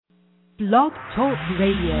Blog Talk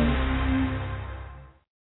Radio.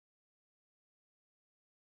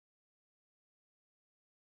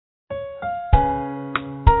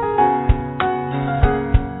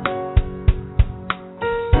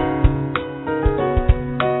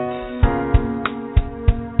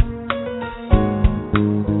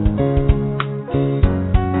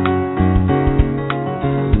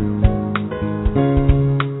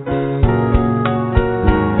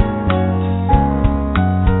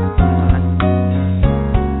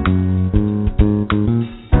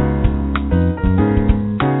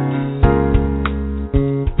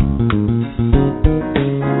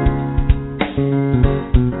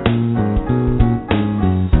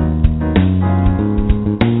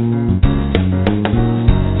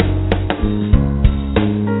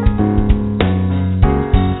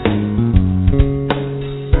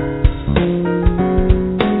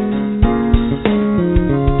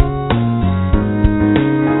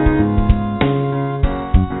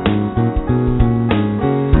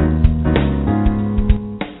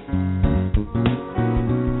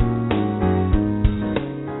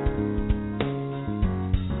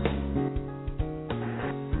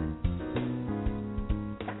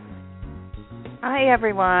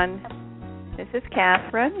 Everyone, this is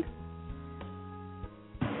Kathryn.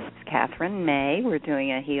 It's Kathryn May. We're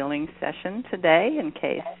doing a healing session today in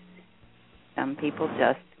case some people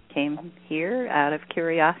just came here out of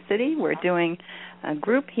curiosity. We're doing a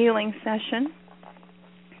group healing session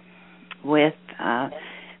with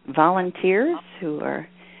volunteers who are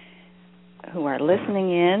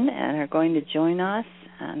listening in and are going to join us,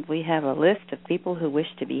 and we have a list of people who wish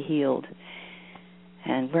to be healed,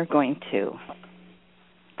 and we're going to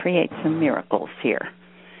create some miracles here.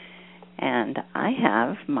 And I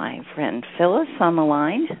have my friend Phyllis on the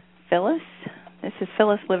line. Phyllis, this is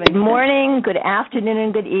Phyllis Livingston. Good morning, good afternoon,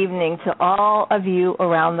 and good evening to all of you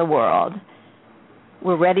around the world.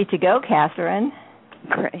 We're ready to go, Kathryn.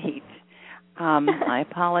 Great. I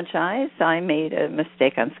apologize. I made a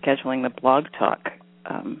mistake on scheduling the blog talk.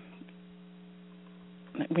 I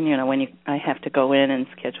have to go in and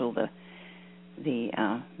schedule the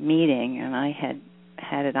meeting, and I had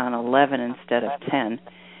it on 11 instead of 10.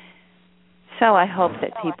 So I hope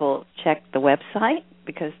that people check the website,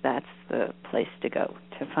 because that's the place to go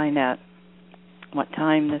to find out what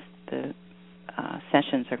time the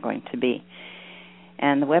sessions are going to be.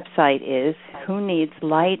 And the website is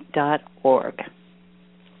whoneedslight.org.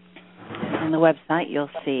 On the website, you'll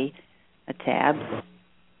see a tab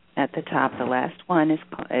at the top. The last one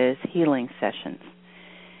is Healing Sessions.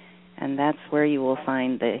 And that's where you will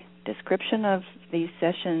find the description of these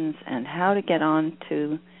sessions and how to get on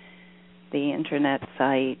to the internet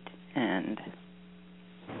site and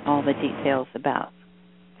all the details about,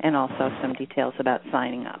 and also some details about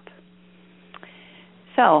signing up.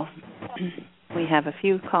 So we have a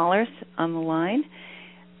few callers on the line.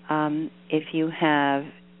 We're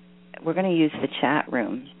going to use the chat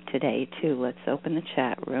room today too. Let's open the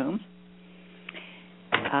chat room.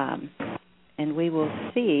 And we will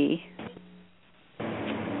see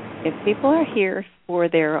if people are here for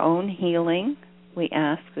their own healing. We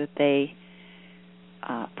ask that they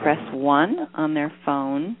press 1 on their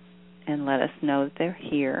phone and let us know that they're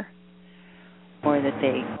here, or that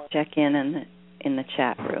they check in the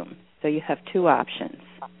chat room. So you have two options.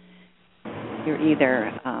 You're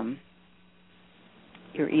either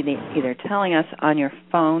telling us on your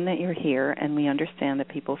phone that you're here, and we understand that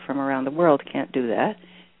people from around the world can't do that.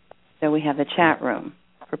 So we have the chat room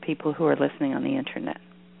for people who are listening on the internet.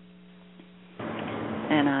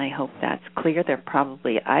 And I hope that's clear.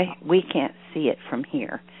 We can't see it from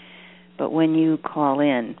here. But when you call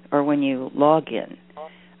in or when you log in,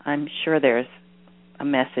 I'm sure there's a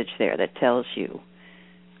message there that tells you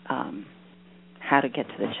how to get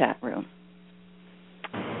to the chat room.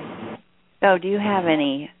 So do you have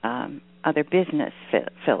any other business,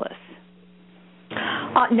 Phyllis?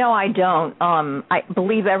 No, I don't. I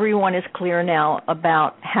believe everyone is clear now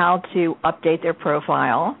about how to update their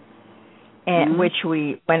profile, and which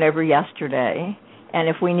we went over yesterday. And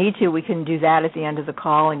if we need to, we can do that at the end of the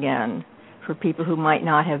call again for people who might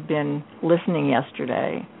not have been listening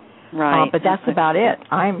yesterday. Right. But that's about it.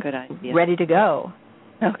 I'm ready to go.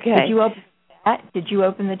 Okay. Did you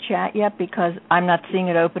open the chat yet? Because I'm not seeing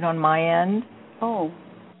it open on my end. Oh,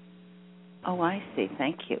 I see.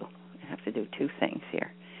 Thank you. I have to do two things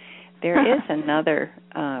here. There is another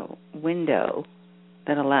window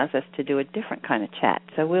that allows us to do a different kind of chat,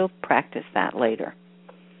 so we'll practice that later,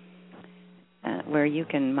 where you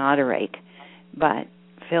can moderate. But,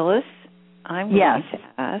 Phyllis, I'm going to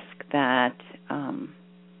ask that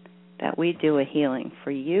we do a healing for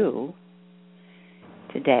you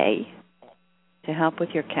today to help with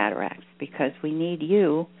your cataracts, because we need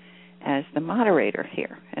you as the moderator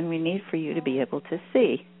here, and we need for you to be able to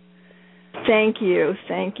see. Thank you.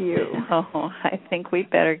 Oh, I think we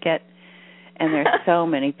better get, and there's so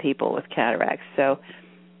many people with cataracts. So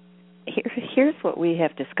here's what we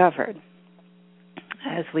have discovered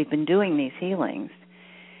as we've been doing these healings,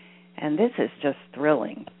 and this is just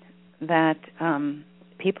thrilling, that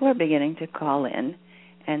people are beginning to call in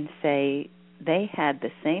and say they had the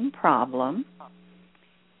same problem.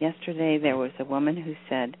 Yesterday there was a woman who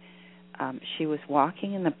said she was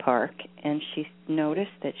walking in the park and she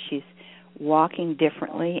noticed that she's walking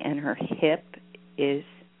differently and her hip is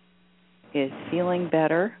feeling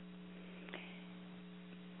better.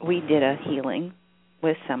 We did a healing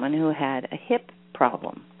with someone who had a hip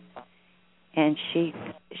problem, and she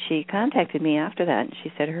contacted me after that, and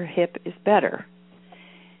she said her hip is better.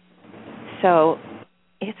 So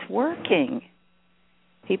it's working.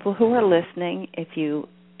 People who are listening, if you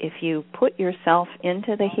put yourself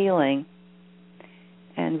into the healing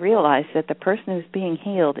and realize that the person who's being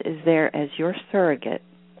healed is there as your surrogate,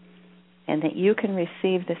 and that you can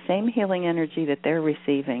receive the same healing energy that they're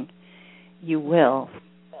receiving, you will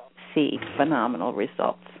see phenomenal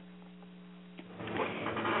results.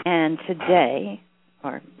 And today,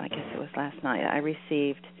 or I guess it was last night, I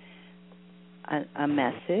received a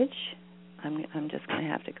message. I'm just going to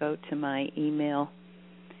have to go to my email.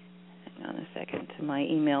 Hang on a second. To my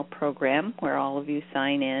email program where all of you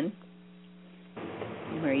sign in,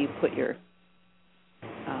 where you put your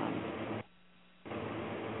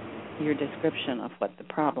description of what the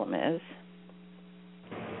problem is.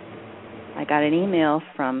 I got an email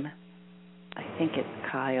from, I think it's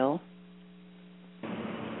Kyle,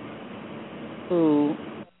 who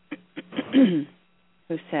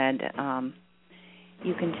said,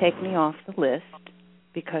 you can take me off the list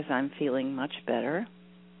because I'm feeling much better.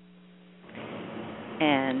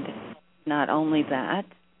 And not only that,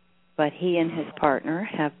 but he and his partner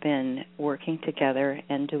have been working together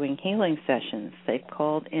and doing healing sessions. They've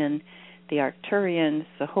called in the Arcturians,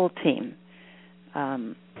 the whole team,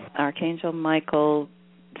 Archangel Michael,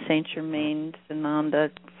 St. Germain, Sananda,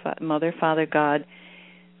 Mother, Father, God,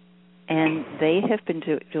 and they have been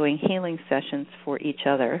doing healing sessions for each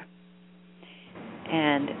other.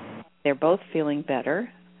 And they're both feeling better,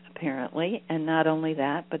 apparently. And not only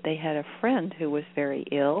that, but they had a friend who was very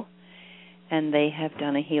ill, and they have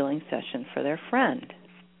done a healing session for their friend.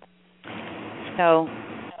 So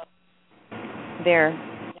they're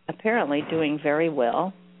apparently doing very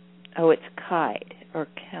well. Oh, it's Kide, or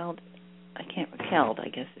Keld. Keld, I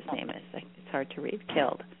guess his name is. It's hard to read,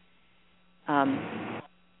 Keld.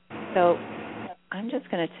 So I'm just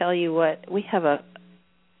going to tell you what, we have a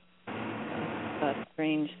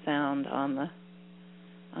strange sound on the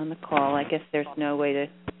call. I guess there's no way to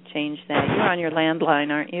change that. You're on your landline,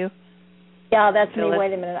 aren't you? Yeah, that's me.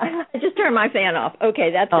 Wait a minute. I just turned my fan off.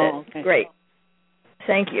 Okay, that's it. Okay. Great.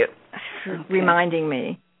 Thank you for reminding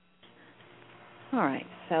me. All right.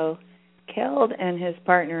 So Keld and his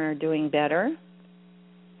partner are doing better,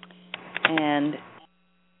 and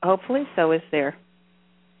hopefully so is their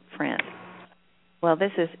friend. Well,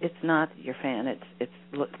 it's not your fan. It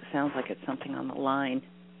sounds like it's something on the line.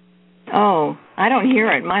 Oh, I don't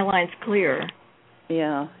hear it. My line's clear.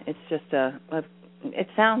 Yeah, it's just it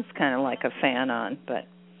sounds kind of like a fan on, but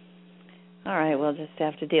all right, we'll just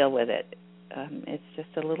have to deal with it. It's just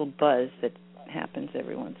a little buzz that happens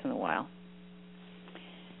every once in a while.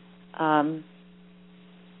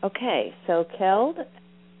 Okay, so Keld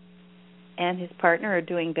and his partner are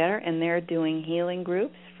doing better, and they're doing healing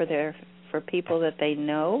groups for people that they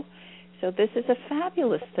know. So this is a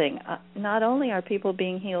fabulous thing. Not only are people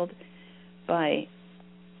being healed by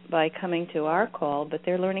coming to our call, but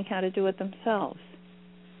they're learning how to do it themselves.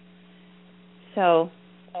 So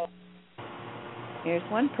here's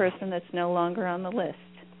one person that's no longer on the list.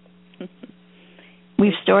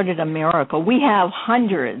 We've started a miracle. We have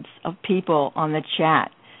hundreds of people on the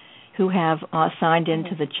chat who have signed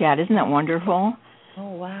into the chat. Isn't that wonderful?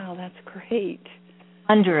 Oh, wow, that's great.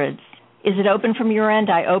 Hundreds. Is it open from your end?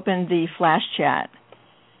 I opened the flash chat.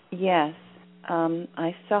 Yes,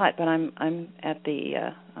 I saw it, but I'm at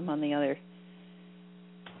the I'm on the other.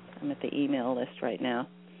 I'm at the email list right now.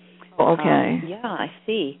 Okay. Yeah, I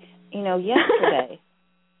see. Yesterday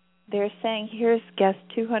they're saying here's guest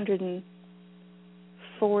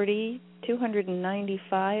 240,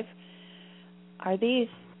 295. Are these?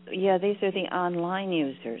 Yeah, these are the online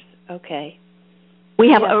users. Okay.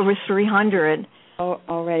 We have over 300.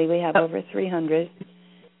 Already we have over 300.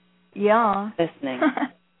 Yeah. Listening.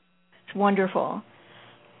 It's wonderful.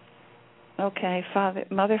 Okay,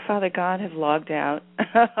 Mother, Father, God have logged out.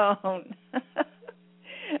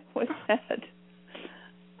 that?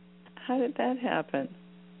 How did that happen?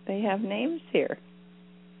 They have names here.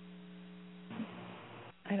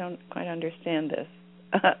 I don't quite understand this.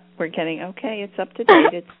 We're getting, okay, it's up to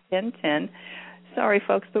date. It's 10:10. Sorry,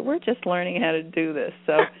 folks, but we're just learning how to do this.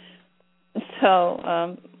 So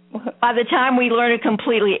by the time we learn it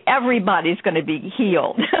completely, everybody's going to be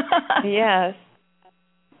healed. Yes.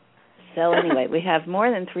 So anyway, we have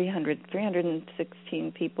more than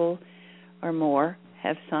 316 people or more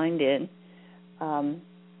have signed in. And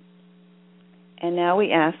now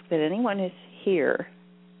we ask that anyone who's here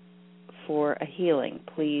for a healing,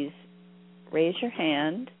 please raise your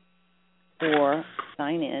hand or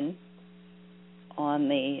sign in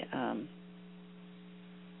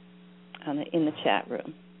in the chat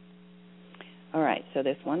room. All right, so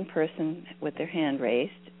there's one person with their hand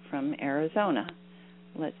raised from Arizona.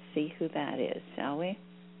 Let's see who that is, shall we?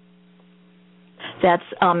 That's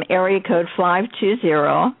area code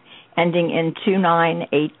 520, ending in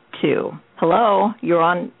 2982. Hello, you're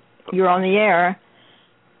on the air.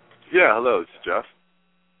 Yeah, hello, it's Jeff.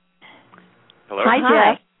 Hello? Hi,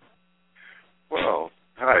 Jeff. Well,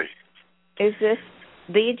 hi. Is this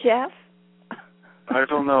the Jeff? I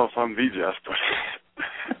don't know if I'm the Jeff,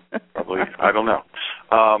 but probably, I don't know.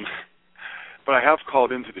 But I have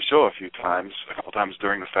called into the show a couple times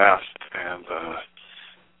during the fast, and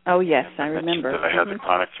oh yes, I remember. That I had the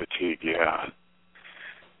chronic fatigue, yeah.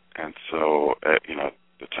 And so,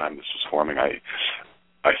 the time this was forming, I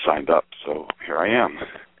signed up, so here I am.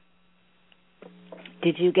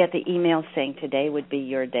 Did you get the email saying today would be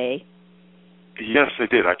your day? Yes, I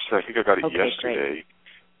did. I think I got it yesterday.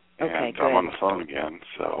 Great. Okay, and good. I'm on the phone again,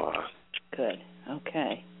 so... Good,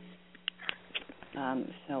 okay.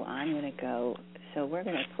 So I'm going to go... So we're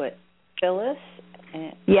going to put Phyllis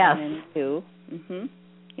and then you. Mm-hmm.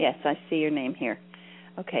 Yes, I see your name here.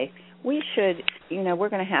 Okay. We should, we're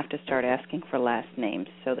going to have to start asking for last names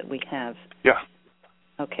so that we have... Yeah.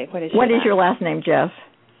 Okay, what is your last name, Jeff?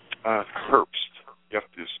 Herbst. You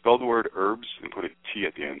have to spell the word herbs and put a T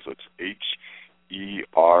at the end, so it's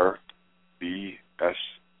Herbst.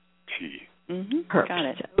 Mm-hmm. Herbst. Got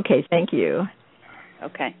it. Okay, thank you.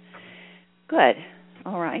 Okay. Good.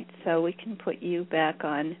 All right, so we can put you back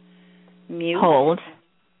on mute. Hold.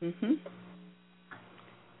 Mm-hmm.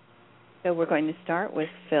 So we're going to start with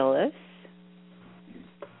Phyllis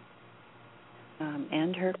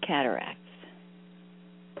and her cataracts.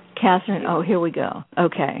 Kathryn, oh, here we go.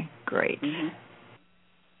 Okay, great. Mm-hmm.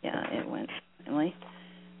 Yeah, it went finally.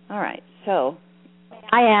 All right, so.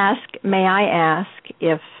 May I ask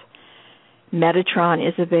if Metatron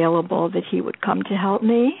is available, that he would come to help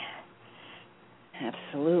me?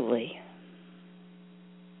 Absolutely.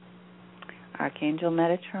 Archangel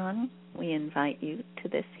Metatron, we invite you to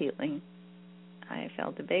this healing. I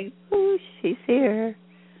felt a big whoosh, she's here.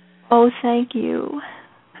 Oh, thank you.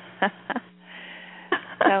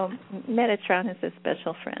 So Metatron is a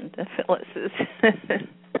special friend of Phyllis's.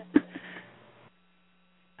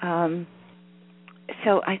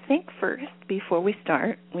 So I think first, before we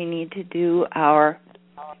start, we need to do our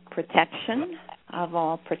protection of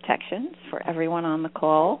all protections for everyone on the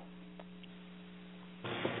call.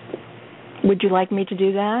 Would you like me to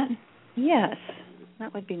do that? Yes,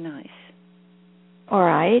 that would be nice. All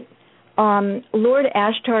right. Lord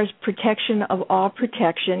Ashtar's protection of all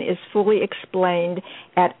protection is fully explained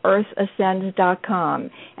at earthascends.com,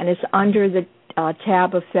 and it's under the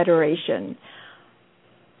tab of Federation.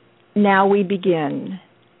 Now we begin.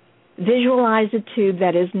 Visualize a tube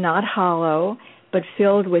that is not hollow, but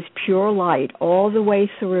filled with pure light all the way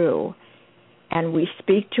through. And we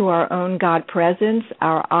speak to our own God presence,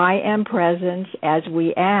 our I am presence, as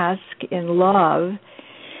we ask in love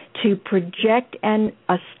to project and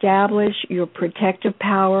establish your protective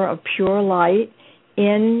power of pure light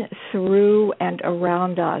in, through, and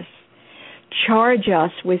around us. Charge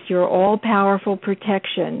us with your all-powerful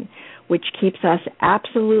protection, which keeps us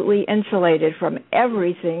absolutely insulated from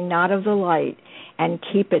everything not of the light, and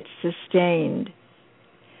keep it sustained.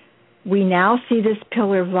 We now see this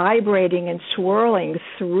pillar vibrating and swirling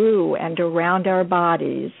through and around our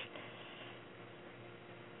bodies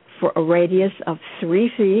for a radius of 3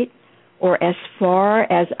 feet or as far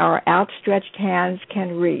as our outstretched hands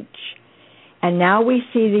can reach. And now we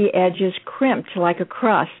see the edges crimped like a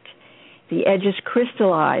crust, the edges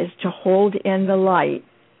crystallized to hold in the light.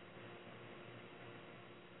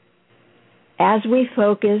 As we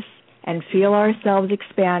focus and feel ourselves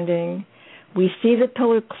expanding, we see the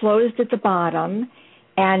pillar closed at the bottom,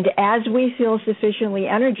 and as we feel sufficiently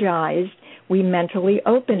energized, we mentally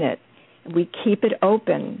open it. We keep it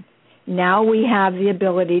open. Now we have the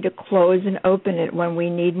ability to close and open it when we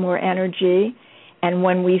need more energy, And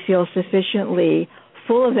when we feel sufficiently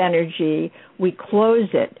full of energy, we close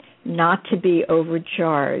it, not to be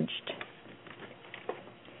overcharged.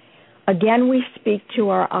 Again, we speak to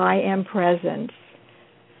our I am presence.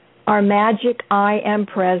 Our magic I am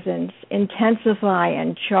presence, intensify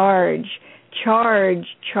and charge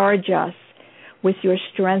us with your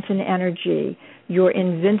strength and energy, your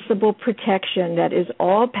invincible protection that is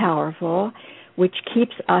all-powerful, which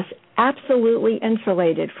keeps us absolutely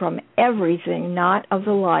insulated from everything not of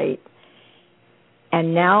the light.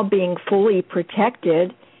 And now being fully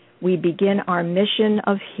protected, we begin our mission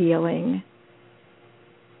of healing.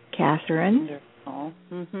 Kathryn? Wonderful.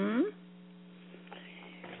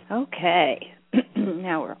 Okay.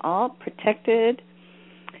 Now we're all protected.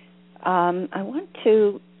 I want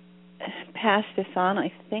to pass this on.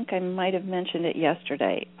 I think I might have mentioned it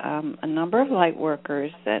yesterday. A number of light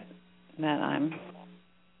workers that I'm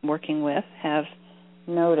working with have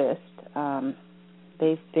noticed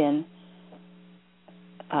they've been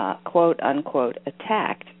quote unquote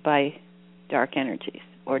attacked by dark energies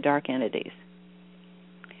or dark entities.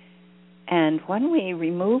 And when we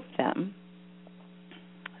remove them,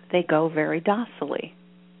 they go very docilely.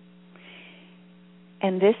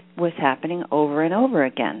 And this was happening over and over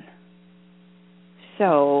again.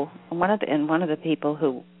 So one of the people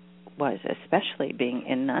who was especially being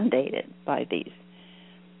inundated by these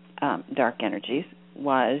dark energies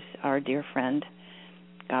was our dear friend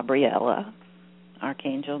Gabriella,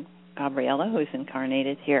 Archangel Gabriella, who's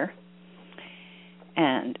incarnated here.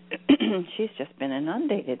 And she's just been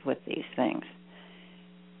inundated with these things.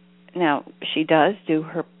 Now, she does do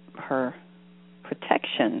her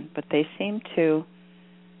protection, but they seem to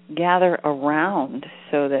gather around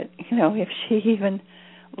so that, if she even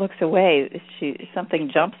looks away, something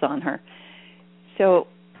jumps on her. So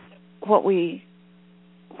what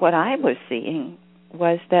I was seeing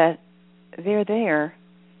was that they're there,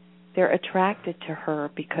 they're attracted to her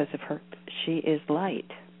because of her, she is light.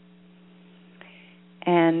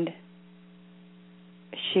 And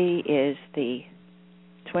she is the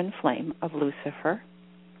twin flame of Lucifer,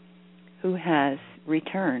 who has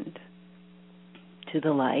returned to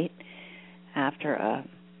the light after a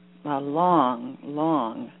long,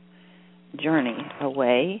 long journey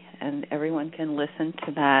away. And everyone can listen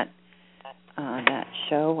to that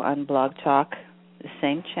show on Blog Talk, the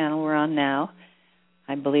same channel we're on now.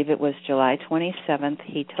 I believe it was July 27th.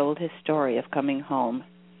 He told his story of coming home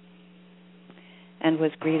and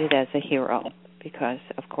was greeted as a hero because,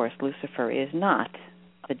 of course, Lucifer is not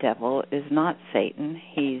the devil, is not Satan.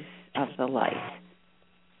 He's of the light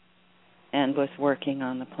and was working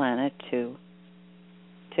on the planet to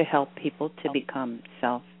help people to become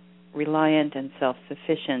self-reliant and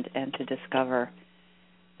self-sufficient and to discover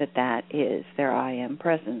that is their I am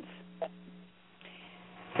presence.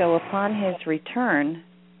 So upon his return,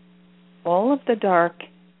 all of the dark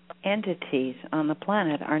entities on the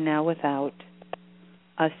planet are now without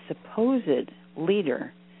a supposed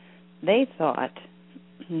leader. They thought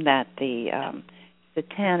that the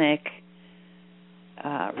satanic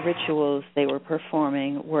rituals they were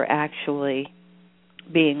performing were actually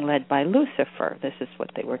being led by Lucifer. This is what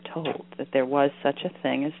they were told, that there was such a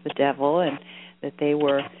thing as the devil and that they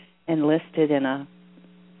were enlisted in a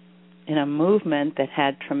movement that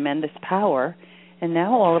had tremendous power. And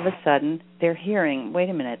now all of a sudden they're hearing, wait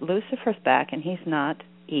a minute, Lucifer's back and he's not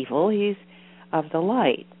evil, he's of the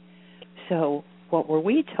light. So what were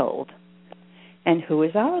we told? And who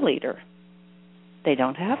is our leader? They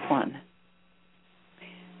don't have one.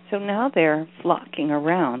 So now they're flocking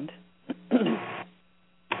around.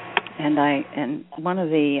 And one of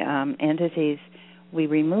the entities we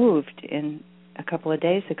removed a couple of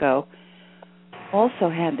days ago also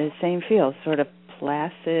had the same feel, sort of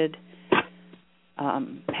placid,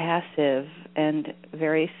 passive, and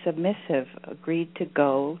very submissive, agreed to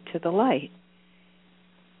go to the light.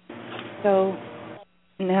 So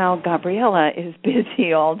now Gabriella is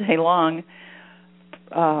busy all day long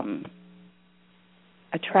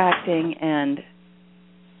attracting and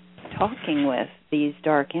talking with these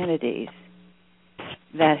dark entities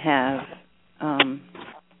that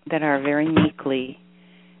are very meekly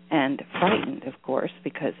and frightened, of course,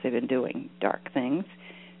 because they've been doing dark things.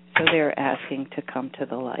 So they're asking to come to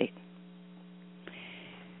the light.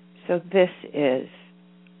 So this is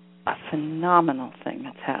a phenomenal thing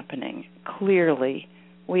that's happening. Clearly,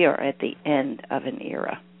 we are at the end of an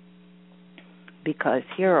era because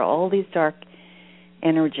here are all these dark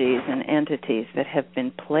energies and entities that have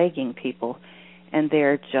been plaguing people, and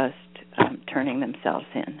they're just turning themselves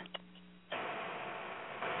in.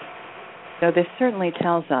 So this certainly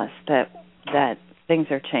tells us that things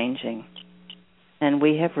are changing, and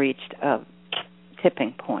we have reached a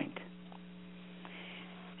tipping point.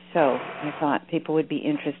 So I thought people would be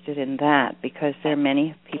interested in that because there are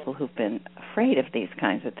many people who've been afraid of these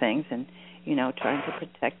kinds of things and, trying to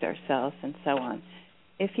protect ourselves and so on.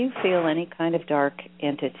 If you feel any kind of dark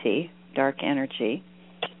entity, dark energy,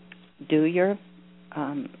 do your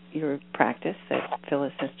practice that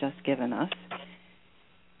Phyllis has just given us.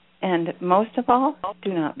 And most of all,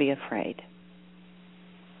 do not be afraid.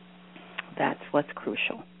 That's what's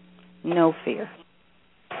crucial. No fear.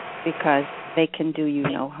 Because they can do you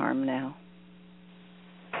no harm now.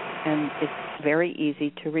 And it's very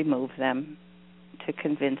easy to remove them, to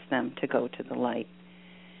convince them to go to the light.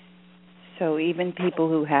 So even people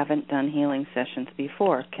who haven't done healing sessions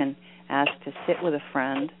before can ask to sit with a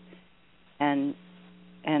friend and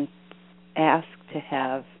ask to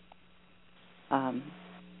have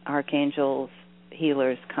archangels,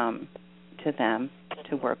 healers come to them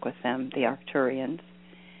to work with them, the Arcturians,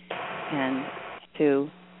 and to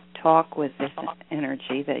talk with this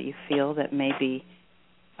energy that you feel that maybe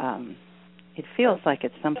it feels like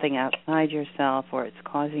it's something outside yourself or it's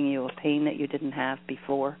causing you a pain that you didn't have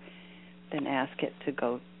before, then ask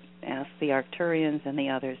the Arcturians and the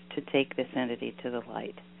others to take this entity to the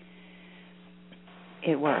light.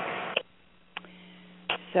 It works.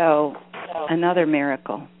 So, another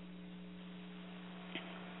miracle.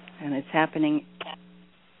 And it's happening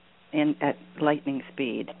at lightning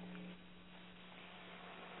speed.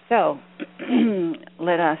 So,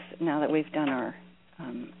 let us, now that we've done our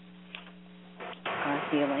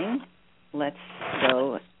healing, let's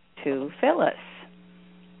go to Phyllis.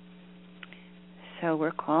 So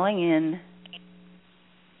we're calling in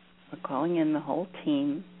the whole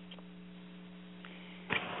team.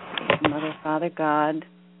 Mother, Father, God,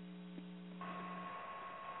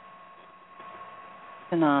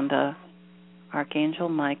 Sananda, Archangel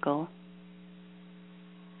Michael,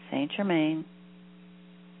 Saint Germain,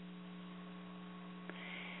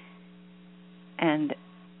 and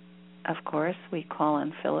of course we call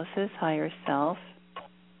on Phyllis's higher self,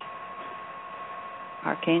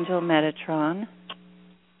 Archangel Metatron,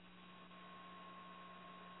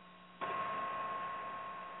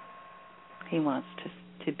 he wants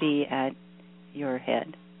to be at your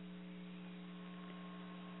head.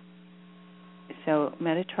 So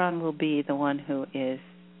Metatron will be the one who is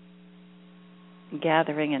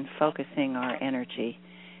gathering and focusing our energy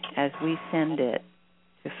as we send it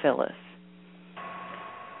to Phyllis.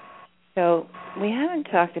 So we haven't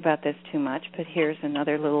talked about this too much, but here's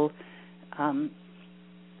another little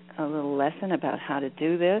lesson about how to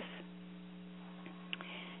do this.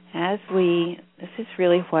 This is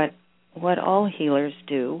really what all healers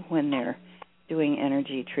do when they're doing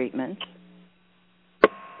energy treatments.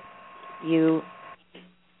 You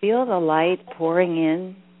feel the light pouring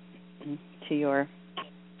in to your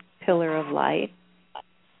pillar of light,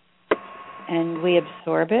 and we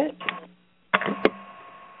absorb it.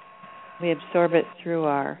 We absorb it through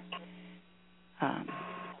our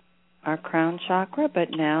crown chakra,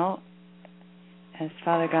 but now, as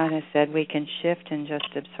Father God has said, we can shift and just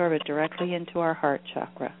absorb it directly into our heart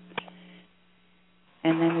chakra.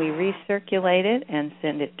 And then we recirculate it and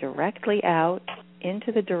send it directly out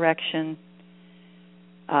into the direction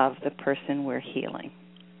of the person we're healing.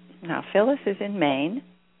 Now, Phyllis is in Maine,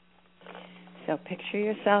 so picture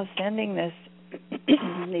yourself sending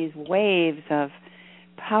these waves of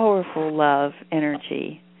powerful love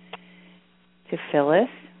energy to Phyllis.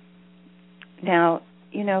 Now,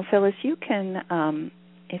 Phyllis, you can,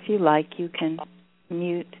 if you like, we can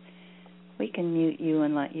mute you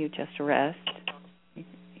and let you just rest.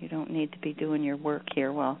 You don't need to be doing your work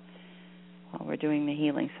here while we're doing the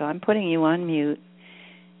healing. So I'm putting you on mute.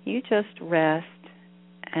 You just rest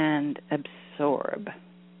and absorb.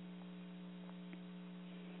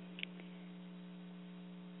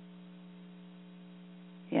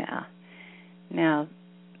 Yeah. Now,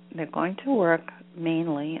 they're going to work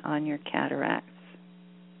mainly on your cataracts,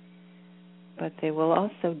 but they will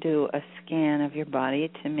also do a scan of your body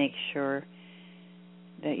to make sure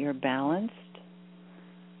that you're balanced,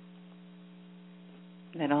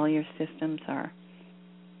 that all your systems are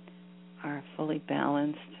fully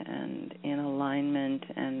balanced and in alignment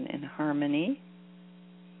and in harmony.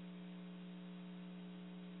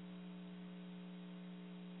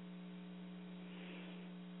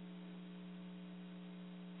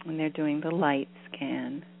 And they're doing the light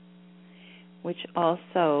scan, which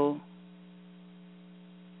also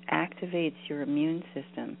activates your immune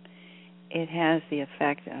system. It has the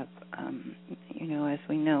effect of, as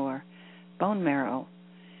we know, our bone marrow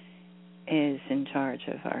is in charge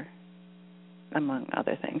of our, among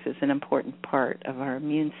other things, is an important part of our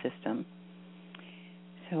immune system.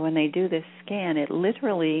 So when they do this scan, it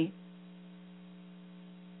literally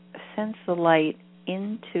sends the light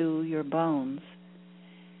into your bones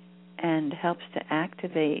and helps to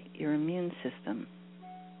activate your immune system.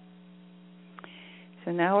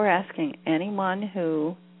 So now we're asking anyone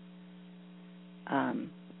who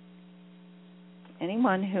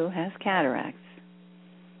has cataracts,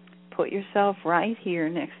 put yourself right here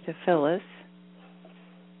next to Phyllis.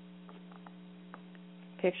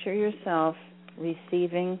 Picture yourself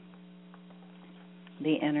receiving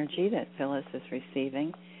the energy that Phyllis is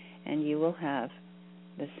receiving, and you will have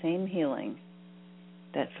the same healing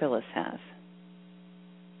that Phyllis has.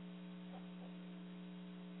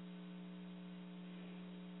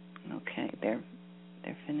 Okay, they're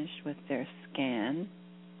finished with their scan.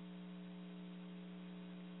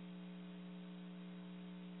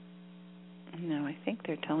 No, I think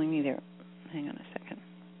they're telling me they're... Hang on a second.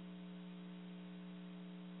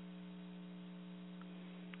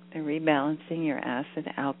 They're rebalancing your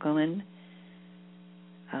acid-alkaline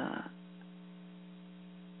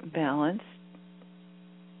balance.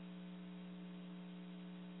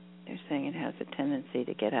 They're saying it has a tendency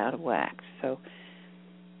to get out of whack,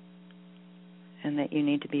 and that you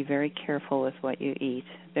need to be very careful with what you eat.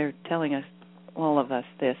 They're telling us, all of us,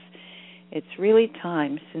 this. It's really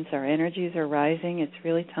time, since our energies are rising, it's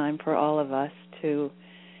really time for all of us to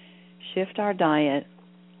shift our diet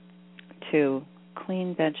to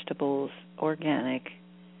clean vegetables, organic,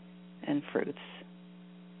 and fruits.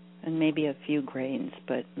 And maybe a few grains,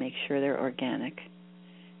 but make sure they're organic.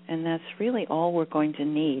 And that's really all we're going to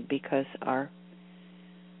need, because our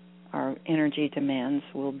energy demands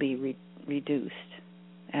will be reduced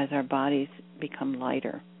as our bodies become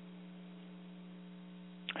lighter.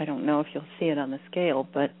 I don't know if you'll see it on the scale,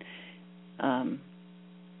 but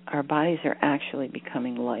our bodies are actually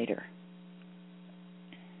becoming lighter.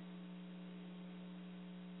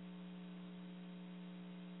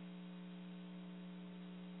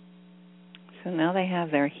 So now they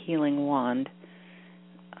have their healing wand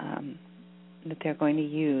that they're going to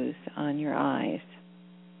use on your eyes.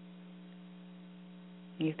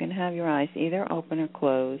 You can have your eyes either open or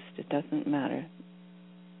closed. It doesn't matter.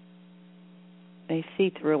 They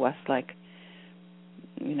see through us like,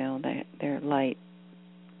 their light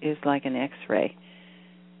is like an X-ray.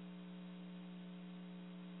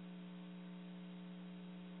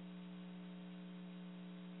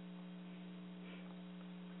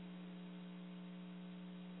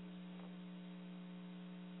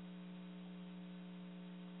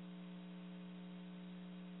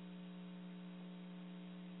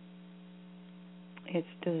 It's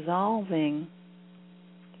dissolving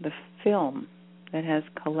the film that has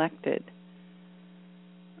collected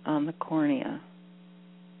on the cornea,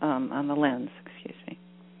 on the lens, excuse me.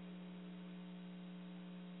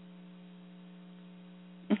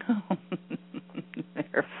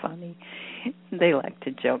 They're funny. They like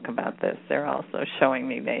to joke about this. They're also showing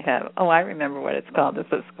me they have, I remember what it's called.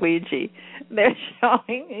 It's a squeegee. They're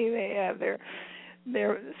showing me they have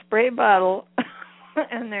their spray bottle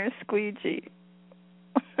and their squeegee.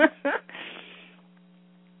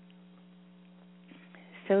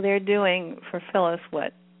 So they're doing for Phyllis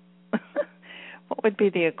what would be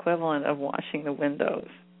the equivalent of washing the windows,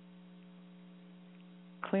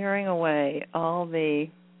 clearing away all the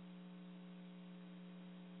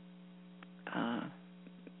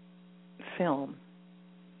film,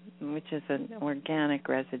 which is an organic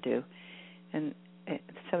residue, and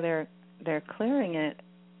so they're clearing it.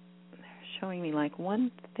 They're showing me like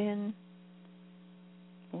one thin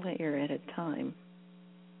layer at a time,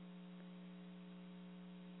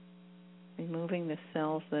 removing the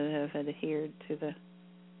cells that have adhered to the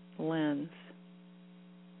lens.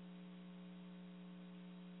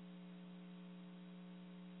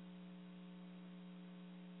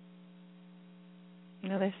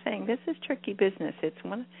 Now they're saying this is tricky business.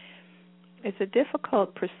 It's a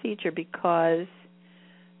difficult procedure because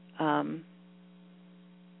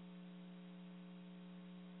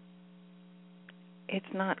it's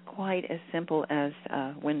not quite as simple as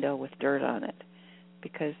a window with dirt on it,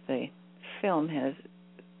 because the film has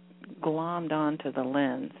glommed onto the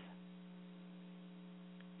lens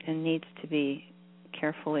and needs to be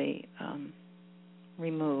carefully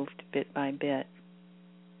removed bit by bit.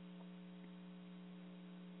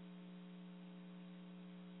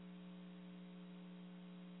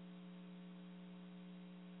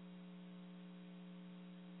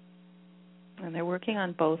 And they're working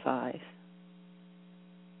on both eyes.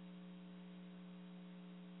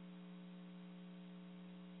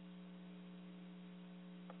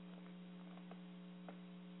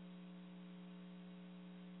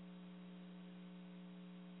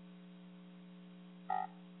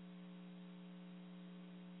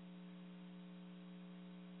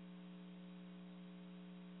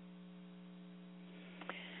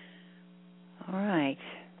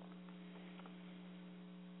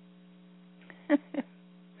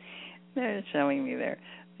 They're showing me they're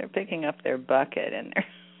picking up their bucket and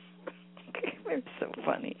they're so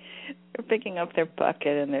funny. They're picking up their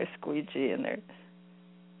bucket and their squeegee and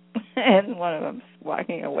and one of them's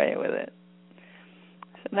walking away with it.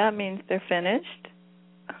 So that means they're finished.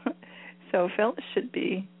 So Phyllis should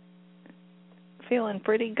be feeling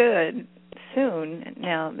pretty good soon.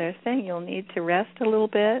 Now, they're saying you'll need to rest a little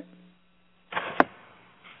bit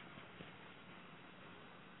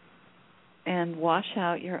and wash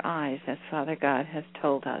out your eyes, as Father God has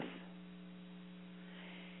told us.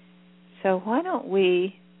 So why don't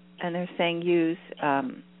we, and they're saying use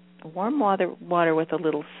warm water with a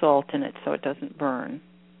little salt in it so it doesn't burn.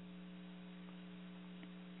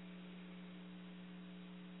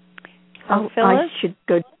 Oh, I should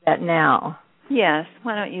go do that now. Yes,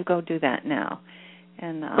 why don't you go do that now?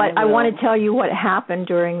 And I want to tell you what happened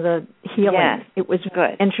during the healing. Yes, it was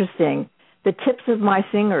good. Interesting. The tips of my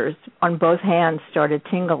fingers on both hands started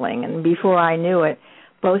tingling, and before I knew it,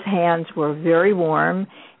 both hands were very warm,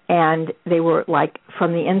 and they were like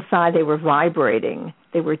from the inside they were vibrating.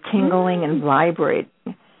 They were tingling and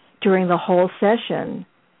vibrating during the whole session.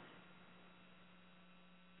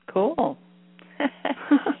 Cool.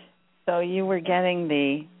 So you were getting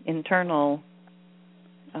the internal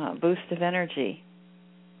boost of energy.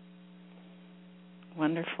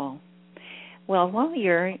 Wonderful. Well, while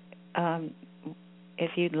you're,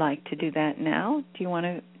 if you'd like to do that now, do you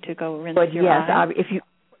want to go rinse your eyes? Yes, if you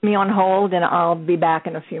put me on hold, and I'll be back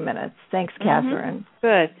in a few minutes. Thanks, Kathryn.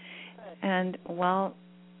 Good. And while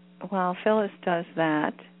Phyllis does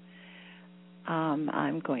that, I'm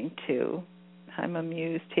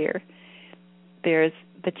amused here.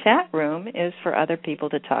 The chat room is for other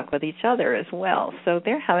people to talk with each other as well. So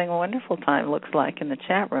they're having a wonderful time, looks like, in the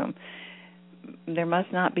chat room. There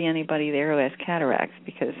must not be anybody there who has cataracts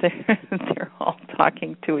because they're all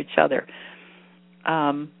talking to each other,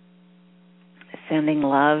 sending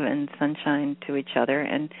love and sunshine to each other.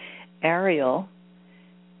 And Ariel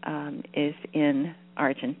is in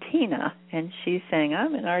Argentina, and she's saying,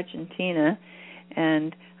 I'm in Argentina,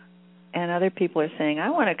 and other people are saying,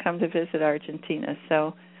 I want to come to visit Argentina.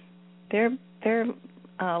 So they're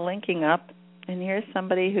linking up. And here's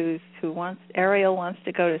somebody Ariel wants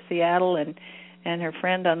to go to Seattle, and her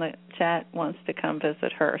friend on the chat wants to come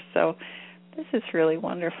visit her. So this is really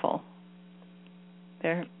wonderful.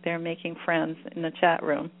 They're making friends in the chat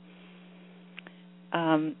room.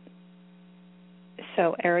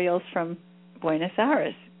 So Ariel's from Buenos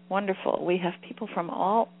Aires. Wonderful. We have people from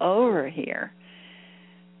all over here.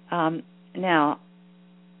 Now,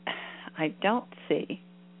 I don't see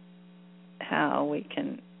how we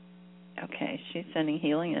can... Okay, she's sending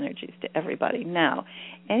healing energies to everybody. Now,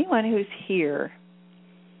 anyone who's here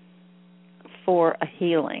for a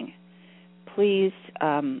healing, please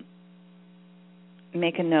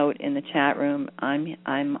make a note in the chat room.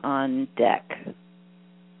 I'm on deck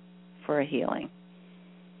for a healing,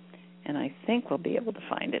 and I think we'll be able to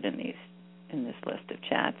find it in this list of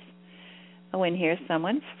chats. Oh, and here's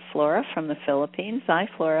someone, Flora from the Philippines. Hi,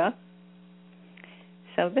 Flora.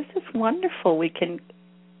 So this is wonderful. We can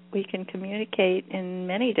communicate in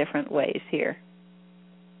many different ways here.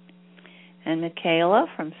 And Michaela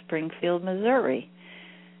from Springfield, Missouri.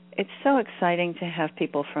 It's so exciting to have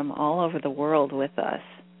people from all over the world with us.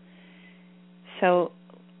 So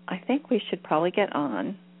I think we should probably get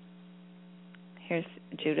on. Here's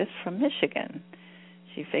Judith from Michigan.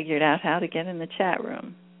 She figured out how to get in the chat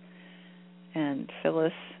room. And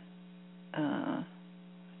Phyllis,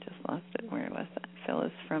 just lost it. Where was that?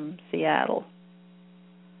 Phyllis from Seattle.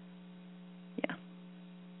 Yeah.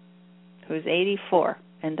 Who's 84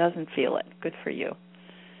 and doesn't feel it. Good for you.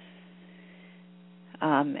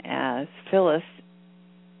 As Phyllis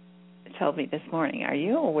told me this morning, are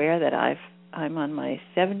you aware that I'm on my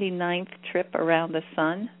 79th trip around the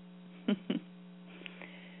sun?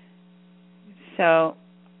 So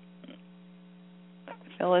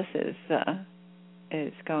Phyllis is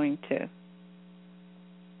going to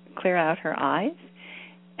clear out her eyes,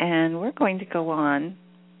 and we're going to go on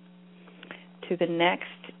to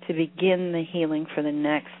begin the healing for the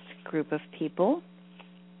next group of people.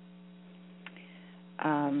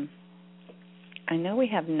 I know we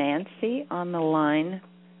have Nancy on the line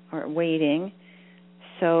or waiting.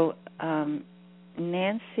 So,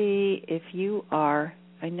 Nancy, if you are,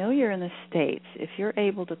 I know you're in the States. If you're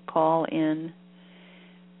able to call in,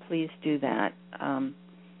 please do that. I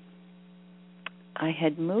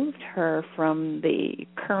had moved her from the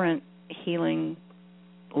current healing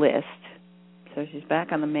list, so she's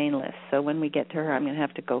back on the main list. So when we get to her, I'm going to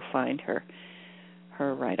have to go find her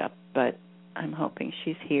write-up. But I'm hoping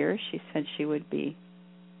she's here. She said she would be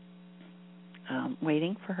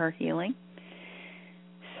waiting for her healing.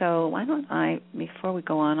 So why don't I, before we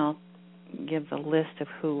go on, I'll give the list of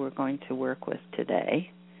who we're going to work with today.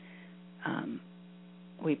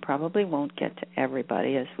 We probably won't get to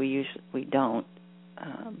everybody, as we don't,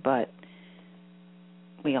 but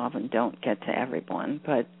we often don't get to everyone.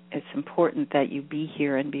 But it's important that you be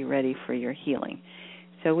here and be ready for your healing.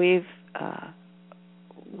 So we've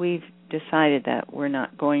decided that we're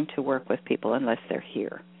not going to work with people unless they're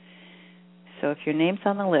here. So if your name's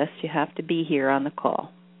on the list, you have to be here on the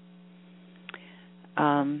call.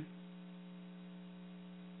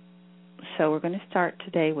 So we're going to start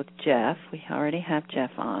today with Jeff. We already have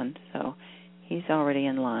Jeff on, so he's already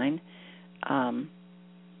in line.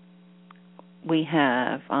 We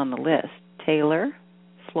have on the list Taylor,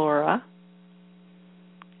 Flora,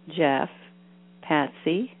 Jeff,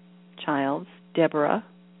 Patsy, Childs, Deborah,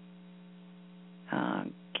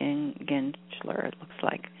 Gensler, it looks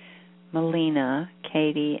like, Melina,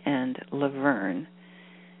 Katie, and Laverne.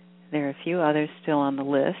 There are a few others still on the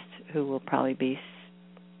list who will probably be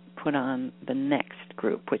put on the next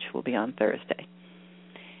group, which will be on Thursday.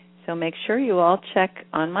 So make sure you all check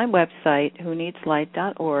on my website,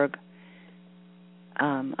 whoneedslight.org,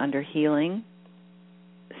 under healing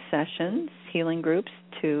sessions, healing groups,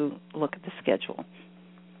 to look at the schedule.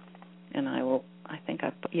 And I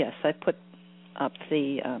put up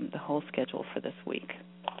the whole schedule for this week.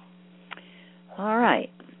 All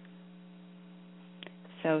right.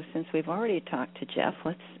 So since we've already talked to Jeff,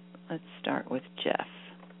 let's start with Jeff.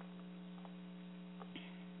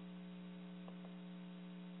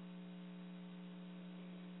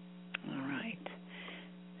 All right.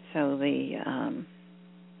 So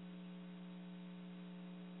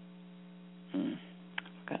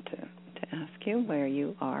forgot to ask you where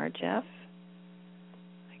you are, Jeff.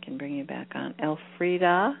 I can bring you back on.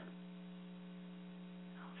 Elfrida,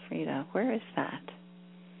 where is that?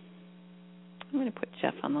 I'm going to put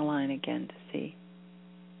Jeff on the line again to see.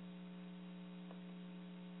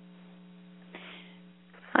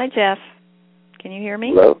 Hi, Jeff. Can you hear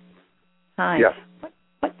me? Hello? Hi. Yeah.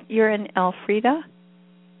 What? You're in Elfrida?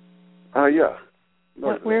 Yeah.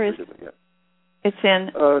 Where is it? Yeah. It's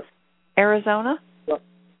in Arizona?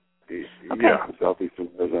 Okay. Yeah, southeastern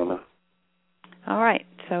Arizona. All right.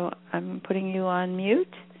 So I'm putting you on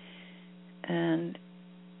mute, and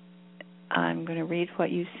I'm going to read what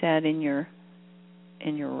you said in your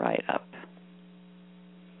write-up.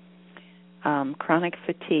 Chronic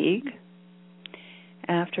fatigue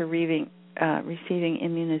after receiving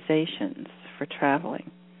immunizations for traveling.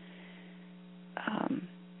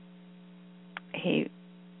 He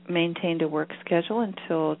maintained a work schedule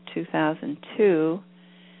until 2002.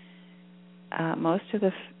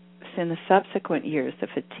 In the subsequent years, the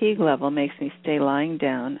fatigue level makes me stay lying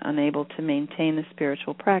down, unable to maintain the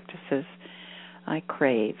spiritual practices I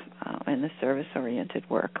crave in the service-oriented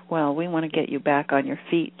work. Well, we want to get you back on your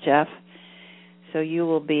feet, Jeff, so you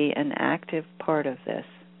will be an active part of this.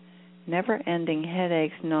 Never-ending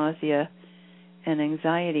headaches, nausea, and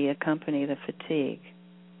anxiety accompany the fatigue.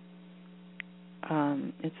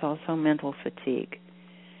 It's also mental fatigue.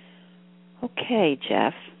 Okay,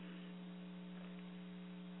 Jeff.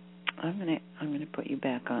 I'm going to put you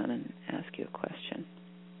back on and ask you a question.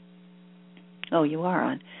 Oh, you are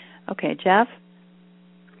on. Okay, Jeff?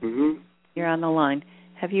 Mm-hmm. You're on the line.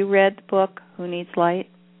 Have you read the book, Who Needs Light?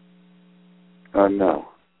 No.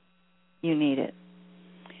 You need it.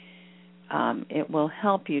 It will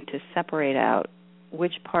help you to separate out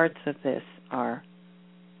which parts of this are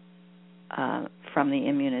from the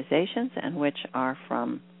immunizations and which are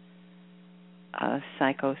from a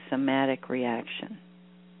psychosomatic reaction.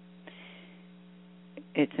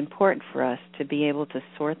 It's important for us to be able to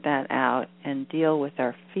sort that out and deal with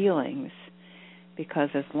our feelings, because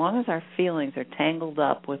as long as our feelings are tangled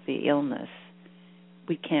up with the illness,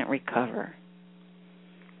 we can't recover.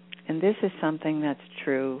 And this is something that's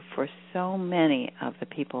true for so many of the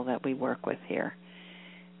people that we work with here.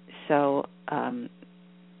 So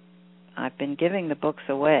I've been giving the books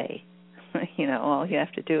away. All you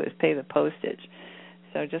have to do is pay the postage.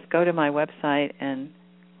 So just go to my website and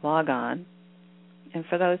log on. And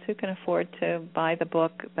for those who can afford to buy the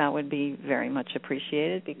book, that would be very much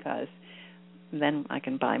appreciated, because then I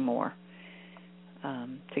can buy more to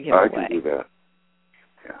give away. I can do that.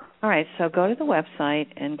 Yeah. All right, so go to the website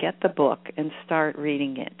and get the book and start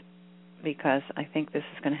reading it, because I think this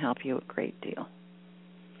is going to help you a great deal.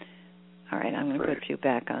 All right, I'm going to put you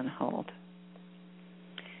back on hold.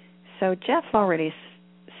 So Jeff already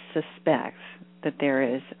suspects that there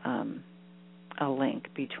is a link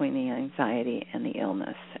between the anxiety and the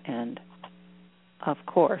illness. And, of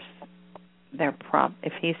course,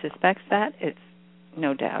 if he suspects that, it's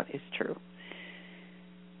no doubt is true.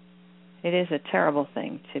 It is a terrible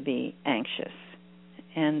thing to be anxious,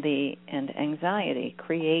 and anxiety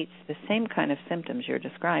creates the same kind of symptoms you're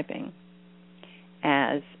describing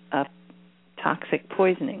as a toxic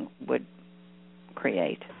poisoning would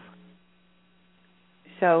create.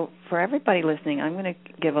 So for everybody listening, I'm going to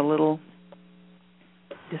give a little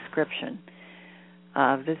description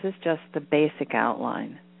of, this is just the basic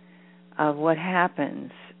outline of what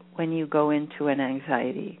happens when you go into an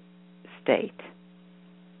anxiety state.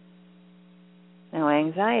 Now,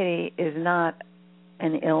 anxiety is not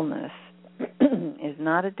an illness, is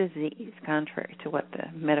not a disease, contrary to what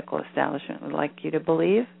the medical establishment would like you to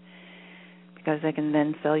believe, because they can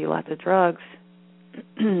then sell you lots of drugs.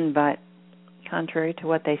 But contrary to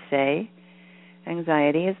what they say,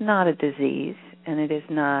 anxiety is not a disease, and it is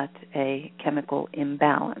not a chemical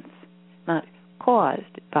imbalance, not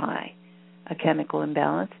caused by a chemical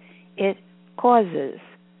imbalance. It causes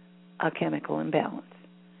a chemical imbalance.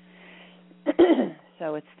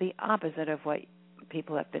 So it's the opposite of what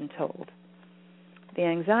people have been told. The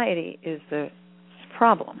anxiety is the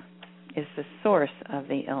problem, is the source of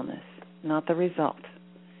the illness, not the result.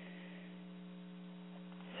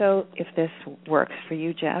 So if this works for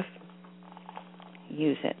you, Jeff,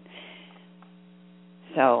 use it.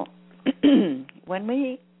 So when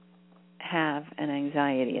we have an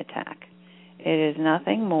anxiety attack, it is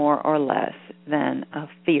nothing more or less than a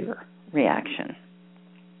fear reaction.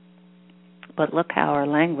 But look how our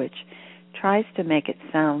language tries to make it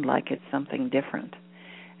sound like it's something different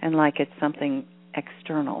and like it's something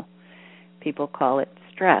external. People call it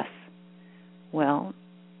stress. Well,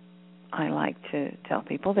 I like to tell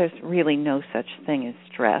people there's really no such thing as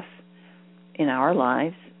stress in our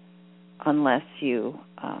lives unless you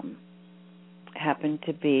happen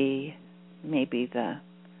to be maybe the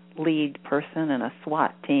lead person in a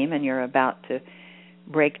SWAT team and you're about to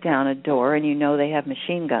break down a door and you know they have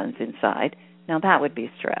machine guns inside. Now that would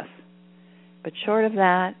be stress. But short of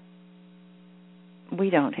that, we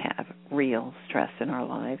don't have real stress in our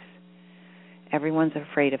lives. Everyone's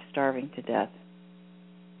afraid of starving to death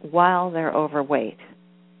while they're overweight.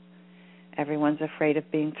 Everyone's afraid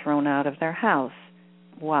of being thrown out of their house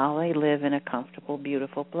while they live in a comfortable,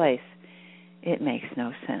 beautiful place. It makes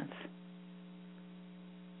no sense.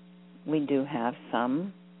 We do have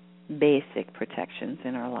some basic protections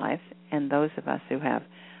in our lives, and those of us who have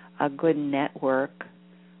a good network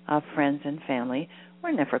of friends and family,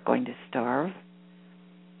 we're never going to starve.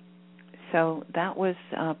 So that was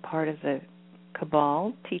part of the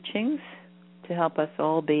Cabal teachings, to help us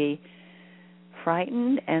all be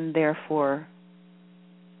frightened and therefore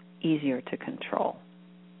easier to control.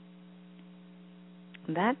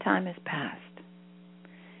 That time has passed.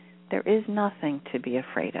 There is nothing to be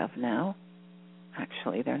afraid of now.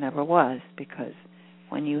 Actually, there never was, because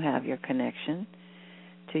when you have your connection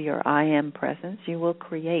to your I am presence, you will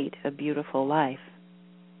create a beautiful life,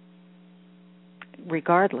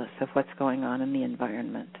 regardless of what's going on in the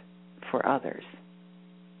environment for others.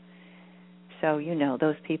 So,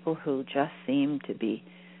 those people who just seem to be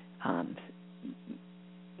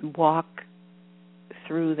walk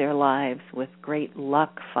through their lives with great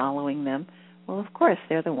luck following them, well, of course,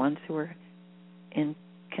 they're the ones who are in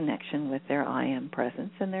connection with their I am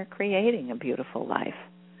presence, and they're creating a beautiful life.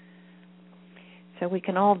 So we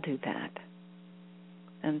can all do that.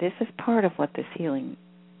 And this is part of what these healing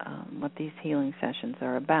sessions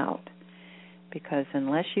are about. Because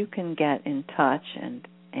unless you can get in touch and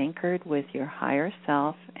anchored with your higher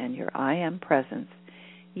self and your I am presence,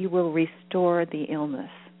 you will restore the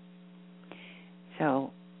illness.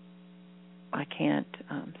 So I can't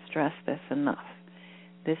stress this enough.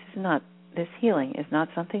 This healing is not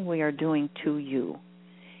something we are doing to you.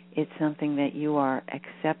 It's something that you are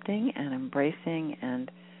accepting and embracing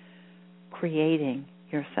and creating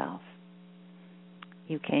yourself.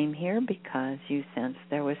 You came here because you sensed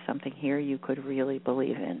there was something here you could really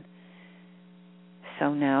believe in.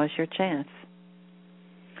 So now is your chance.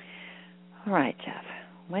 All right, Jeff.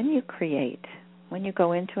 When you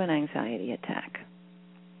go into an anxiety attack,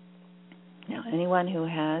 now anyone who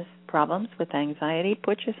has problems with anxiety,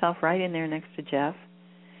 put yourself right in there next to Jeff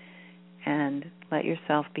and let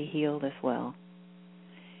yourself be healed as well.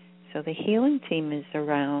 So the healing team is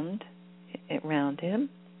around him,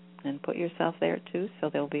 and put yourself there too, so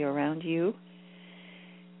they'll be around you,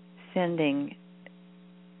 sending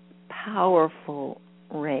powerful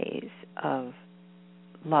rays of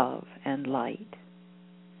love and light.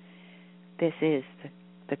 This is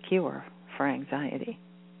the cure for anxiety,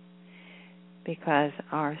 because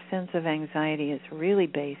our sense of anxiety is really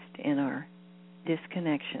based in our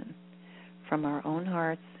disconnection from our own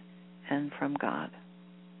hearts and from God.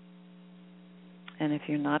 And if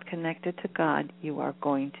you're not connected to God, you are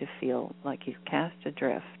going to feel like you're cast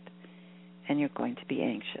adrift and you're going to be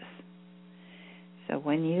anxious. So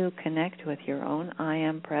when you connect with your own I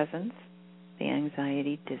am presence, the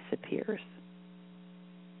anxiety disappears.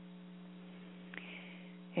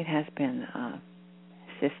 It has been a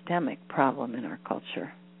systemic problem in our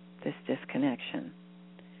culture, this disconnection.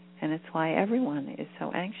 And it's why everyone is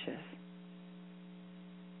so anxious.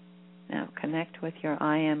 Now, connect with your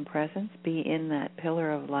I am presence, be in that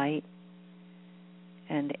pillar of light,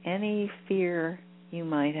 and any fear you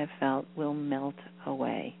might have felt will melt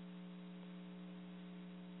away.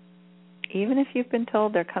 Even if you've been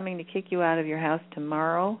told they're coming to kick you out of your house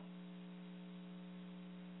tomorrow,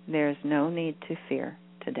 there's no need to fear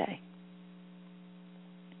today.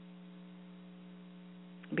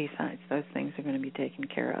 Besides, those things are going to be taken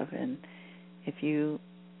care of. And if you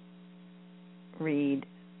read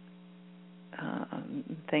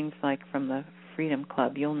things like from the Freedom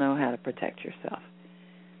Club, you'll know how to protect yourself.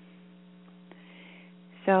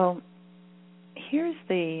 So here's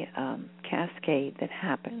the cascade that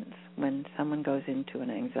happens when someone goes into an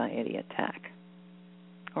anxiety attack,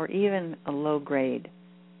 or even a low-grade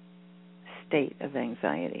state of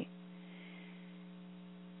anxiety.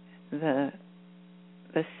 The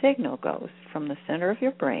signal goes from the center of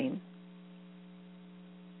your brain,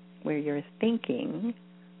 where you're thinking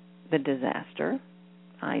the disaster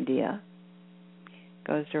idea,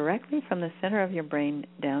 goes directly from the center of your brain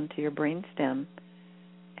down to your brain stem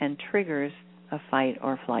and triggers a fight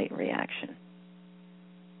or flight reaction.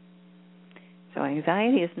 So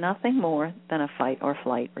anxiety is nothing more than a fight or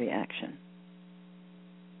flight reaction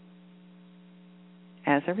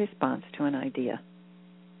as a response to an idea.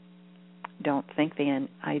 Don't think the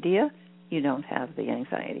idea, you don't have the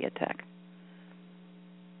anxiety attack.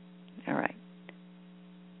 All right.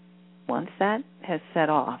 Once that has set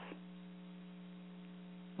off,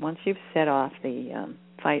 once you've set off the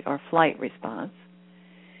fight or flight response,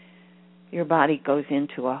 your body goes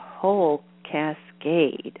into a whole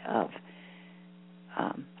cascade of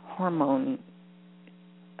hormone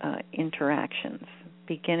interactions,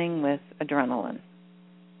 beginning with adrenaline.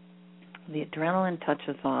 The adrenaline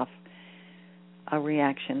touches off a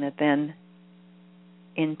reaction that then,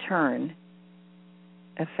 in turn,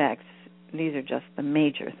 affects, these are just the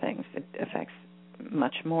major things. It affects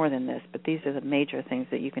much more than this, but these are the major things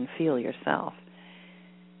that you can feel yourself.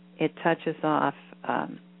 It touches off,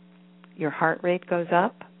 your heart rate goes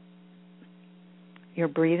up, your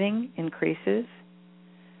breathing increases,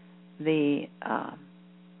 the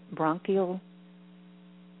bronchial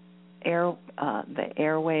air, the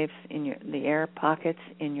airwaves in the air pockets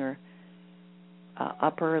in your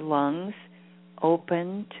upper lungs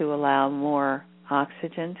open to allow more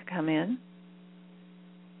oxygen to come in.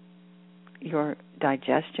 Your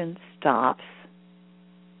digestion stops,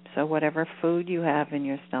 so whatever food you have in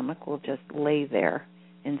your stomach will just lay there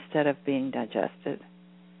instead of being digested.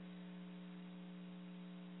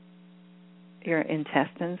 Your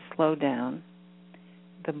intestines slow down.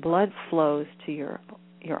 The blood flows to your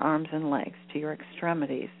arms and legs, to your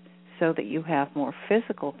extremities, so that you have more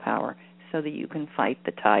physical power, so that you can fight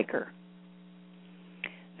the tiger.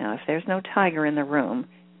 Now, if there's no tiger in the room,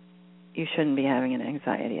 you shouldn't be having an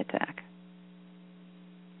anxiety attack.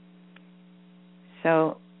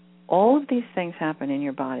 So all of these things happen in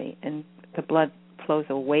your body, and the blood flows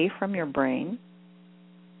away from your brain,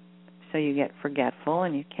 so you get forgetful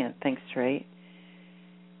and you can't think straight,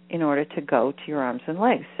 in order to go to your arms and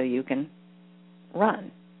legs so you can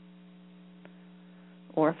run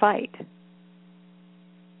or fight.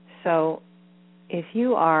 So if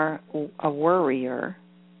you are a worrier,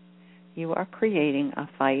 you are creating a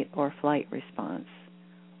fight or flight response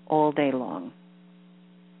all day long.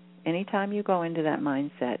 Anytime you go into that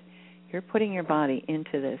mindset, you're putting your body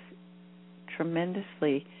into this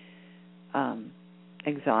tremendously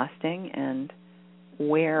exhausting and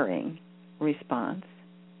wearing response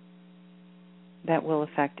that will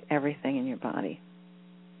affect everything in your body.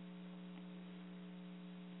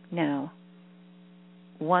 Now,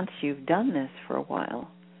 once you've done this for a while,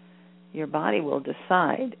 your body will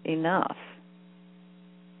decide, enough.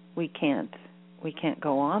 We can't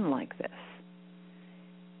go on like this.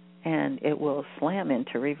 And it will slam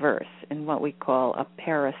into reverse in what we call a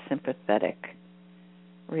parasympathetic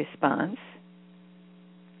response,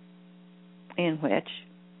 in which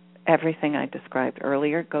everything I described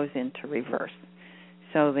earlier goes into reverse.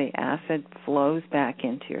 So the acid flows back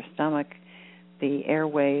into your stomach, the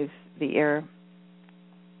airwaves, the air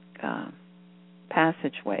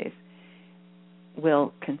passageways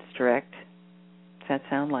will constrict. Does that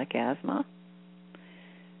sound like asthma?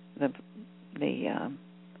 the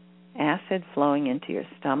acid flowing into your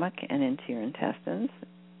stomach and into your intestines.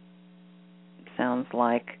 It sounds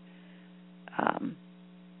like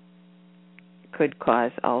could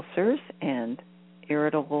cause ulcers and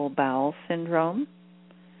irritable bowel syndrome.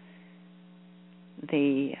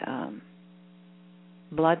 The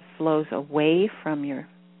blood flows away from your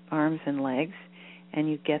arms and legs, and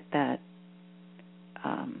you get that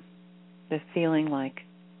the feeling like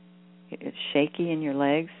it's shaky in your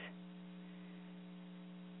legs.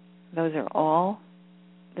 Those are all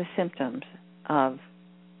the symptoms of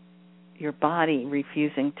your body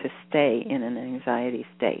refusing to stay in an anxiety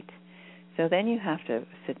state. So then you have to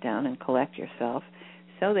sit down and collect yourself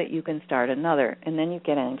so that you can start another, and then you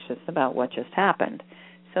get anxious about what just happened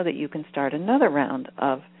so that you can start another round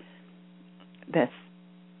of this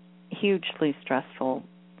hugely stressful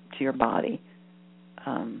to your body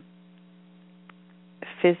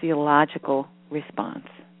physiological response.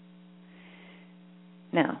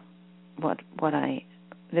 Now,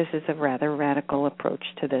 this is a rather radical approach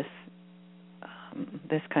to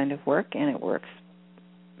this kind of work, and it works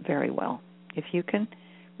very well. If you can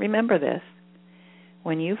remember this,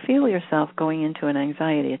 when you feel yourself going into an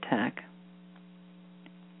anxiety attack,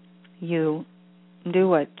 you do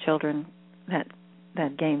what children, that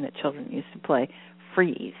game that children used to play,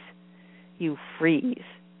 freeze. You freeze.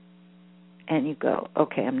 And you go,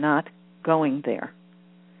 okay, I'm not going there.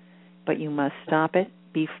 But you must stop it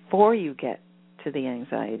before you get to the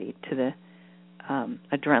anxiety, to the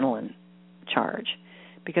adrenaline charge.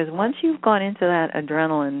 Because once you've gone into that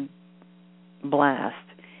adrenaline blast,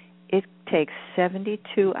 it takes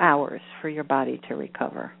 72 hours for your body to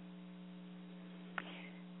recover.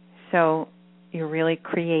 So you're really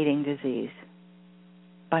creating disease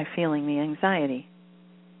by feeling the anxiety.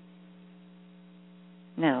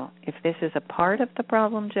 Now, if this is a part of the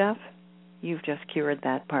problem, Jeff, you've just cured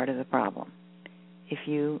that part of the problem. If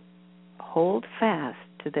you hold fast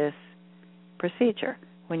to this procedure,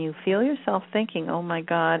 when you feel yourself thinking, oh my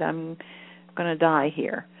God, I'm going to die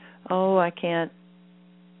here. Oh, I can't,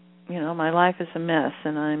 my life is a mess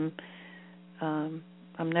and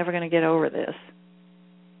I'm never going to get over this.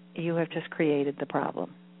 You have just created the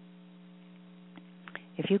problem.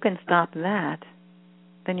 If you can stop that,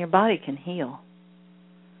 then your body can heal.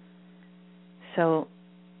 So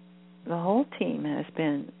the whole team has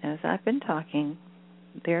been, as I've been talking,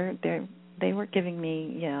 they were giving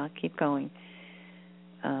me, keep going,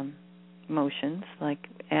 motions, like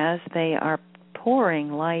as they are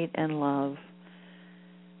pouring light and love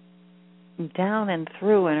down and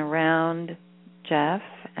through and around Jeff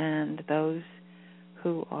and those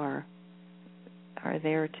who are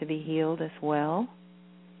there to be healed as well.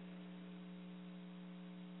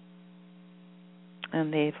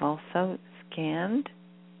 And they've also scanned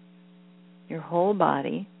your whole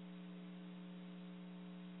body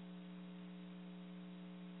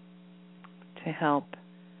to help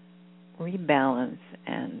rebalance,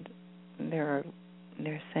 and they're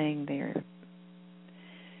saying there are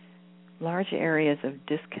large areas of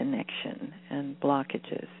disconnection and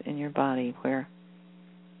blockages in your body where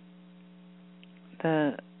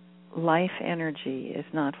the life energy is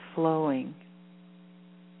not flowing.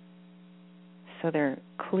 So they're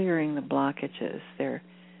clearing the blockages. They're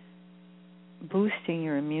boosting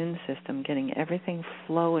your immune system, getting everything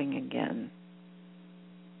flowing again.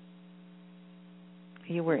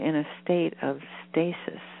 You were in a state of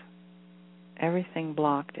stasis. Everything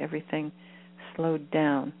blocked, everything slowed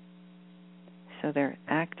down. So they're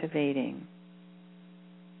activating.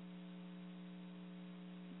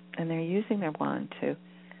 And they're using their wand to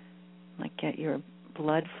get your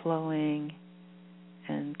blood flowing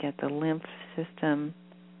and get the lymph system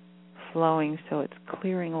flowing so it's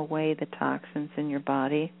clearing away the toxins in your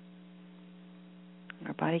body.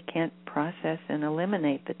 Our body can't process and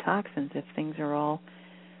eliminate the toxins if things are all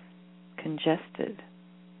congested.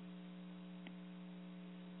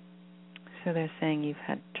 So they're saying you've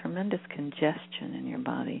had tremendous congestion in your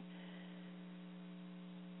body.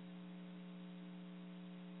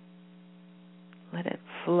 Let it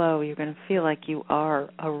flow. You're going to feel like you are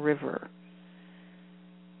a river.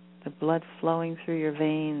 The blood flowing through your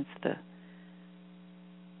veins, the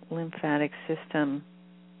lymphatic system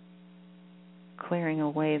clearing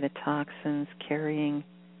away the toxins, carrying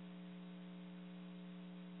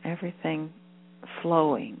everything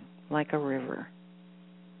flowing like a river.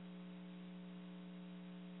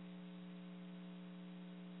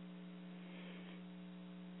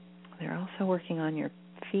 They're also working on your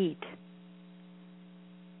feet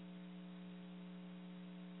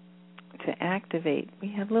to activate.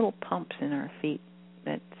 We have little pumps in our feet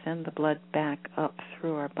that send the blood back up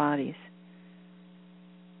through our bodies.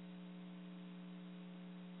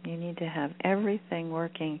 You need to have everything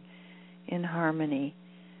working in harmony.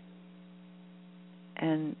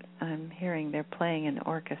 And I'm hearing they're playing an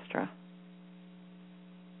orchestra,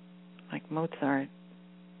 like Mozart,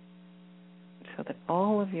 so that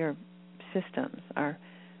all of your systems are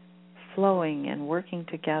flowing and working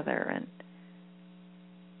together and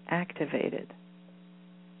activated.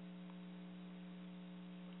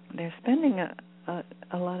 They're spending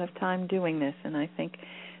a lot of time doing this, and I think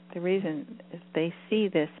the reason is they see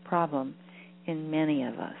this problem in many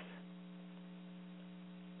of us.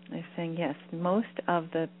 They're saying, yes, most of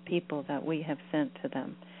the people that we have sent to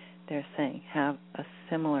them, they're saying, have a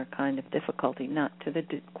similar kind of difficulty, not to the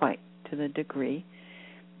quite to the degree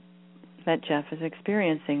that Jeff is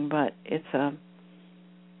experiencing, but it's a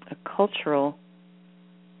cultural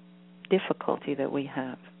difficulty that we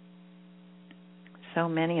have. So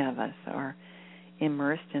many of us are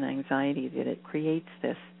immersed in anxiety that it creates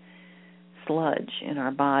this sludge in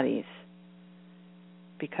our bodies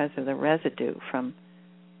because of the residue from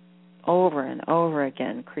over and over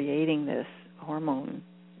again creating this hormone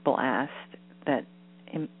blast that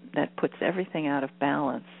puts everything out of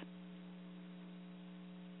balance.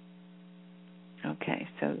 Okay,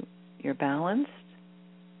 so you're balanced.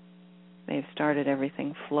 They've started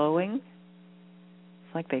everything flowing.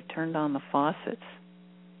 It's like they turned on the faucets.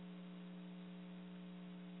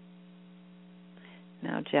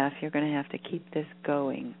 Now, Jeff, you're going to have to keep this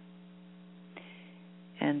going.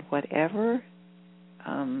 And whatever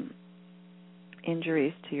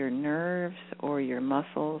injuries to your nerves or your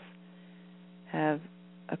muscles have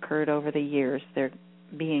occurred over the years, they're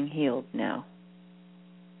being healed now.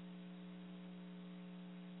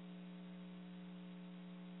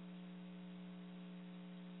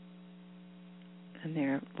 And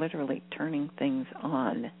they're literally turning things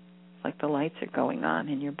on. It's like the lights are going on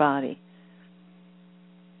in your body.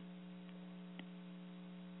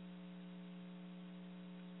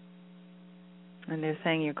 And they're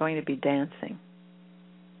saying you're going to be dancing.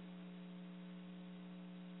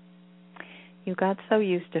 You got so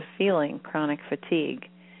used to feeling chronic fatigue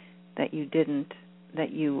that you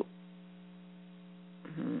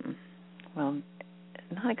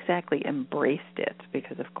not exactly embraced it,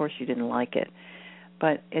 because of course you didn't like it,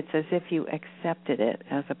 but it's as if you accepted it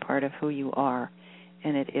as a part of who you are,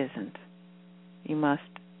 and it isn't. You must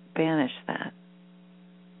banish that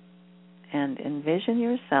and envision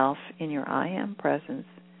yourself in your I am presence,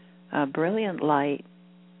 a brilliant light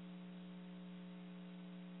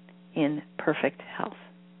in perfect health.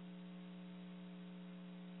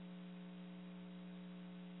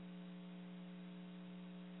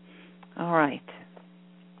 All right.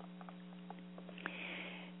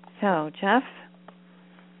 So, Jeff,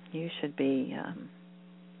 you should be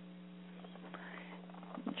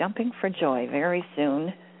jumping for joy very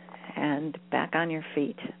soon and back on your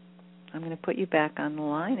feet. I'm going to put you back on the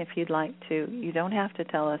line if you'd like to. You don't have to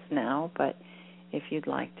tell us now, but if you'd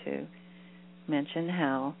like to mention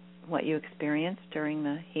what you experienced during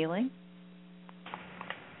the healing.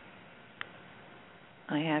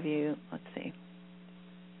 I have you, let's see.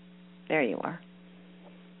 There you are.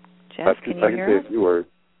 Jeff, can you hear us? I can say a few words.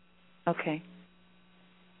 Okay.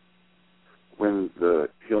 When the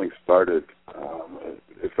healing started,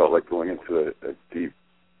 it felt like going into a deep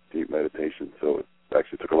meditation, so it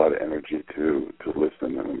actually took a lot of energy to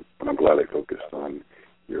listen, and I'm glad I focused on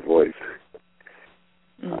your voice.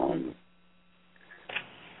 Mm-hmm.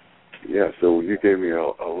 So you gave me a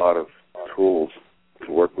lot of tools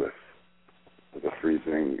to work with the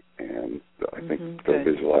freezing and I think the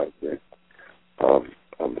visualizing of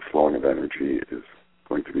the flowing of energy is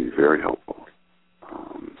going to be very helpful.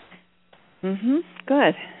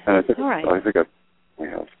 Good. And I think, all right. I think I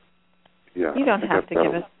have. Yeah. You don't have to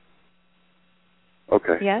give us.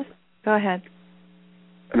 Okay. Yes? Go ahead.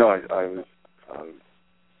 No, I was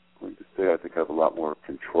going to say I think I have a lot more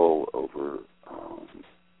control over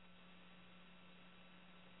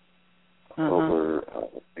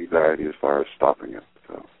anxiety as far as stopping it.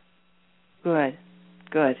 So.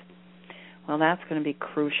 Good. Well, that's going to be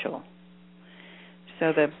crucial.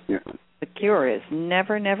 So the cure is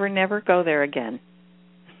never, never, never go there again.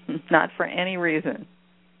 Not for any reason.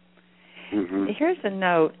 Mm-hmm. Here's a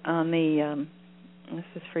note on the, this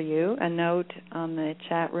is for you, a note on the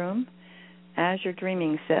chat room. As You're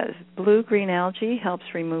Dreaming says, blue-green algae helps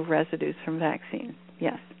remove residues from vaccines.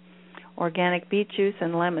 Yes. Organic beet juice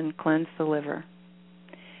and lemon cleanse the liver.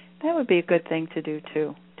 That would be a good thing to do,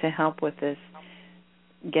 too, to help with this,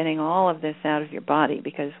 getting all of this out of your body,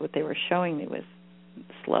 because what they were showing me was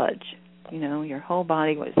sludge. You know, your whole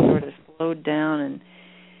body was sort of slowed down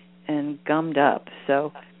and gummed up.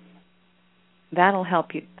 So that'll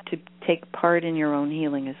help you take part in your own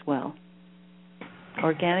healing as well.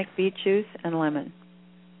 Organic beet juice and lemon.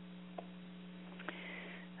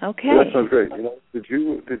 Okay. Well, that sounds great. Did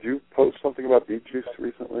you post something about beet juice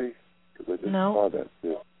recently? Because I just saw that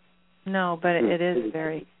too. No, but it is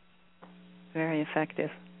very, very effective.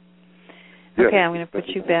 Yeah, okay, I'm going to put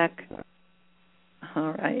you back.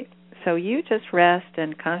 All right. So you just rest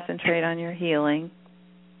and concentrate on your healing,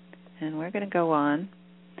 and we're going to go on.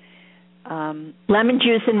 Lemon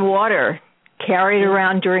juice and water. Carry it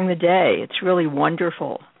around during the day. It's really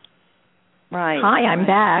wonderful. Right. Hi, I'm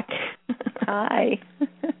back. Hi.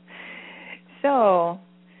 So,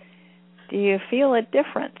 do you feel a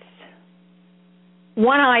difference?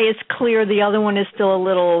 One eye is clear, the other one is still a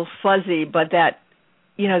little fuzzy, but that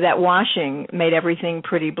washing made everything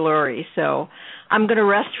pretty blurry. So I'm going to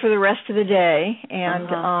rest for the rest of the day and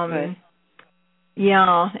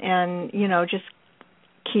just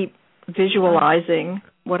keep visualizing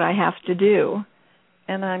what I have to do.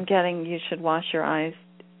 And I'm getting you should wash your eyes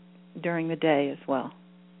during the day as well.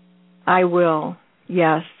 I will.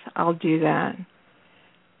 Yes, I'll do that.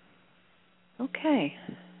 Okay.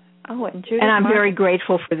 Oh, and Judith, and I'm very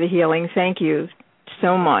grateful for the healing. Thank you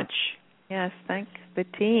so much. Yes, thank the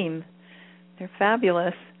team. They're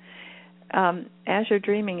fabulous. Azure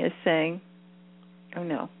Dreaming is saying, oh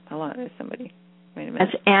no, hold on, there's somebody. Wait a minute.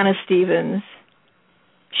 That's Anna Stevens.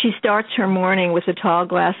 She starts her morning with a tall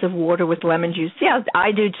glass of water with lemon juice. Yeah,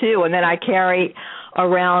 I do too. And then I carry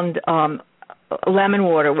around lemon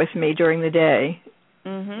water with me during the day.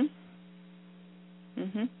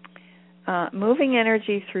 Moving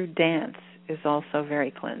energy through dance is also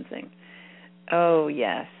very cleansing. Oh,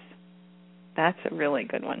 yes. That's a really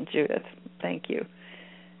good one, Judith. Thank you.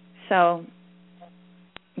 So,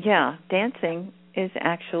 yeah, dancing is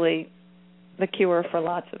actually the cure for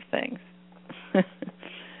lots of things.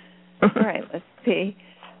 All right, let's see.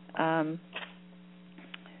 And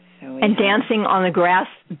dancing on the grass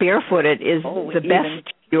barefooted is the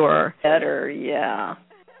best cure. Better, yeah.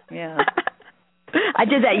 I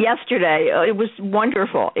did that yesterday. It was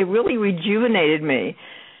wonderful. It really rejuvenated me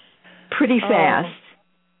pretty fast.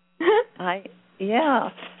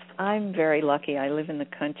 I'm very lucky. I live in the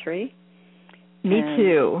country. Me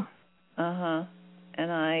too.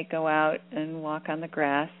 And I go out and walk on the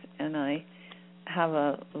grass, and I have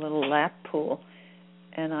a little lap pool.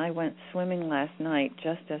 And I went swimming last night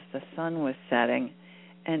just as the sun was setting,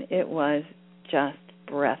 and it was just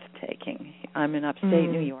breathtaking. I'm in upstate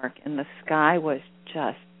New York, and the sky was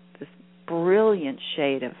just this brilliant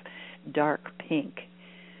shade of dark pink.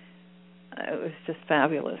 It was just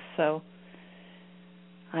fabulous. So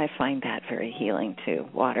I find that very healing too.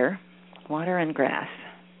 Water and grass.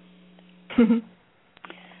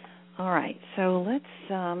 All right, so let's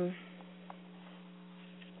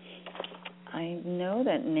I know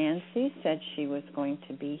that Nancy said she was going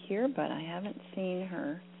to be here, but I haven't seen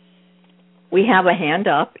her. We have a hand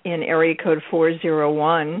up in area code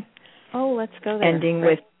 401. Oh, let's go there. Ending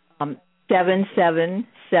with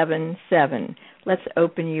 7777. Let's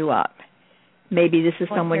open you up. Maybe this is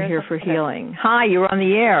someone here for healing. Hi, you're on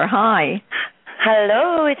the air. Hi.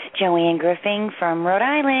 Hello, it's Joanne Griffin from Rhode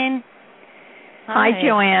Island. Hi,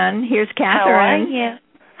 Joanne. Here's Kathryn. How are you?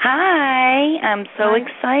 Hi, I'm so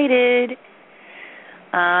excited.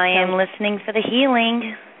 I am listening for the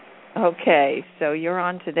healing. Okay, so you're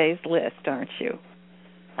on today's list, aren't you?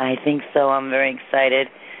 I think so. I'm very excited.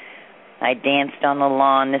 I danced on the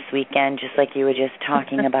lawn this weekend, just like you were just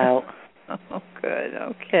talking about. Oh, good.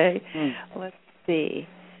 Okay. Let's see.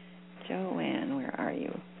 Joanne, where are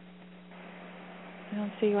you? I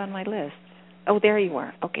don't see you on my list. Oh, there you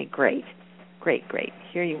are. Okay, great. Great.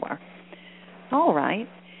 Here you are. All right.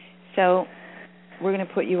 So we're going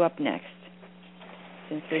to put you up next,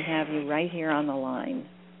 since we have you right here on the line.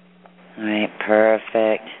 All right,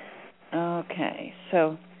 perfect. Okay,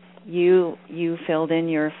 so you filled in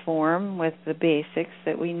your form with the basics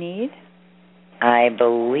that we need? I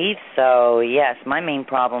believe so, yes. My main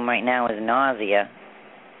problem right now is nausea.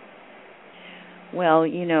 Well,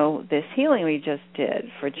 this healing we just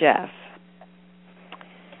did for Jeff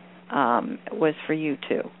was for you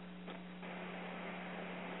too.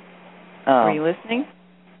 Oh. Were you listening?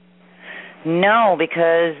 No,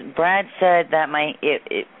 because Brad said that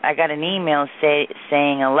I got an email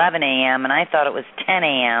saying 11 a.m., and I thought it was 10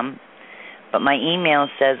 a.m., but my email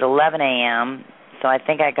says 11 a.m., so I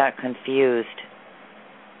think I got confused.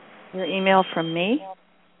 Your email from me?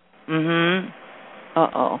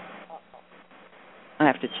 Uh-oh. I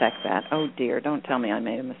have to check that. Oh, dear, don't tell me I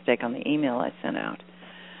made a mistake on the email I sent out.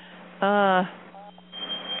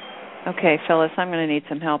 Okay, Phyllis, I'm going to need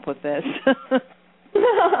some help with this.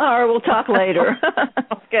 Or we'll talk later.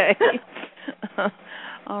 Okay.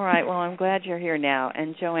 All right. Well, I'm glad you're here now.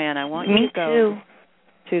 And Joanne, I want you to go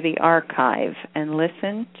to the archive and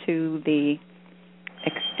listen to the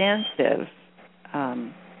extensive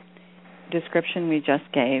description we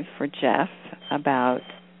just gave for Jeff about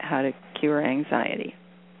how to cure anxiety.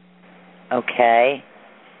 Okay.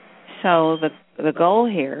 So the goal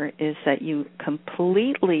here is that you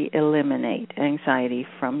completely eliminate anxiety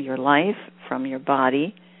from your life, from your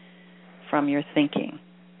body, from your thinking.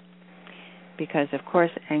 Because, of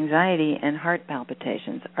course, anxiety and heart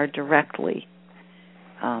palpitations are directly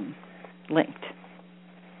linked.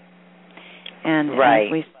 And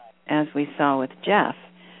right. as we saw with Jeff,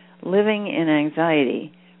 living in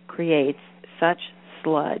anxiety creates such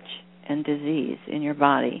sludge and disease in your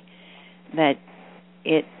body that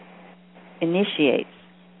it initiates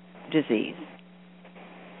disease,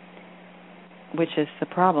 which is the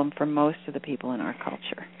problem for most of the people in our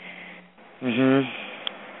culture. Mhm.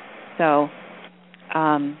 So,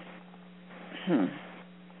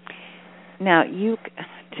 now you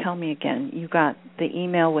tell me again. You got the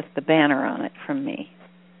email with the banner on it from me.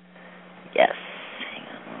 Yes. Hang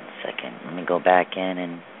on 1 second. Let me go back in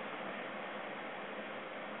and.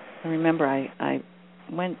 Remember, I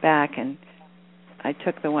went back and I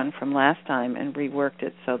took the one from last time and reworked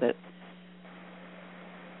it so that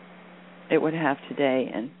it would have today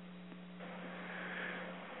and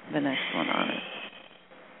the next one on it.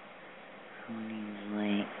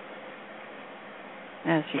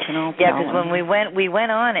 As you can all tell. Yeah, because when we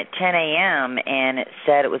went on at 10 a.m. and it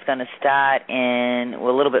said it was going to start in a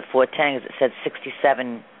little bit before 10 because it said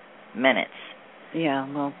 67 minutes. Yeah,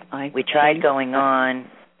 well, we tried going on.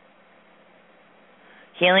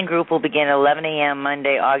 Healing group will begin at 11 a.m.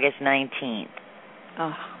 Monday, August 19th.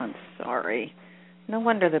 Oh, I'm sorry. No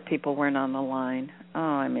wonder the people weren't on the line. Oh,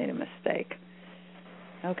 I made a mistake.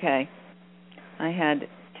 Okay. I had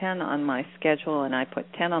 10 on my schedule, and I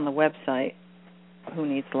put 10 on the website, Who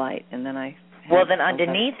Needs Light, and then I... Well, then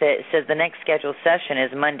underneath it says the next scheduled session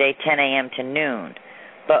is Monday, 10 a.m. to noon.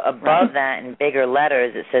 But above that, in bigger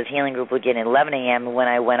letters, it says Healing Group will begin at 11 a.m. And when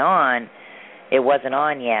I went on, it wasn't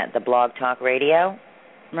on yet, the BlogTalkRadio.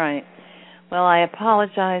 Right. Well, I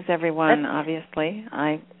apologize, everyone, obviously.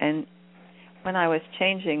 And when I was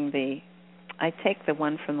changing I take the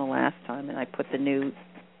one from the last time, and I put the new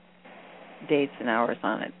dates and hours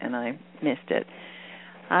on it, and I missed it.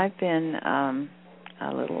 I've been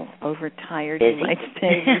a little overtired, you might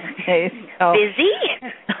say, these days. So busy?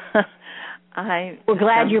 We're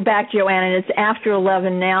glad you're back, Joanne, and it's after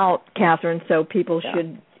 11 now, Kathryn, so people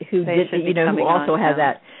who also have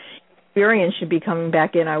that experience should be coming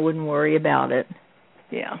back in. I wouldn't worry about it.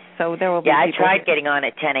 Yeah, so there will be I tried getting on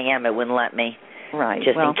at 10 a.m. It wouldn't let me. Right.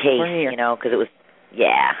 Just in case, because it was,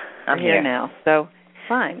 I'm here now. So,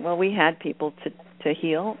 fine. Well, we had people to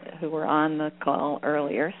heal who were on the call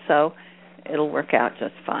earlier, so it'll work out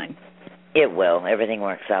just fine. It will. Everything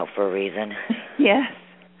works out for a reason. Yes.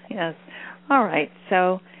 All right.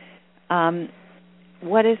 So,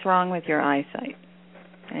 what is wrong with your eyesight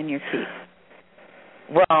and your teeth?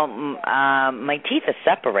 Well, my teeth are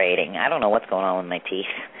separating. I don't know what's going on with my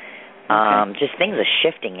teeth. Just things are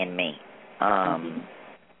shifting in me.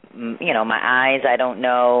 My eyes, I don't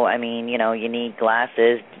know. I mean, you need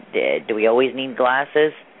glasses. Do we always need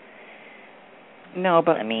glasses? No,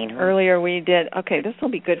 but earlier we did. Okay, this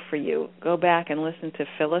will be good for you. Go back and listen to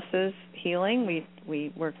Phyllis's healing.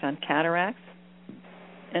 We worked on cataracts,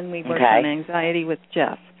 and we worked on anxiety with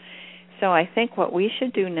Jeff. So I think what we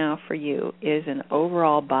should do now for you is an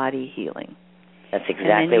overall body healing. That's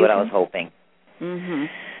exactly what I was hoping. Mm-hmm.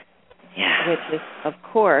 Yeah. Which is, of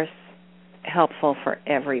course, helpful for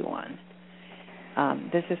everyone.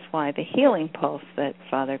 This is why the healing pulse that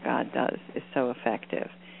Father God does is so effective.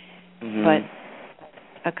 Mm-hmm.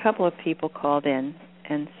 But a couple of people called in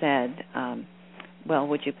and said, well,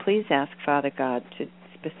 would you please ask Father God to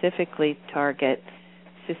specifically target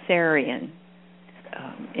cesarean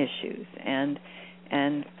issues and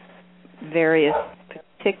various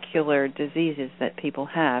particular diseases that people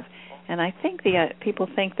have. And I think people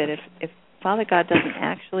think that if Father God doesn't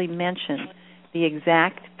actually mention the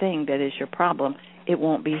exact thing that is your problem, it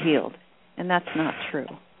won't be healed. And that's not true.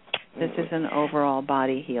 This is an overall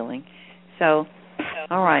body healing. So,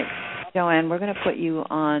 all right, Joanne, we're going to put you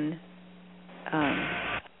on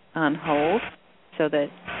hold so that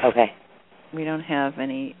we don't have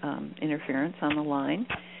any interference on the line.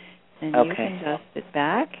 And you can just sit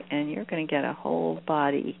back, and you're going to get a whole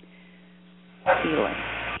body healing.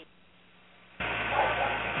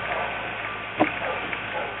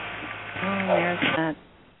 Oh, there's that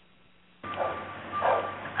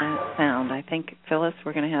sound. I think Phyllis,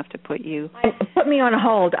 we're going to have to put you... Put me on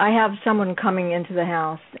hold. I have someone coming into the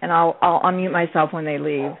house, and I'll unmute myself when they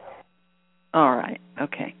leave. All right.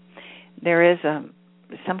 Okay. There is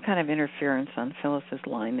some kind of interference on Phyllis's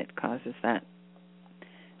line that causes that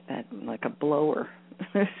like a blower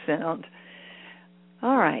sound.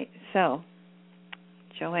 All right. So,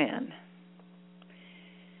 Joanne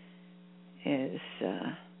is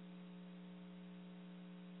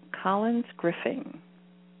Collins Griffin.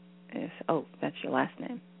 That's your last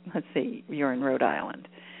name. Let's see. You're in Rhode Island.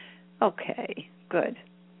 Okay. Good.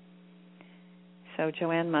 So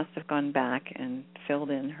Joanne must have gone back and filled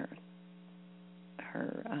in her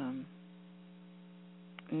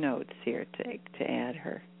notes here to add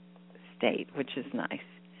her state, which is nice.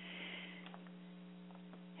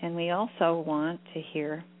 And we also want to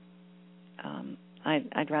hear,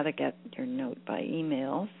 I'd rather get your note by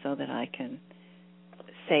email so that I can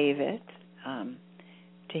save it,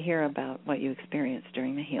 to hear about what you experienced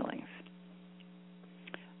during the healings.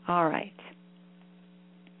 All right.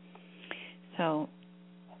 So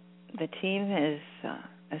the team is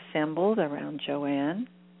assembled around Joanne.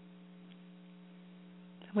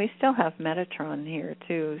 We still have Metatron here,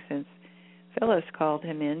 too, since Phyllis called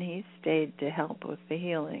him in. He stayed to help with the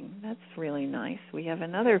healing. That's really nice. We have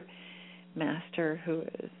another master who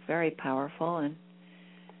is very powerful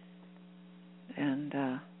and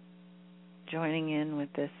joining in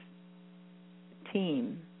with this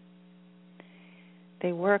team.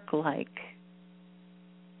 They work like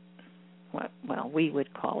we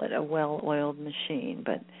would call it a well-oiled machine,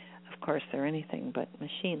 but of course they're anything but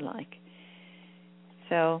machine-like.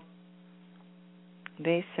 So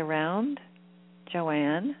they surround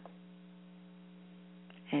Joanne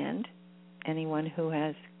and anyone who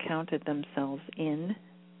has counted themselves in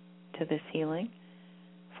to this healing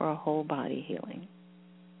for a whole body healing.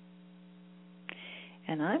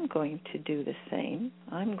 And I'm going to do the same.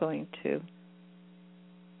 I'm going to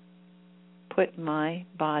put my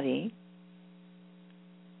body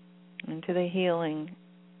into the healing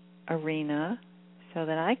arena so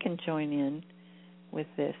that I can join in with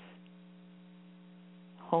this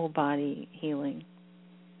whole body healing.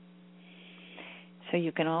 So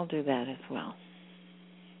you can all do that as well.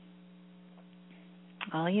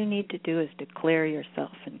 All you need to do is declare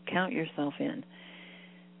yourself and count yourself in.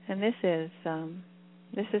 And this is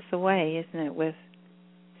the way, isn't it, with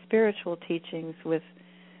spiritual teachings, with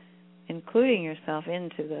including yourself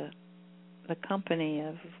into the company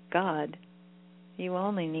of God. You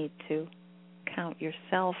only need to count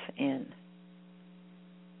yourself in.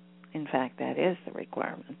 In fact, that is the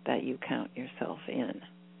requirement, that you count yourself in.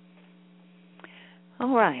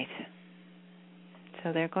 All right.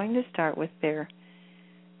 So they're going to start with their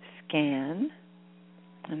scan.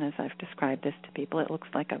 And as I've described this to people, it looks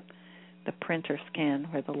like the printer scan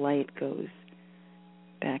where the light goes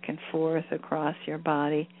back and forth across your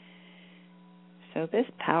body. So this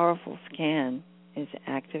powerful scan is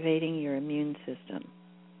activating your immune system.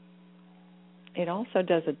 It also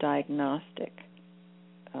does a diagnostic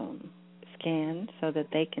scan so that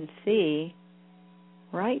they can see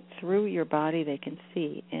right through your body. They can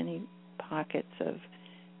see any pockets of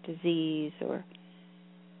disease or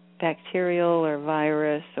bacterial or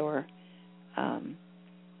virus or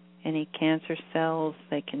any cancer cells.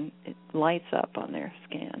 It lights up on their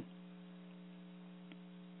scan.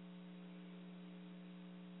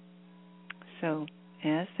 So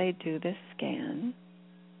as they do this scan,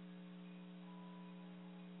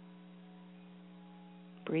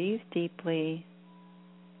 breathe deeply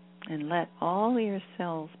and let all your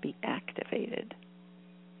cells be activated.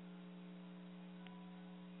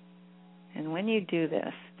 And when you do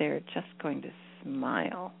this, they're just going to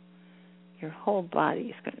smile. Your whole body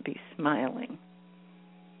is going to be smiling.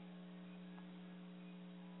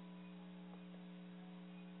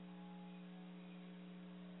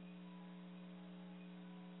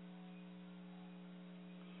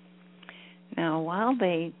 Now, while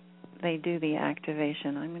they do the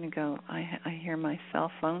activation, I'm going to go, I hear my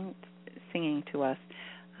cell phone singing to us.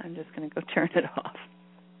 I'm just going to go turn it off.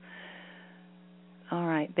 All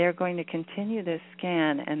right, they're going to continue this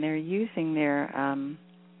scan, and they're using their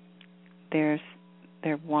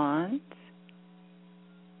wands,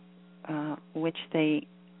 which they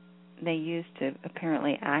use to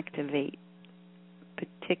apparently activate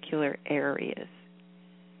particular areas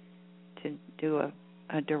to do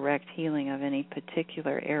a direct healing of any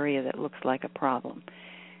particular area that looks like a problem.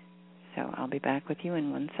 So I'll be back with you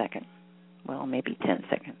in 1 second. Well, maybe 10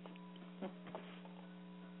 seconds.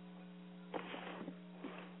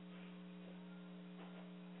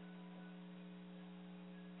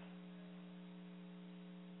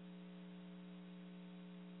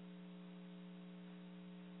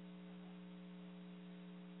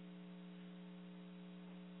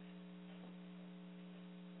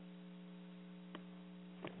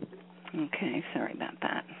 Okay, sorry about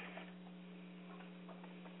that.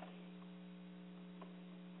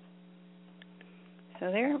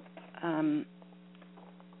 So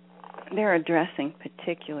they're addressing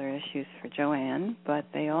particular issues for Joanne, but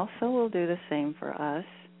they also will do the same for us.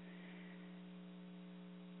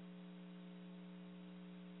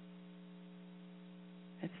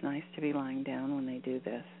 It's nice to be lying down when they do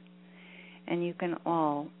this. And you can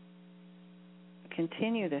all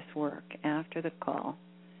continue this work after the call.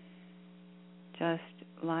 Just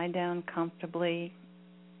lie down comfortably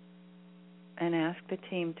and ask the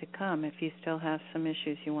team to come if you still have some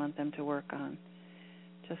issues you want them to work on.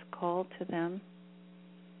 Just call to them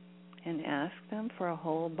and ask them for a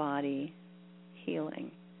whole body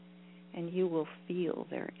healing, and you will feel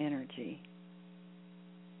their energy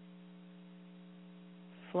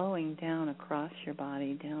flowing down across your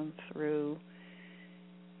body, down through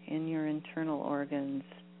in your internal organs,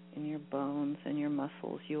 in your bones and your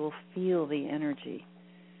muscles. You will feel the energy.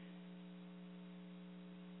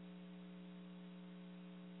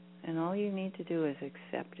 And all you need to do is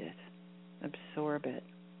accept it, absorb it,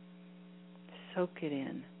 soak it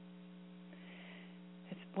in.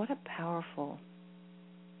 What a powerful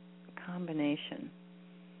combination.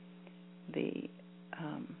 The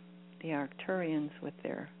Arcturians with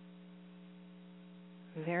their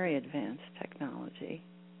very advanced technology,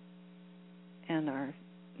 and our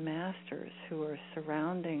masters who are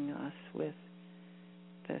surrounding us with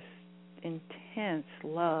this intense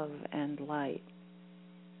love and light.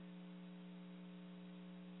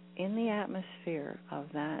 In the atmosphere of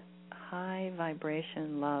that high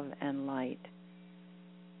vibration love and light,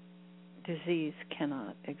 disease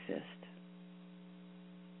cannot exist.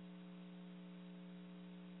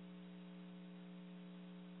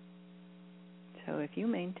 So if you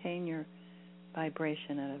maintain your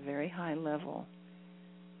vibration at a very high level,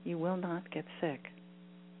 you will not get sick.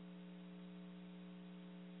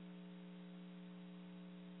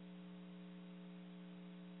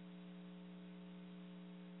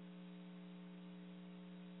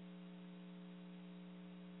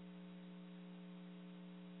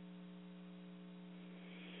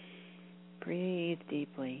 Breathe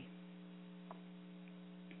deeply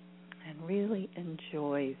and really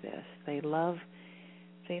enjoy this. They love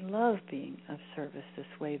being of service this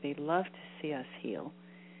way. They love to see us heal.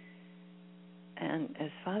 And as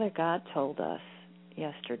Father God told us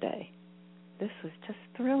yesterday, this was just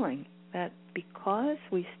thrilling, that because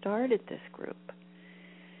we started this group,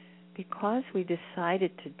 because we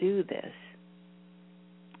decided to do this,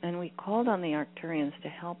 and we called on the Arcturians to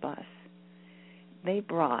help us, they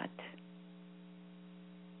brought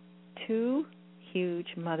 2 huge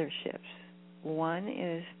motherships. One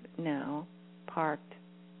is now parked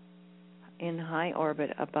in high orbit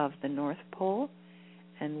above the North Pole,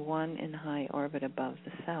 and one in high orbit above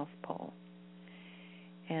the South Pole.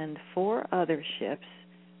 And 4 other ships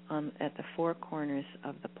at the 4 corners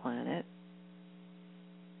of the planet.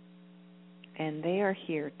 And they are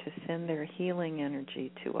here to send their healing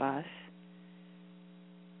energy to us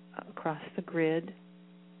across the grid.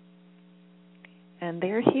 And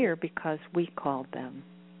they're here because we called them.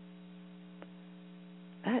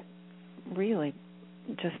 That really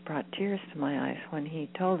just brought tears to my eyes when he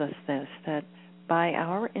told us this, that by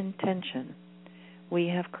our intention, we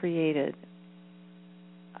have created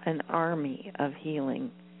an army of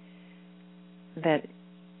healing that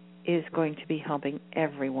is going to be helping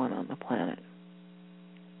everyone on the planet.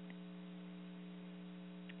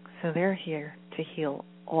 So they're here to heal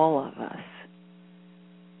all of us,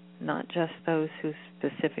 not just those who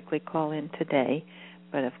specifically call in today,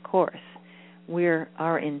 but of course,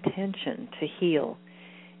 our intention to heal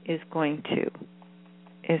is going to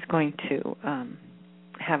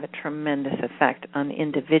have a tremendous effect on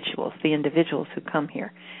individuals, the individuals who come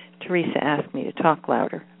here. Teresa asked me to talk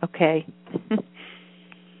louder, okay?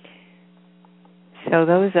 So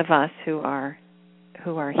those of us who are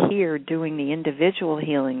here doing the individual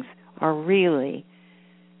healings are really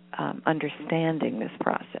understanding this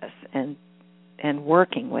process and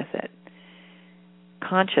working with it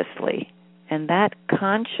consciously. And that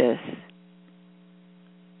conscious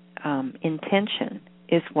intention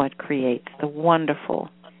is what creates the wonderful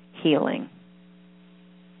healing.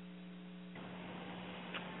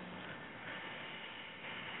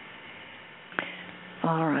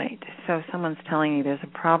 All right, so someone's telling me there's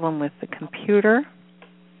a problem with the computer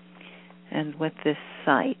and with this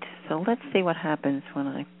site. So let's see what happens when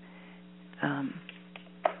I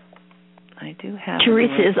do have...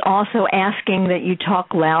 Teresa is also asking that you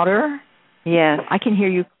talk louder. Yes. I can hear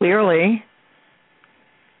you clearly.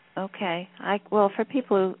 Okay. Well, for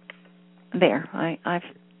people who... I've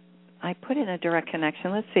I put in a direct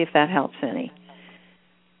connection. Let's see if that helps any.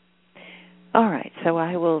 All right, so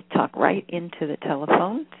I will talk right into the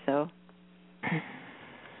telephone. So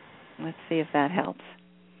let's see if that helps.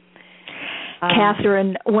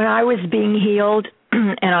 Kathryn, when I was being healed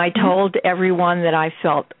and I told everyone that I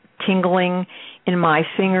felt tingling in my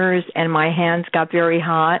fingers and my hands got very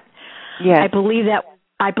hot, yes. I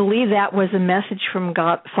believe that was a message from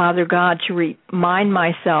God, Father God, to remind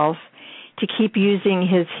myself to keep using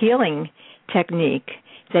his healing technique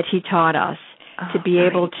that he taught us, to be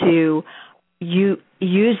able to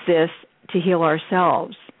use this to heal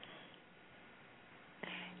ourselves.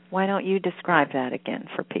 Why don't you describe that again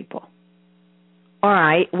for people? All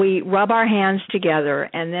right. We rub our hands together,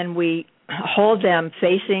 and then we hold them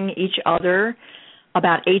facing each other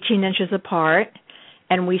about 18 inches apart,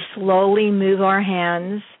 and we slowly move our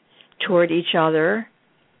hands toward each other,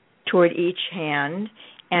 toward each hand.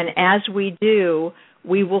 And as we do,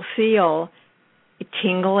 we will feel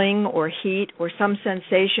tingling or heat or some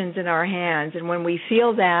sensations in our hands. And when we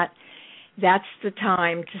feel that, that's the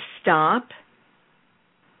time to stop.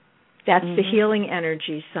 That's the healing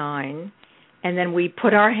energy sign. And then we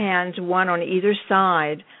put our hands, one on either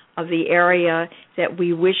side of the area that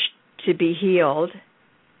we wish to be healed,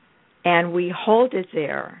 and we hold it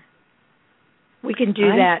there. We can do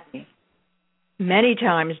that many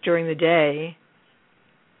times during the day.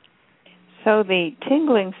 So the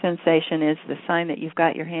tingling sensation is the sign that you've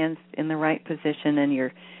got your hands in the right position and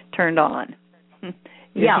you're turned on.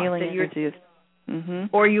 Healing energy is,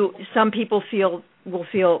 or some people will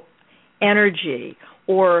feel energy,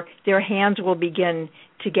 or their hands will begin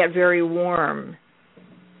to get very warm.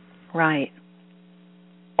 Right.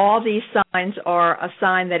 All these signs are a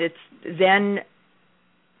sign that it's then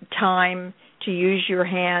time to use your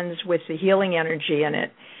hands with the healing energy in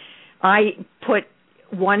it. I put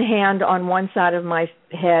one hand on one side of my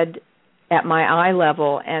head at my eye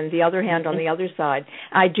level and the other hand on the other side.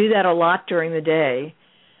 I do that a lot during the day.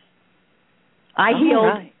 I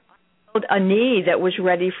healed a knee that was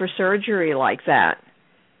ready for surgery like that.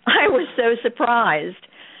 I was so surprised.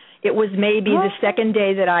 It was maybe the second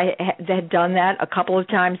day that I had done that, a couple of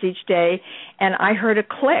times each day, and I heard a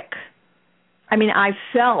click. I mean, I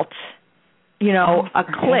felt, a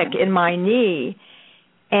click in my knee,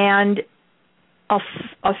 and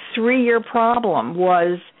a 3-year problem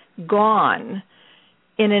was gone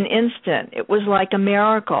in an instant. It was like a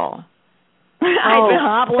miracle. I'd been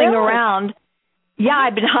hobbling around. Yeah,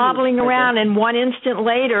 I'd been hobbling around, and one instant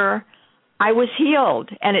later, I was healed,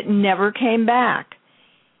 and it never came back.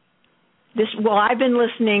 I've been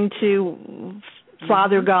listening to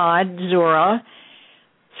Father God, Zora,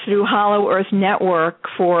 through Hollow Earth Network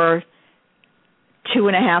for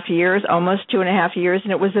 2.5 years, almost 2.5 years,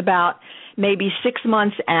 and it was about maybe 6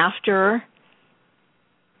 months after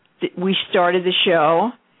we started the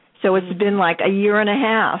show. So it's been like a year and a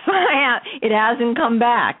half. It hasn't come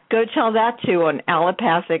back. Go tell that to an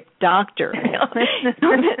allopathic doctor.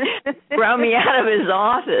 Throw me out of his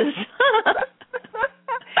office.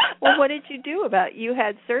 Well, what did you do about it? You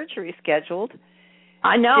had surgery scheduled.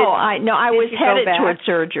 I know. I was headed toward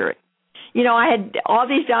surgery. I had all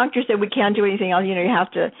these doctors said we can't do anything else. You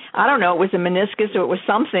have to, I don't know, it was a meniscus or it was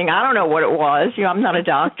something. I don't know what it was. I'm not a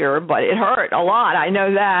doctor, but it hurt a lot. I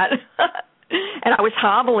know that. And I was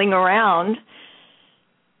hobbling around,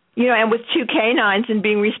 and with 2 canines and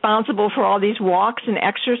being responsible for all these walks and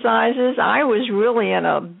exercises, I was really in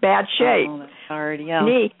a bad shape. Oh, that's hard, yeah.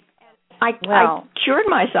 I cured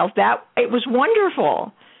myself. That it was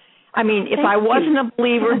wonderful. I mean, if I wasn't a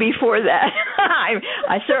believer before that,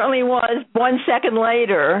 I certainly was 1 second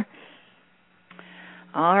later.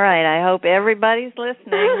 All right. I hope everybody's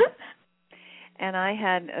listening. And I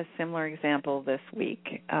had a similar example this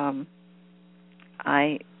week.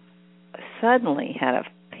 I suddenly had a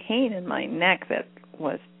pain in my neck that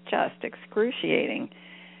was just excruciating.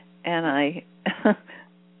 And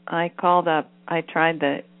I called up. I tried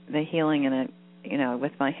the healing in it,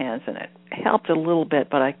 with my hands, and it helped a little bit,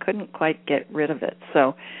 but I couldn't quite get rid of it.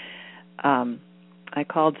 So I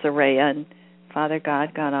called Zareya, and Father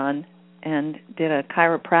God got on and did a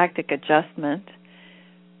chiropractic adjustment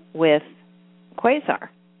with Quasar,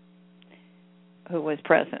 who was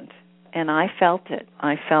present. And I felt it.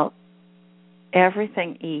 I felt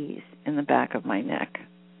everything ease in the back of my neck.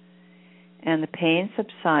 And the pain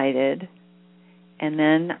subsided, and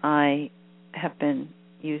then I have been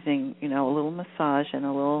using, a little massage and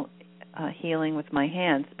a little healing with my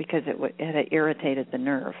hands because it had irritated the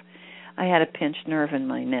nerve. I had a pinched nerve in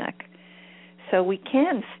my neck. So we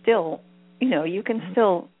can still, you can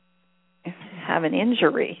still have an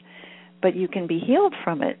injury, but you can be healed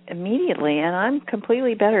from it immediately, and I'm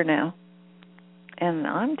completely better now. And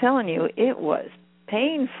I'm telling you, it was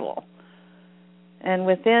painful. And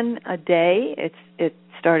within a day, it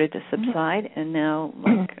started to subside, and now,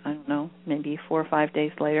 like, I don't know, maybe 4 or 5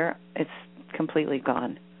 days later, it's completely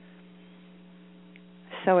gone.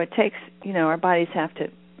 So it takes, our bodies have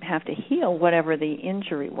to heal whatever the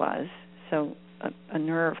injury was. So a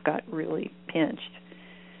nerve got really pinched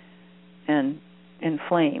and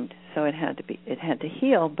inflamed, so it had to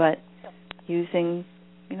heal. But using,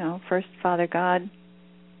 first Father God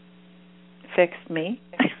fixed me,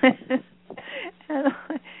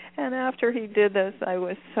 and after he did this, I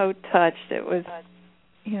was so touched. It was,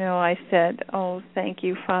 I said, "Oh, thank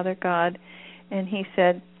you, Father God," and he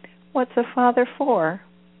said, "What's a father for?"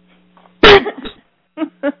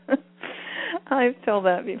 I've told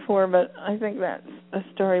that before, but I think that's a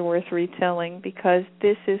story worth retelling, because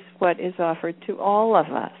this is what is offered to all of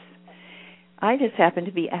us. I just happen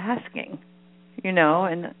to be asking,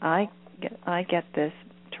 and I get this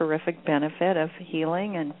terrific benefit of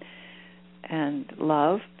healing and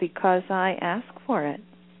love because I ask for it.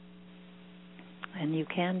 And you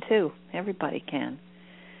can too. Everybody can.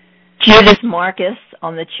 Judith Marcus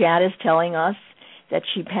on the chat is telling us that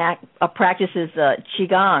she practices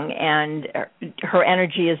Qigong, and her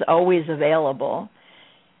energy is always available.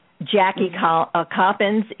 Jackie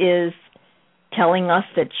Coppins is telling us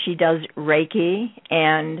that she does Reiki,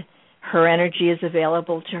 and her energy is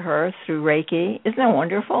available to her through Reiki. Isn't that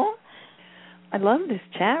wonderful? I love this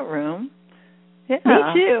chat room. Yeah,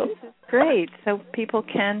 me too. This is great. So people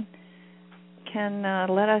can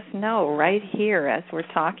let us know right here as we're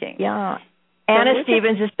talking. Yeah. Anna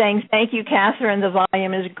Stevens is saying, "Thank you, Kathryn. The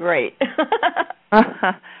volume is great."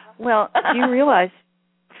 Well, do you realize,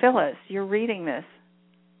 Phyllis, you're reading this?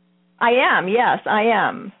 I am. Yes, I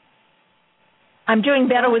am. I'm doing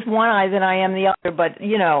better with one eye than I am the other, but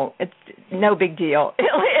it's no big deal.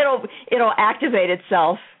 It'll activate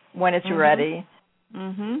itself when it's ready.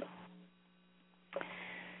 Mhm.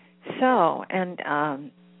 So, and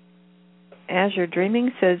as you're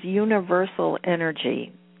dreaming says universal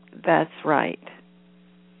energy. That's right.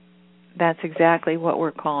 That's exactly what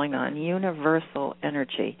we're calling on, universal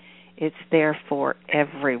energy. It's there for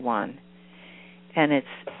everyone, and it's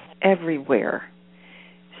everywhere.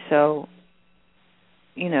 So,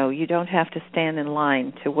 you don't have to stand in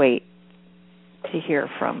line to wait to hear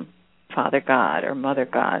from Father God or Mother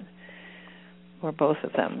God, or both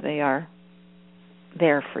of them. They are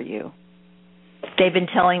there for you. They've been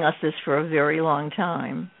telling us this for a very long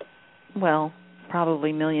time. Well,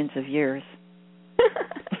 probably millions of years.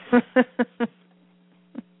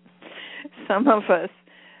 Some of us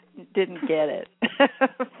didn't get it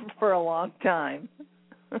for a long time.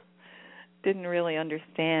 Didn't really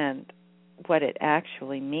understand what it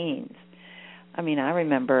actually means. I mean, I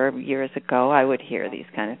remember years ago I would hear these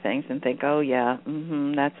kind of things and think, "Oh yeah,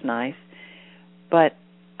 that's nice." But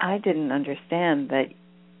I didn't understand that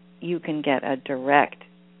you can get a direct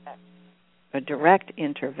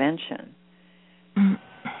intervention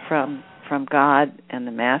from God and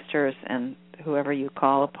the masters, and whoever you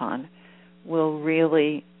call upon will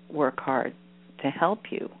really work hard to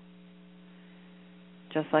help you,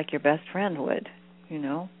 just like your best friend would,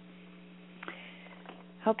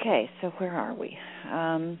 Okay, so where are we?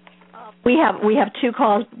 We have 2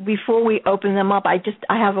 calls. Before we open them up, I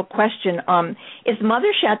have a question. Is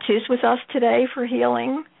Mother Chartreuse with us today for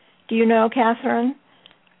healing? Do you know, Kathryn?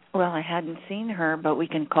 Well, I hadn't seen her, but we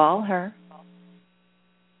can call her.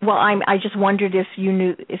 Well, I just wondered if you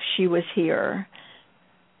knew if she was here.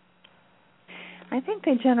 I think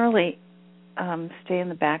they generally stay in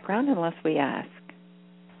the background unless we ask.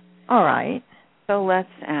 All right. So let's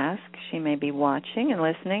ask. She may be watching and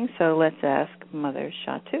listening, so let's ask Mother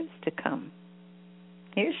Chartreuse to come.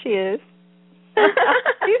 Here she is.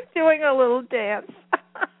 She's doing a little dance.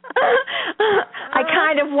 I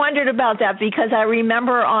kind of wondered about that because I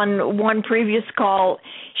remember on one previous call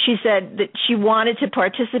she said that she wanted to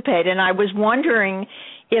participate, and I was wondering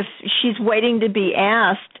if she's waiting to be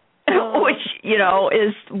asked, which,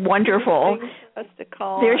 is wonderful.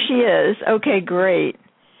 There she is. Okay, great.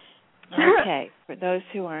 Okay, for those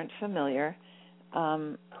who aren't familiar,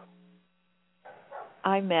 I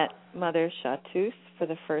met Mother Chartreuse for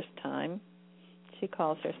the first time. She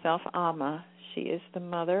calls herself Amma. She is the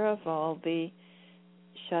mother of all the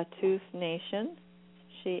Chartreuse nation.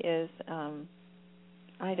 She is,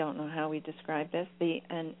 I don't know how we describe this,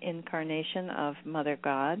 an incarnation of Mother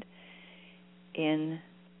God in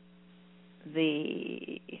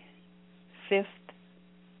the 5th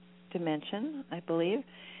dimension, I believe.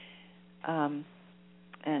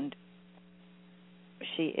 And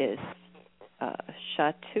she is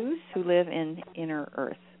Chatus who live in inner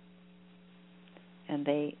Earth, and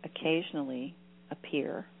they occasionally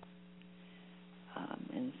appear.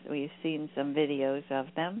 And we've seen some videos of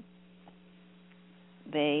them.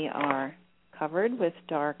 They are covered with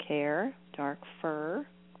dark hair, dark fur.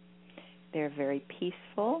 They're very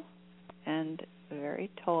peaceful and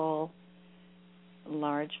very tall,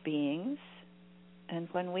 large beings. And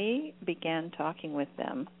when we began talking with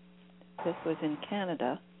them, this was in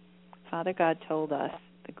Canada, Father God told us,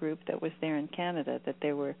 the group that was there in Canada, that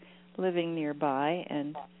they were living nearby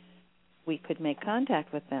and we could make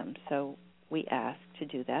contact with them. So we asked to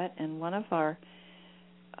do that, and one of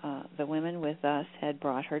the women with us had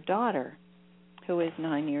brought her daughter, who is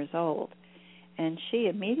 9 years old, and she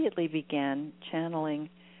immediately began channeling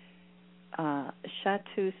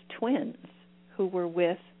Chatus twins who were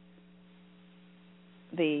with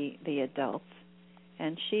the adults,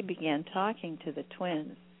 and she began talking to the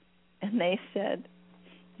twins, and they said,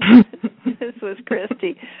 this was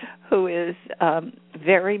Christy, who is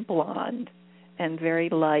very blonde and very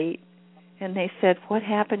light, and they said, what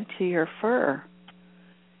happened to your fur?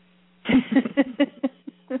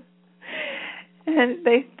 And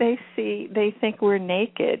they think we're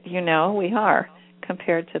naked. We are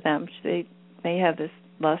compared to them. They have this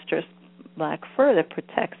lustrous black fur that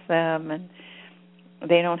protects them, and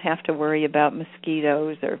they don't have to worry about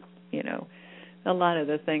mosquitoes or a lot of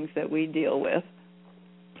the things that we deal with.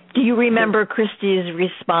 Do you remember Christy's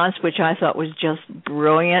response, which I thought was just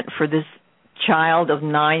brilliant for this child of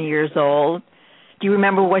 9 years old? Do you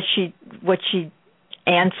remember what she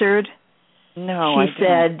answered? No,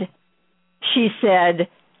 She said,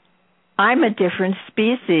 I'm a different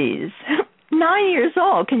species. 9 years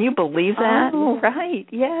old. Can you believe that? Oh, right.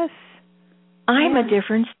 Yes. I'm a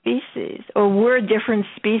different species, or we're a different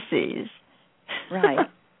species. Right.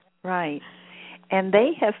 Right. And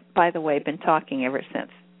they have, by the way, been talking ever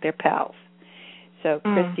since. They're pals. So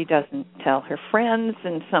Christy doesn't tell her friends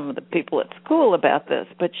and some of the people at school about this,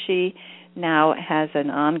 but she now has an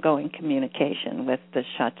ongoing communication with the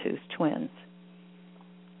Chatus twins.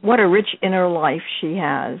 What a rich inner life she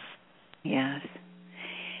has. Yes.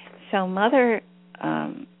 So Mother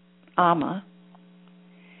Amma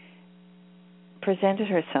presented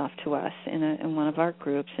herself to us in one of our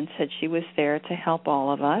groups and said she was there to help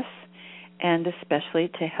all of us, and especially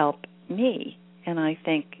to help me. And I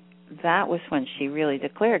think that was when she really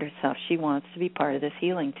declared herself. She wants to be part of this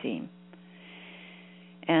healing team.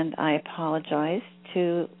 And I apologize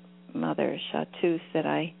to Mother Chatus that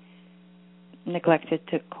I neglected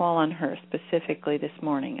to call on her specifically this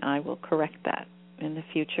morning. I will correct that. In the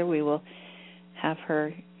future, we will have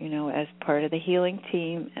her, as part of the healing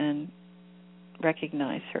team and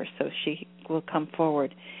recognize her so she will come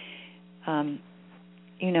forward.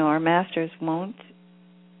 Our masters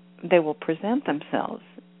they will present themselves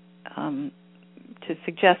to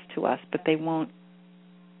suggest to us, but they won't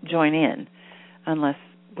join in unless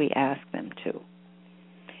we ask them to.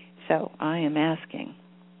 So I am asking.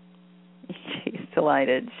 She's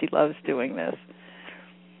delighted. She loves doing this.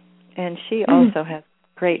 And she also has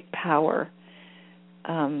great power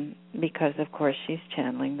because, of course, she's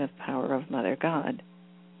channeling the power of Mother God.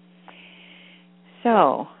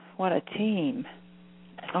 So, what a team.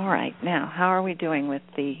 All right. Now, how are we doing with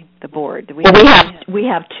the board? We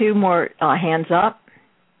have two more hands up.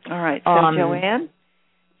 All right. So,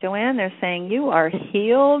 Joanne, they're saying you are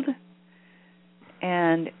healed,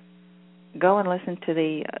 and go and listen to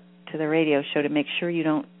the radio show to make sure you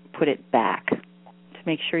don't put it back, to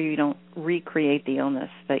make sure you don't recreate the illness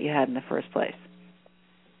that you had in the first place.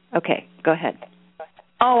 Okay, go ahead.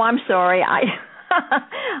 Oh, I'm sorry.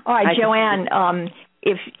 All right, Joanne,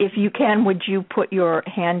 if you can, would you put your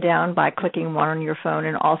hand down by clicking one on your phone,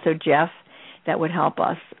 and also Jeff, that would help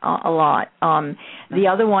us a lot. The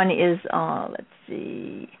other one is, let's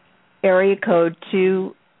see, area code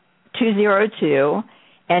 202,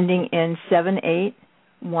 ending in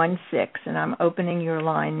 7816, and I'm opening your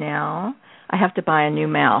line now. I have to buy a new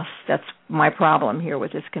mouse. That's my problem here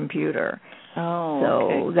with this computer. Oh,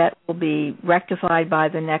 so that will be rectified by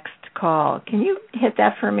the next call. Can you hit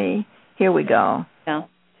that for me? Here we go. No.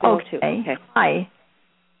 Okay. Hi.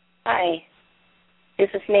 Hi. This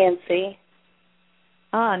is Nancy.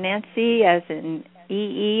 Ah, Nancy, as in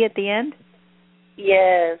EE at the end?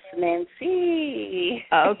 Yes, Nancy.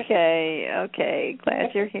 Okay.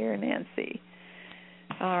 Glad you're here, Nancy.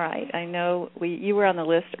 All right. I know you were on the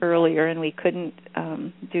list earlier, and we couldn't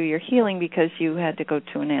do your healing because you had to go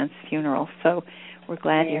to an aunt's funeral. So we're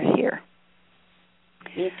glad you're here.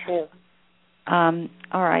 Me too. All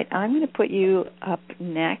right. I'm going to put you up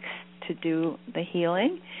next to do the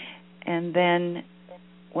healing, and then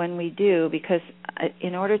when we do, because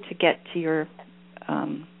in order to get to your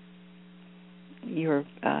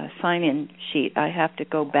sign-in sheet, I have to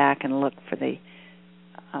go back and look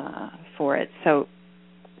for it. So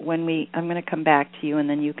I'm going to come back to you, and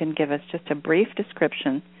then you can give us just a brief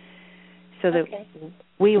description so that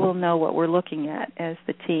we will know what we're looking at as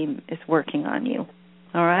the team is working on you.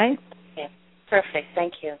 All right? Okay. Perfect.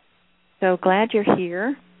 Thank you. So glad you're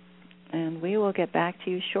here, and we will get back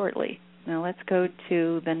to you shortly. Now let's go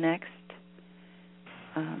to the next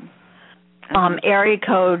area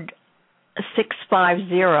code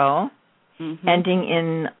 650, ending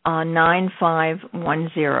in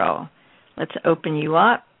 9510. Let's open you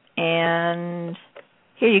up, and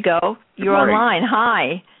here you go. You're online.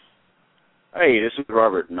 Hi. Hey, this is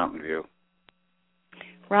Robert in Mountain View.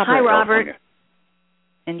 Robert. Hi, Robert.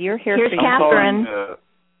 And you're here. Here's Kathryn.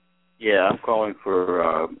 I'm calling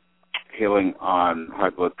for healing on high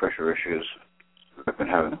blood pressure issues I've been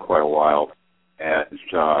having quite a while, and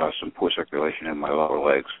some poor circulation in my lower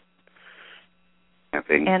legs.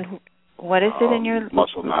 And what is it in your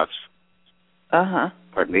muscle knots?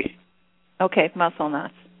 Pardon me? Okay, muscle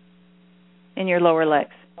knots in your lower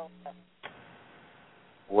legs.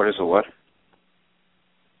 What is a what?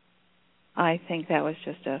 I think that was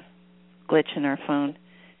just a glitch in our phone.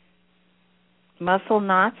 Muscle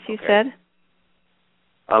knots, you said?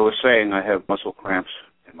 I was saying I have muscle cramps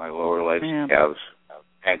in my lower legs, calves,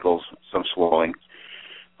 ankles, some swelling.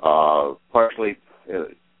 Partially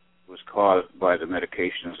it was caused by the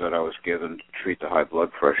medications that I was given to treat the high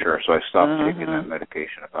blood pressure, so I stopped taking that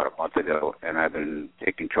medication about a month ago, and I've been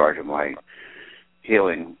taking charge of my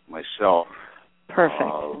healing myself. Perfect.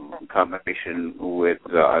 In combination with,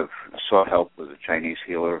 I've sought help with a Chinese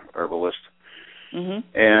healer, herbalist,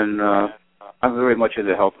 and I'm very much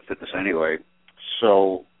into health and fitness anyway,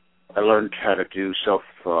 so I learned how to do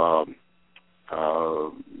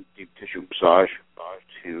deep tissue massage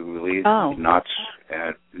to relieve knots,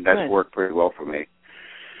 and that's worked pretty well for me.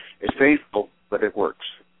 It's painful, but it works,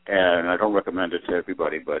 and I don't recommend it to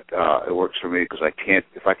everybody, but it works for me because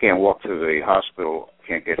if I can't walk to the hospital, I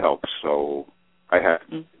can't get help, so I have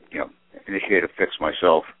to, initiate a fix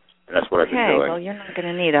myself, and that's what I've been doing. Okay, well, you're not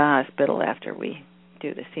going to need a hospital after we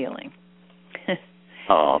do the healing.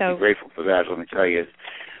 I'll be grateful for that, let me tell you.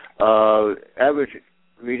 Average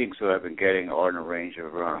readings that I've been getting are in a range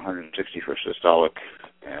of around 160 for systolic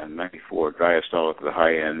and 94 diastolic at the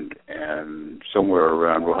high end, and somewhere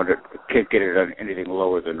around 100. Can't get it on anything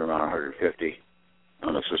lower than around 150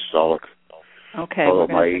 on the systolic. Okay.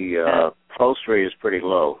 Although my pulse rate is pretty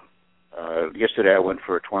low. Yesterday I went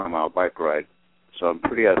for a 20-mile bike ride, so I'm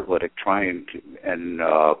pretty athletic, and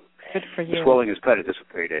good for you. The swelling is kind of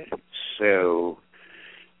dissipated. So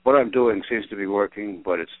what I'm doing seems to be working,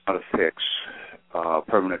 but it's not a fix,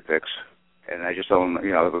 permanent fix. And I just don't,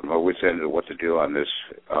 have my wits' end of what to do on this.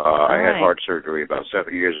 I had heart surgery about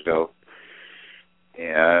 7 years ago,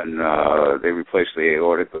 and they replaced the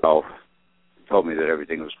aortic valve, told me that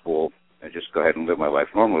everything was cool, and just go ahead and live my life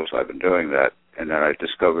normally. So I've been doing that. And then I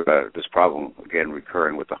discovered this problem, again,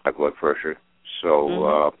 recurring with the high blood pressure.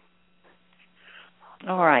 So,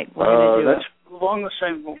 all right, we're going to do that's along the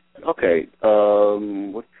same. Okay.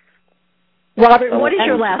 Robert, what is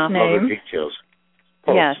your last name? Details.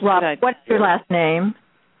 Yes, Robert, what's your last name?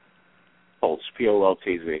 Poltz,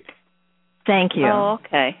 P-O-L-T-Z. Thank you. Oh,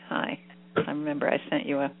 okay. Hi. I remember I sent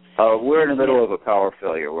you a... we're in the middle of a power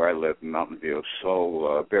failure where I live in Mountain View,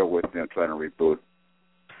 so bear with me. I'm trying to reboot.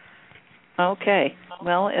 Okay.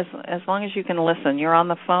 Well, as long as you can listen. You're on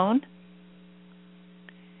the phone?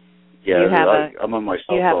 Yeah, I'm on my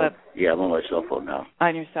cell phone. I'm on my cell phone now.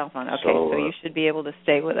 On your cell phone. Okay, so you should be able to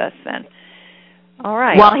stay with us then. All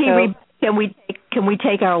right. While can we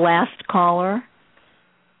take our last caller?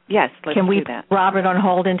 Yes, let's do that. Can we put Robert on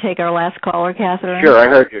hold and take our last caller, Kathryn? Sure, I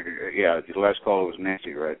heard you. Yeah, the last caller was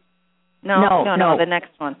Nancy, right? No, the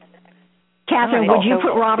next one. Kathryn, would you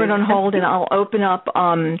put Robert on hold, and I'll open up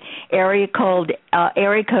area code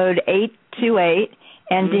 828,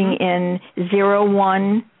 ending in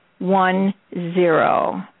 0110.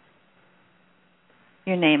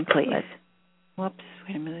 Your name, please. Whoops,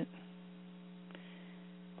 wait a minute.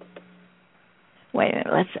 Wait a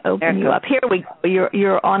minute, let's open you up. Here we go.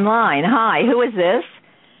 You're online. Hi, who is this?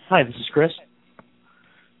 Hi, this is Chris.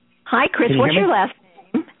 Hi, Chris. What's your last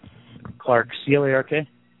name? Clark, C-L-A-R-K.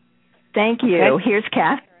 Thank you. Okay. Here's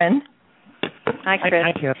Kathryn. Hi, Chris.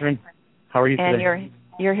 Hi, Kathryn. How are you today? And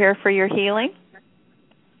you're here for your healing?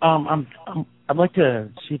 I'd like to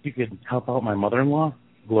see if you could help out my mother-in-law,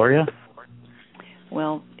 Gloria.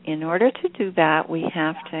 Well, in order to do that, we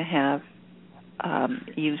have to have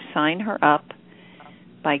you sign her up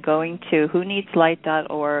by going to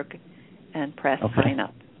whoneedslight.org and press sign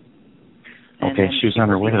up. And okay, she was on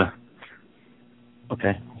her way to the...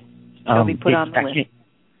 Okay. She'll be put on the list.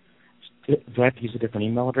 Do I have to use a different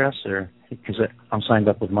email address? Or because I'm signed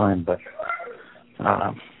up with mine, but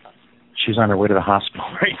she's on her way to the hospital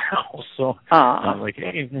right now. So I'm like,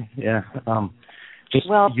 hey, yeah. Just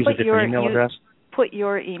use a different email address? Put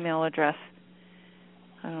your email address.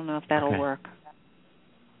 I don't know if that'll work.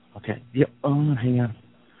 Okay. Yep. Hang on.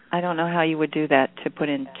 I don't know how you would do that to put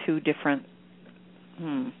in two different...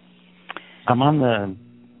 I'm on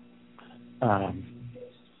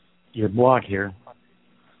your blog here.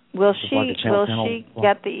 Will she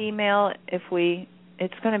get the email if we...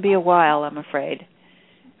 It's going to be a while, I'm afraid.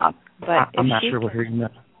 But I'm not sure what her email...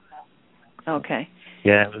 Okay.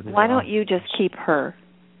 Yeah. Why don't you just keep her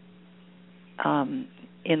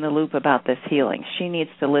in the loop about this healing? She needs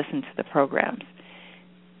to listen to the programs.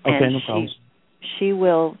 Okay, and no problem. She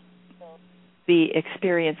will be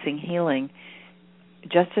experiencing healing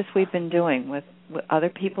just as we've been doing. With other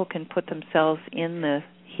people can put themselves in the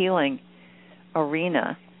healing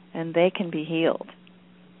arena, and they can be healed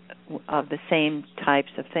of the same types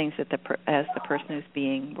of things as the person who's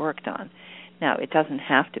being worked on. Now, it doesn't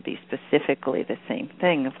have to be specifically the same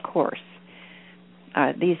thing, of course.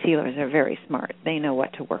 These healers are very smart. They know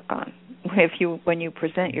what to work on. When you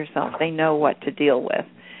present yourself, they know what to deal with.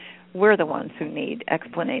 We're the ones who need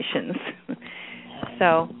explanations.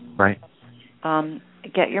 So, right.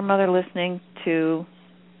 Get your mother listening to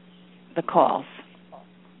the calls.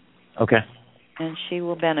 Okay. And she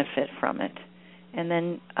will benefit from it. And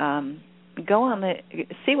then go on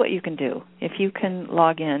see what you can do. If you can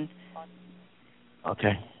log in.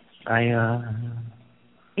 Okay.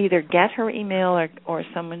 Either get her email or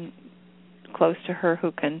someone close to her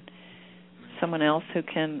someone else who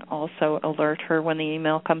can also alert her when the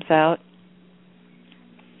email comes out.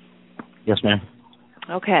 Yes, ma'am.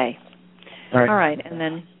 Okay. All right. All right. And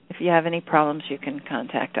then if you have any problems, you can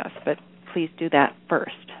contact us. But please do that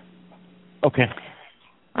first. Okay.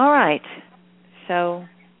 All right. So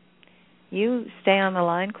you stay on the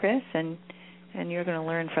line, Chris, and you're going to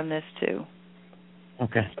learn from this too.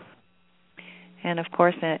 Okay. And, of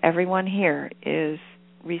course, everyone here is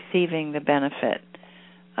receiving the benefit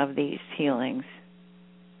of these healings.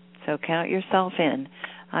 So count yourself in.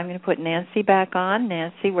 I'm going to put Nancy back on.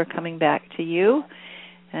 Nancy, we're coming back to you,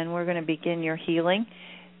 and we're going to begin your healing.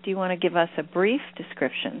 Do you want to give us a brief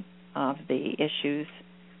description of the issues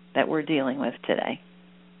that we're dealing with today?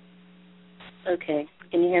 Okay.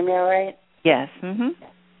 Can you hear me all right? Yes. Mm-hmm.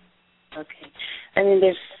 Okay. I mean,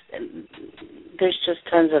 there's just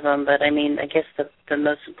tons of them, but I mean, I guess the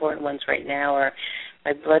most important ones right now are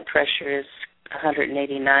my blood pressure is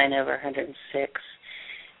 189 over 106,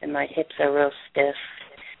 and my hips are real stiff,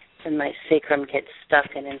 and my sacrum gets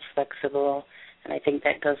stuck and inflexible, and I think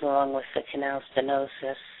that goes along with the canal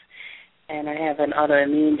stenosis. And I have an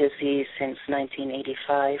autoimmune disease since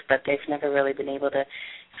 1985, but they've never really been able to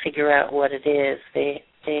figure out what it is. They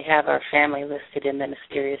have our family listed in the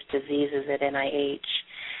mysterious diseases at NIH,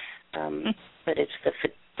 but it's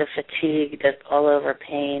the fatigue, the all-over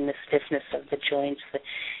pain, the stiffness of the joints, the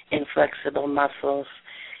inflexible muscles,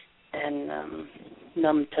 and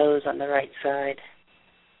numb toes on the right side.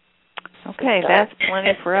 Okay, that's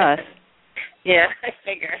plenty for us. Yeah, I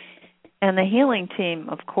figure. And the healing team,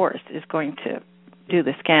 of course, is going to do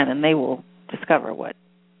the scan, and they will discover what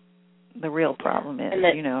the real problem is. And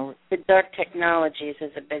the dark technologies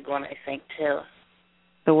is a big one, I think, too.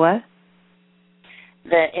 The what?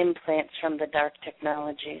 The implants from the dark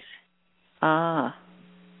technologies. Ah.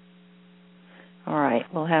 All right,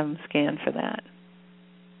 we'll have them scan for that.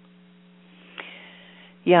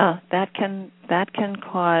 Yeah, that can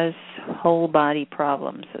cause whole body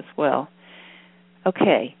problems as well.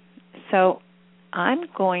 Okay, so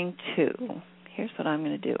here's what I'm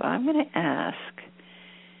going to do. I'm going to ask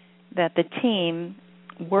that the team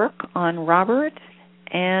work on Robert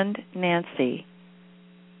and Nancy.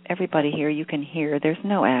 Everybody here, you can hear. There's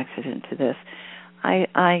no accident to this.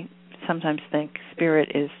 I sometimes think Spirit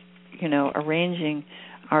is, arranging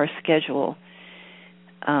our schedule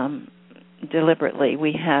deliberately.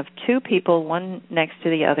 We have two people, one next to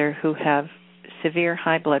the other, who have severe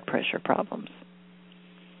high blood pressure problems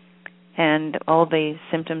and all the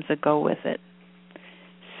symptoms that go with it.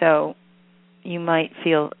 So you might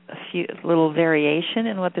feel a little variation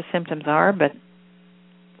in what the symptoms are, but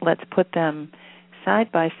let's put them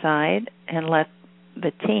side by side and let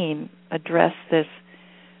the team address this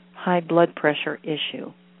high blood pressure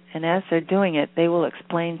issue. And as they're doing it, they will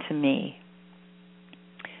explain to me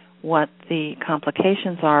what the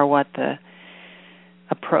complications are, what the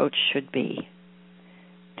approach should be.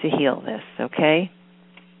 to heal this, okay?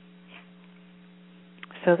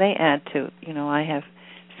 So they add to, I have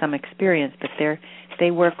some experience, but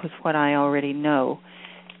they work with what I already know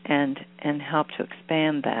and help to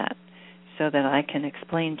expand that so that I can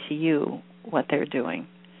explain to you what they're doing.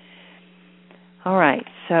 All right,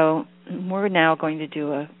 so we're now going to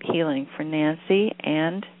do a healing for Nancy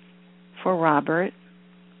and for Robert,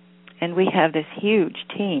 and we have this huge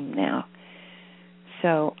team now.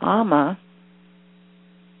 So Amma,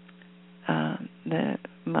 the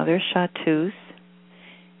Mother Chartreuse,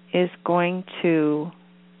 is going to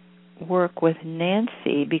work with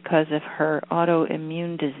Nancy because of her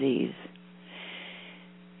autoimmune disease.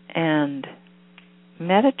 And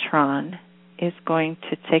Metatron is going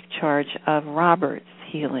to take charge of Robert's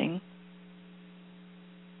healing.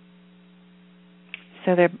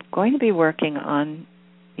 So they're going to be working on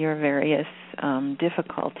your various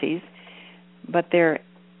difficulties, but they're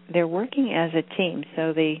working as a team.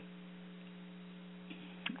 So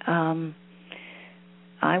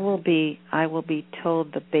I will be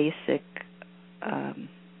told the basic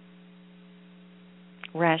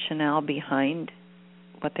rationale behind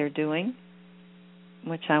what they're doing,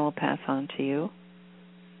 which I will pass on to you.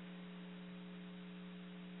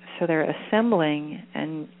 So they're assembling,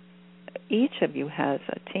 and each of you has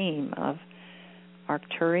a team of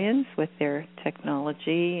Arcturians with their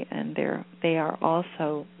technology, and they are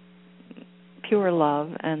also pure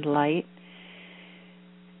love and light.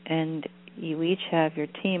 And you each have your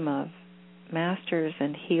team of masters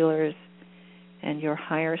and healers and your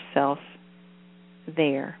higher self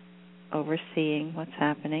there, overseeing what's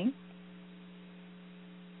happening,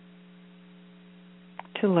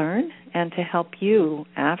 to learn and to help you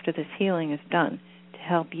after this healing is done, to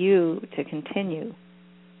help you to continue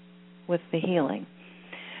with the healing.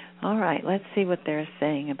 All right, let's see what they're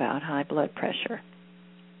saying about high blood pressure.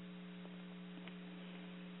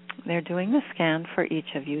 They're doing the scan for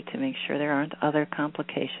each of you to make sure there aren't other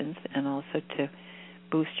complications, and also to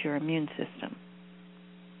boost your immune system.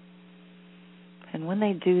 And when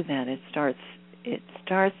they do that, it starts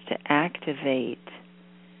to activate.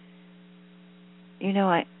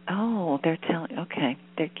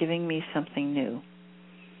 They're giving me something new.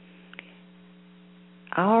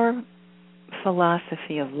 Our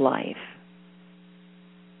philosophy of life,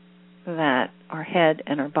 that our head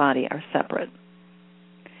and our body are separate,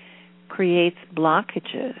 creates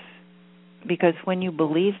blockages, because when you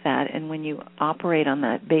believe that and when you operate on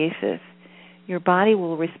that basis, your body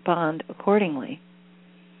will respond accordingly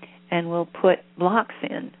and will put blocks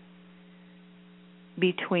in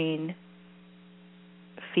between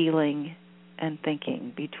feeling and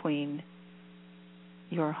thinking, between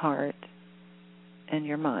your heart and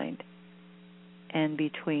your mind, and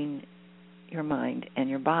between your mind and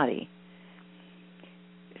your body.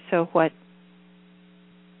 So what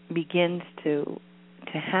begins to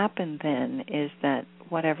happen then is that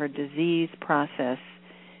whatever disease process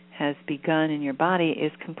has begun in your body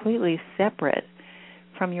is completely separate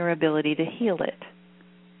from your ability to heal it.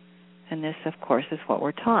 And this, of course, is what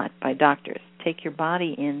we're taught by doctors. Take your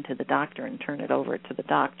body into the doctor and turn it over to the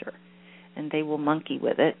doctor, and they will monkey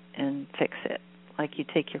with it and fix it, like you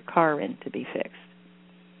take your car in to be fixed.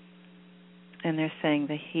 And they're saying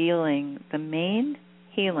the main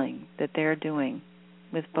healing that they're doing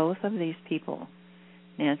with both of these people,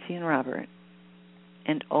 Nancy and Robert,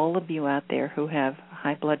 and all of you out there who have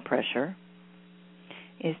high blood pressure,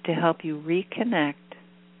 is to help you reconnect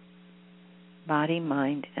body,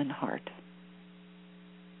 mind, and heart,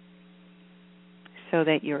 so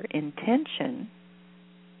that your intention,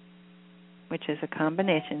 which is a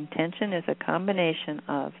combination, intention is a combination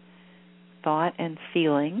of thought and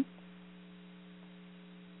feeling,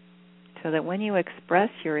 so that when you express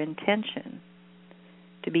your intention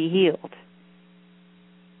to be healed,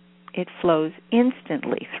 it flows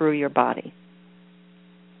instantly through your body.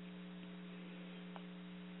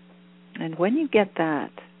 And when you get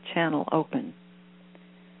that channel open,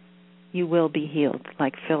 you will be healed,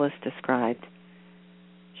 like Phyllis described.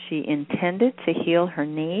 She intended to heal her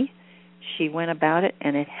knee. She went about it,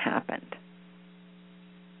 and it happened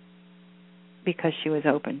because she was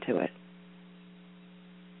open to it.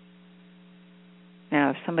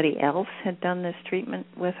 Now, if somebody else had done this treatment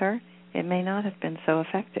with her, it may not have been so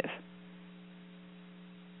effective.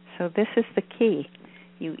 So this is the key.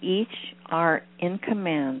 You each are in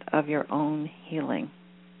command of your own healing.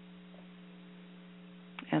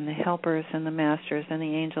 And the helpers and the masters and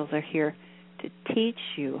the angels are here to teach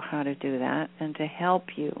you how to do that and to help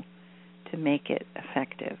you to make it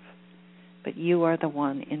effective. But you are the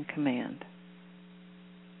one in command.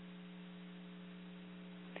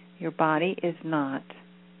 Your body is not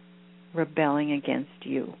rebelling against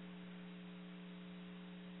you.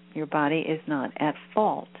 Your body is not at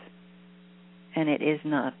fault, and it is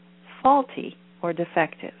not faulty or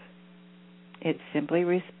defective. It's simply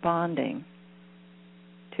responding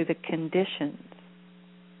to the conditions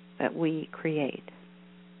that we create,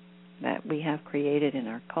 that we have created in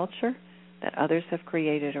our culture, that others have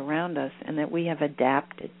created around us, and that we have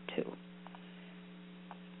adapted to.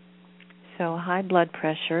 So high blood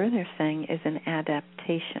pressure, they're saying, is an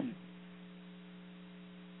adaptation.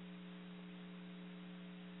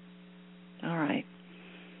 All right.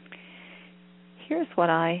 Here's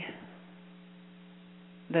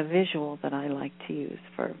the visual that I like to use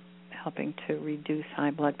for helping to reduce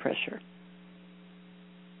high blood pressure.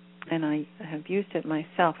 And I have used it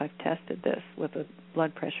myself. I've tested this with a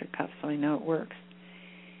blood pressure cuff, so I know it works.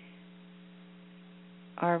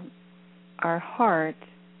 Our heart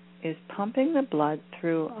is pumping the blood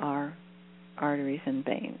through our arteries and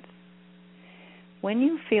veins. When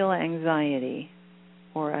you feel anxiety,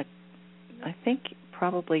 or I think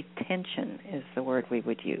probably tension is the word we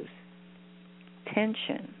would use.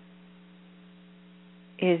 Tension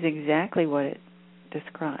is exactly what it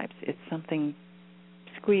describes. It's something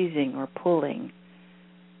squeezing or pulling,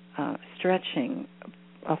 stretching,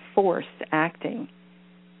 a force acting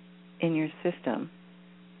in your system.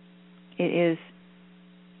 It is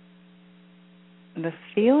the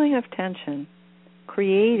feeling of tension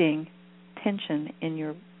creating tension in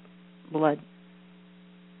your blood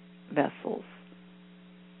vessels.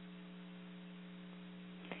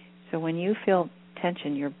 So when you feel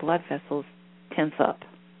tension, your blood vessels tense up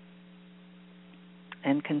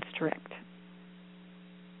and constrict.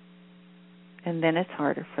 And then it's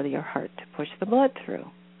harder for your heart to push the blood through.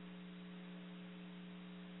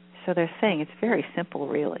 So they're saying it's very simple,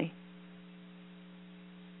 really.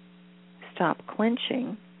 Stop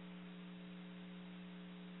clenching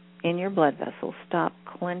in your blood vessels. Stop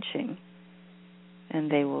clenching, and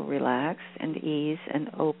they will relax and ease and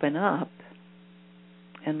open up,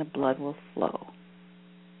 and the blood will flow.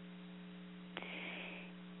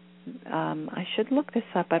 I should look this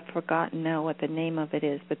up. I've forgotten now what the name of it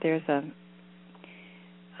is, but there's a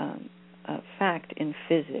fact in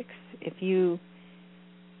physics. If you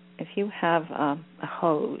have a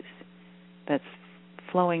hose that's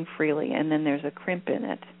flowing freely, and then there's a crimp in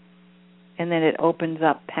it, and then it opens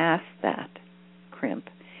up past that crimp,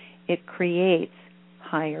 it creates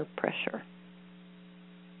higher pressure.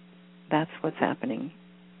 That's what's happening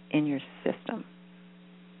in your system.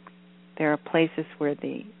 There are places where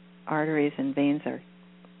the arteries and veins are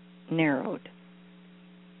narrowed,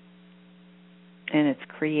 and it's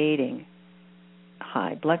creating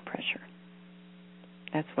high blood pressure.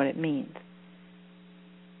 That's what it means.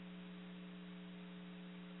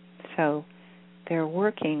 So they're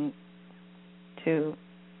working to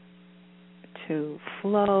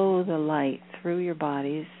flow the light through your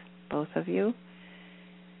bodies, both of you,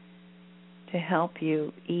 to help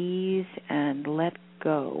you ease and let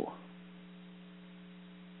go.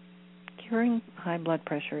 Curing high blood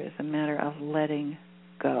pressure is a matter of letting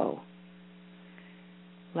go.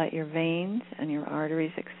 Let your veins and your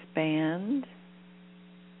arteries expand,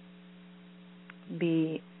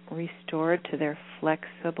 be restored to their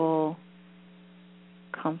flexible,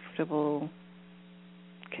 comfortable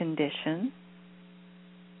condition.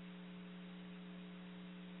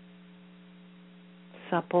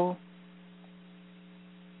 Supple.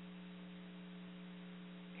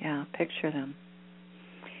 Yeah, picture them.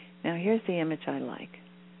 Now here's the image I like.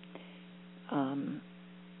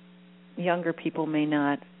 Younger people may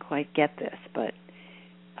not quite get this, but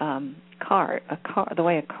the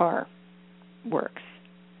way a car works,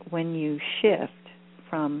 when you shift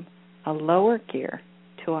from a lower gear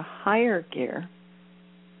to a higher gear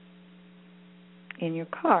in your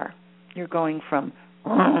car, you're going from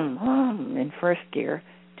in first gear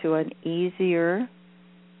to an easier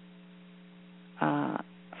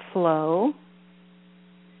flow,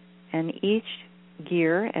 and each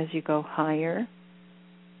gear as you go higher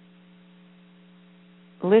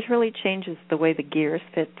literally changes the way the gears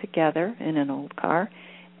fit together in an old car,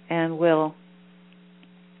 and will,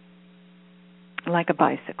 like a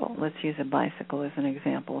bicycle, let's use a bicycle as an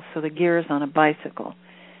example. So the gears on a bicycle,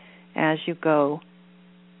 as you go,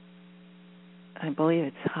 I believe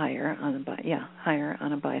it's higher on higher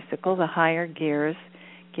on a bicycle. The higher gears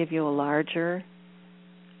give you the larger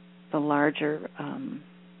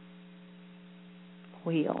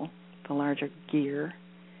wheel, the larger gear,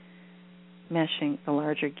 the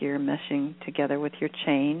larger gear meshing together with your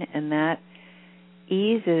chain, and that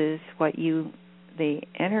eases the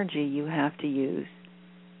energy you have to use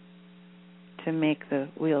to make the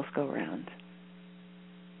wheels go round.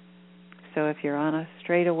 So if you're on a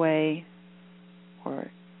straightaway or,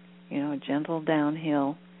 a gentle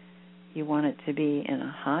downhill, you want it to be in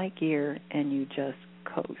a high gear and you just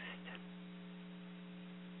coast.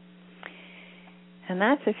 And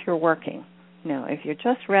that's if you're working. Now, if you're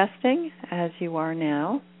just resting, as you are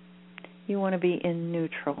now, you want to be in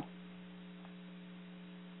neutral.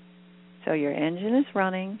 So your engine is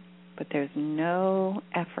running, but there's no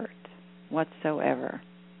effort whatsoever.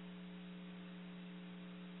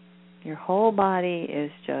 Your whole body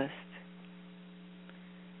is just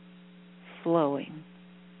flowing,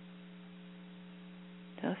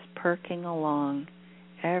 just perking along,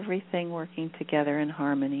 everything working together in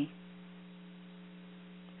harmony.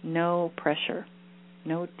 No pressure,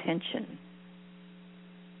 no tension.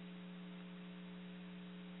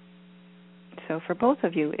 So for both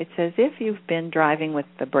of you, it's as if you've been driving with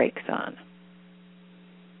the brakes on.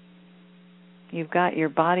 You've got your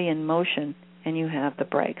body in motion and you have the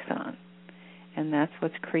brakes on. And that's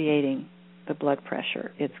what's creating the blood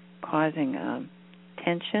pressure. It's causing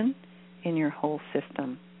tension in your whole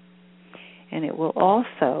system. And it will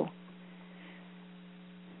also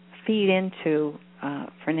feed into,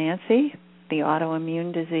 for Nancy, the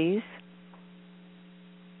autoimmune disease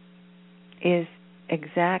is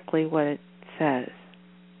exactly what it says.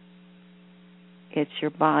 It's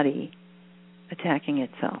your body attacking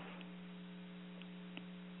itself.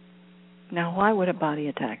 Now, why would a body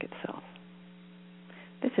attack itself?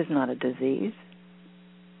 This is not a disease.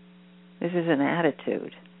 This is an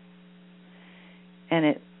attitude.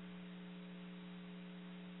 And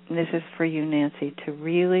this is for you, Nancy, to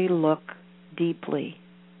really look deeply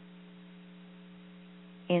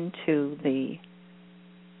into the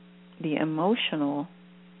emotional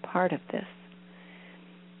part of this.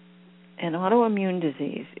 An autoimmune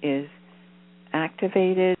disease is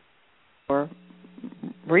activated or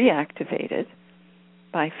reactivated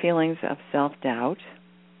by feelings of self-doubt,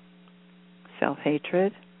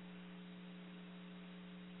 self-hatred,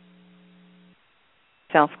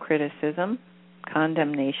 self-criticism,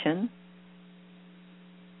 condemnation,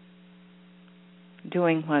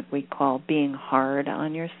 doing what we call being hard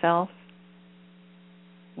on yourself.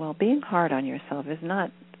 Well, being hard on yourself is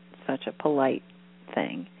not such a polite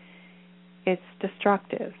thing. It's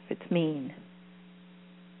destructive. It's mean.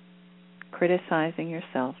 Criticizing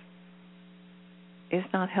yourself is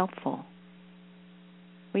not helpful.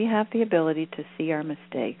 We have the ability to see our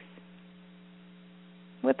mistakes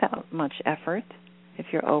without much effort. If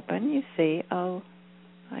you're open, you see, oh,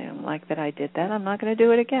 I don't like that I did that. I'm not going to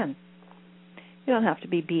do it again. You don't have to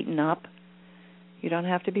be beaten up. You don't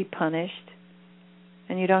have to be punished.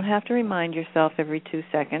 And you don't have to remind yourself every 2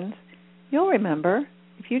 seconds. You'll remember.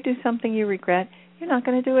 If you do something you regret, you're not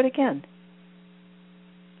going to do it again.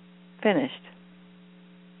 Finished.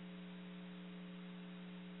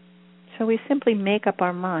 So we simply make up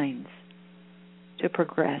our minds to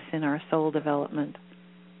progress in our soul development.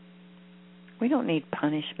 We don't need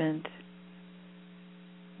punishment.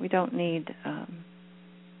 We don't need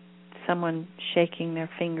someone shaking their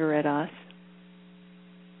finger at us.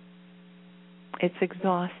 It's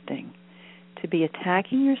exhausting. To be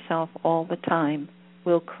attacking yourself all the time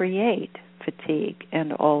will create fatigue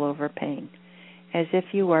and all-over pain, as if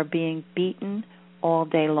you are being beaten all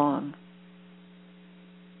day long,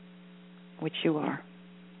 which you are.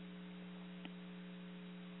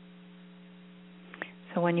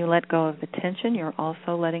 So when you let go of the tension, you're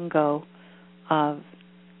also letting go of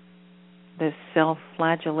this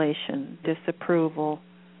self-flagellation, disapproval,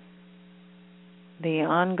 the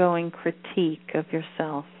ongoing critique of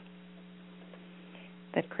yourself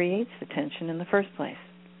that creates the tension in the first place.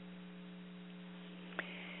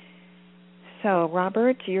 So,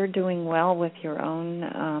 Robert, you're doing well with your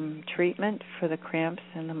own treatment for the cramps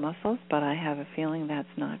in the muscles, but I have a feeling that's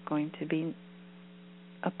not going to be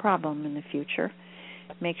a problem in the future.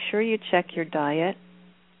 Make sure you check your diet.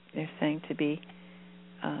 They're saying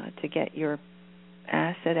to get your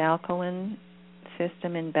acid-alkaline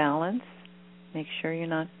system in balance. Make sure you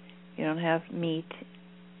don't have meat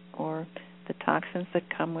or the toxins that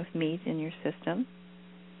come with meat in your system.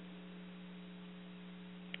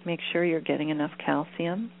 Make sure you're getting enough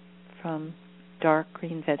calcium from dark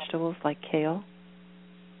green vegetables like kale.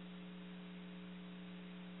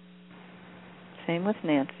 Same with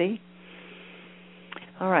Nancy.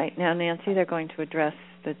 All right, now, Nancy, they're going to address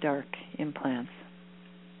the dark implants.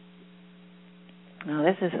 Now,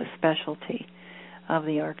 this is a specialty of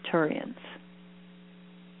the Arcturians.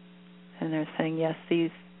 And they're saying, yes,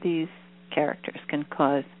 these characters can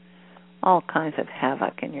cause all kinds of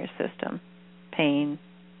havoc in your system. Pain.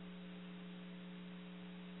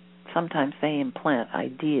 Sometimes they implant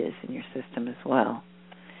ideas in your system as well.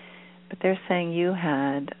 But they're saying you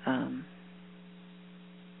had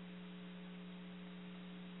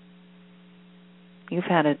you've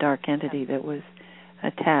had a dark entity that was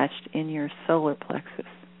attached in your solar plexus.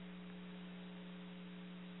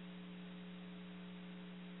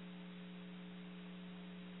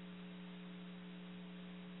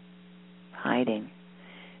 Hiding.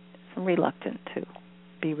 It's reluctant to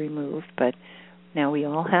be removed, but now we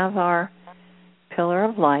all have our pillar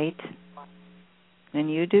of light, and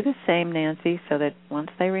you do the same, Nancy, so that once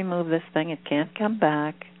they remove this thing, it can't come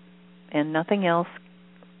back, and nothing else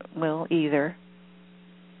will either.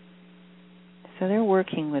 So they're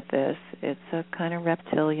working with this. It's a kind of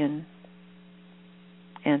reptilian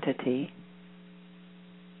entity.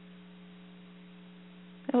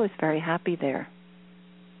 I was very happy there.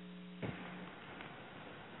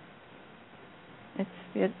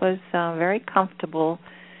 It was very comfortable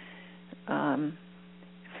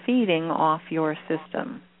feeding off your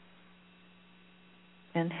system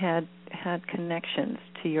and had connections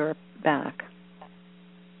to your back.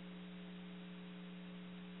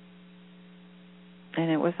 And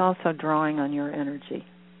it was also drawing on your energy.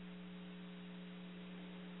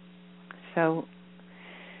 So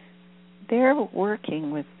they're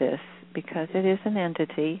working with this because it is an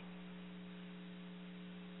entity,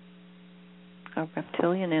 a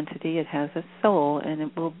reptilian entity. It has a soul, and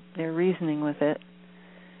they're reasoning with it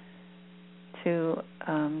to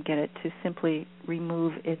get it to simply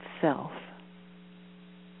remove itself.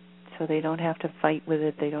 So they don't have to fight with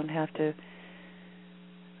it. They don't have to.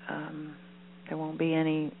 There won't be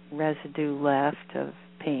any residue left of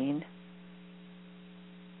pain.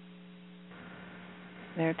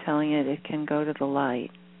 They're telling it can go to the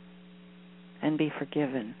light and be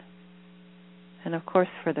forgiven. And of course,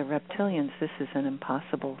 for the reptilians, this is an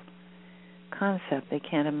impossible concept. They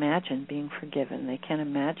can't imagine being forgiven. They can't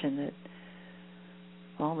imagine that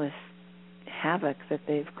all this havoc that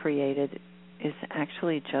they've created is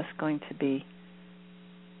actually just going to be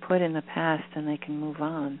put in the past and they can move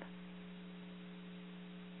on.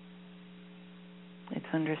 It's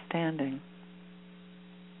understanding.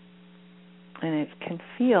 And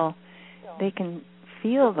they can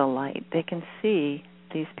feel the light. They can see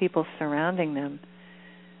these people surrounding them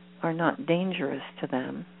are not dangerous to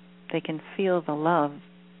them. They can feel the love.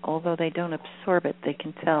 Although they don't absorb it, they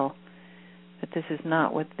can tell that this is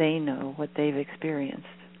not what they know, what they've experienced.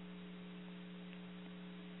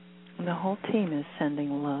 And the whole team is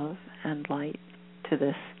sending love and light to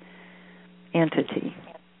this entity.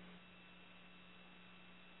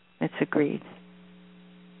 It's agreed.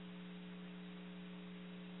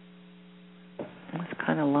 It's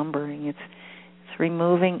kind of lumbering. It's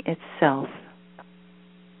removing itself.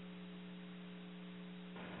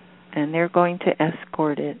 And they're going to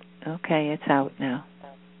escort it. Okay, it's out now.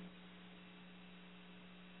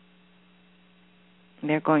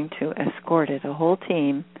 They're going to escort it, a whole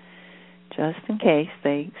team, just in case.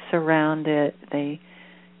 They surround it. They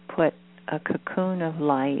put a cocoon of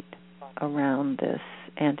light around this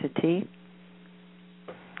entity.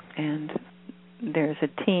 And there's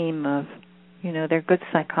a team of, they're good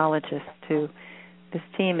psychologists too. This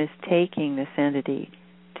team is taking this entity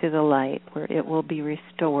to the light where it will be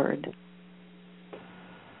restored.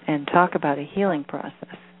 And talk about a healing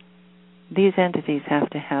process. These entities have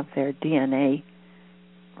to have their DNA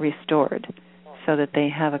restored so that they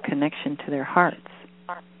have a connection to their hearts,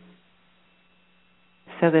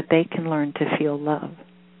 so that they can learn to feel love.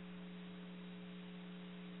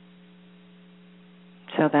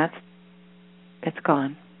 So it's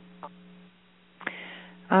gone.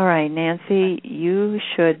 All right, Nancy, you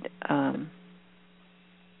should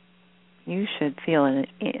feel an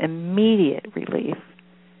immediate relief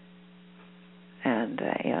and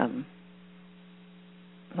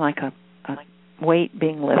like a weight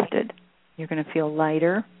being lifted. You're going to feel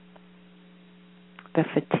lighter. The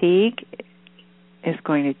fatigue is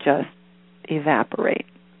going to just evaporate.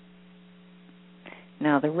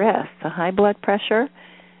 Now the rest, the high blood pressure,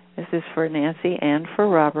 this is for Nancy and for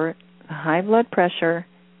Robert. The high blood pressure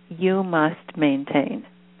you must maintain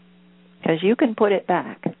because you can put it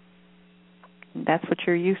back. That's what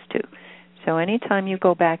you're used to. So anytime you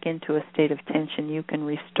go back into a state of tension, you can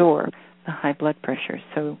restore the high blood pressure.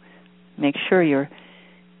 So make sure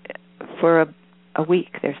for a week,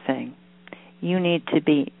 they're saying, you need to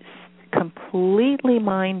be completely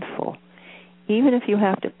mindful. Even if you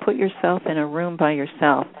have to put yourself in a room by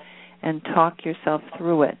yourself and talk yourself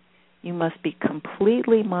through it, you must be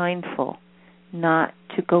completely mindful not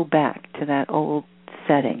to go back to that old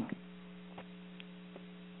setting.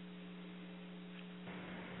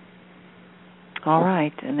 All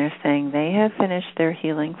right, and they're saying they have finished their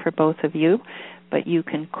healing for both of you, but you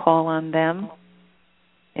can call on them.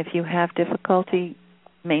 If you have difficulty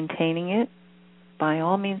maintaining it, by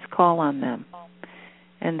all means call on them,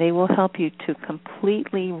 and they will help you to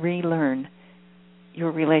completely relearn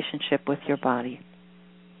your relationship with your body.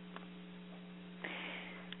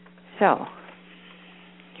 So,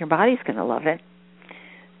 your body's going to love it.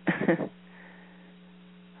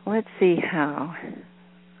 Let's see how.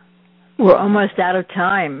 We're almost out of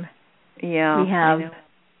time. Yeah. We have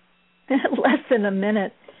less than a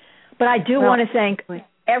minute. But I do want to thank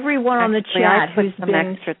everyone on the chat who's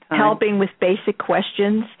been helping with basic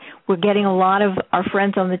questions. We're getting a lot of our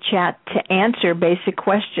friends on the chat to answer basic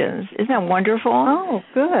questions. Isn't that wonderful? Oh,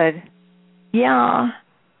 good. Yeah.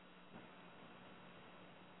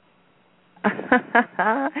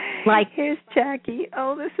 Here's Jackie.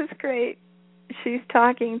 Oh, this is great. She's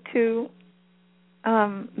talking to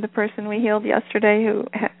the person we healed yesterday who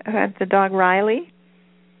had the dog Riley.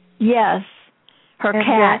 Yes. Her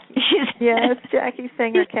cat. Jackie's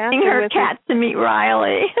saying her cat. Her cat to meet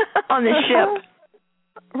Riley on the ship.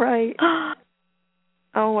 Right.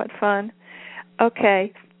 Oh, what fun.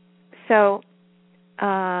 Okay. So,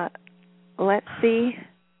 let's see.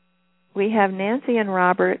 We have Nancy and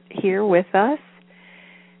Robert here with us,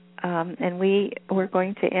 and we're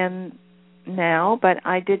going to end now, but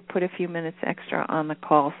I did put a few minutes extra on the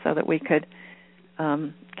call so that we could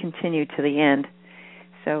continue to the end.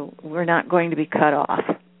 So we're not going to be cut off.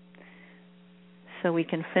 So we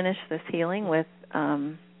can finish this healing with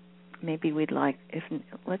maybe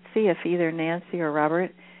let's see if either Nancy or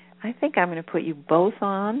Robert, I think I'm going to put you both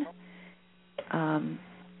on and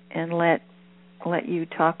let you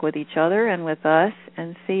talk with each other and with us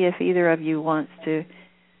and see if either of you wants to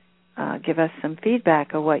give us some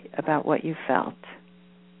feedback about what you felt.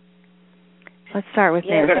 Let's start with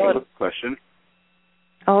Nancy. I have a question.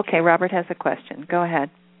 Oh, okay, Robert has a question. Go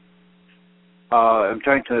ahead. I'm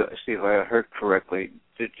trying to see if I heard correctly.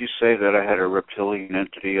 Did you say that I had a reptilian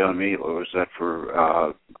entity on me, or was that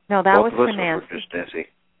for No, that was for Nancy. Or just Nancy?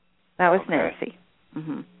 That was Nancy.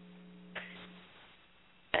 Mm-hmm.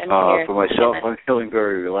 For myself, I'm feeling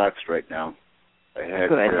very relaxed right now. I had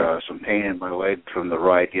some pain in my leg from the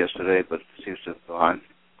ride yesterday, but it seems to have gone.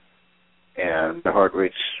 And the heart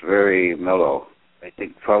rate's very mellow. I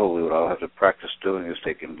think probably what I'll have to practice doing is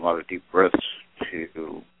taking a lot of deep breaths to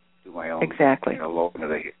do my own. Exactly. If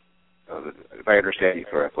I understand you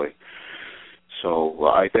correctly. So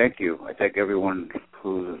I thank you. I thank everyone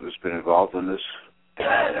who has been involved in this.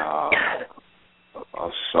 And I'll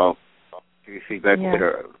give you feedback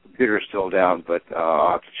later. The computer's still down, but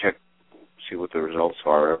I'll have to check, see what the results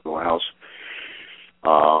are. Everyone else.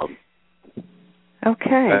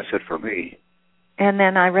 Okay. That's it for me. And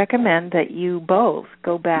then I recommend that you both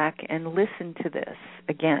go back and listen to this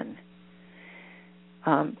again,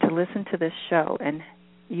 to listen to this show. And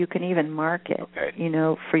you can even mark it,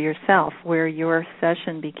 for yourself, where your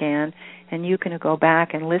session began. And you can go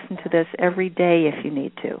back and listen to this every day if you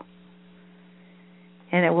need to.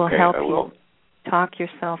 And it will help you talk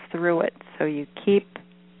yourself through it. So you keep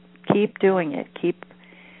doing it. Keep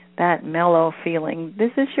that mellow feeling.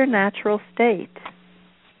 This is your natural state.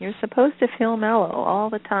 You're supposed to feel mellow all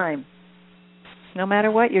the time, no matter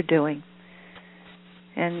what you're doing.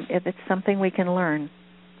 And if it's something we can learn.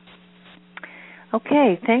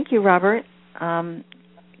 Okay, thank you, Robert.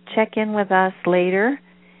 Check in with us later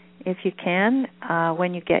if you can.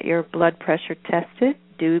 When you get your blood pressure tested,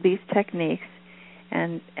 do these techniques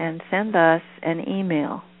and send us an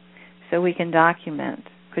email so we can document.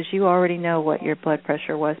 Because you already know what your blood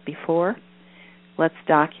pressure was before. Let's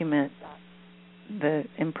document the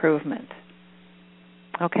improvement.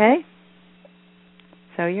 Okay?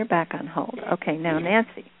 So you're back on hold. Okay, now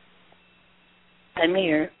Nancy. I'm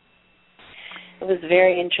here. It was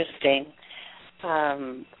very interesting.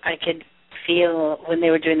 I could feel when they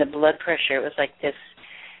were doing the blood pressure, it was like this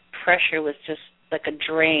pressure was just like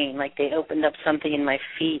a drain, like they opened up something in my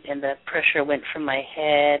feet and the pressure went from my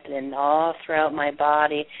head and all throughout my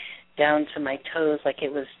body down to my toes, like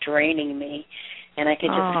it was draining me. And I could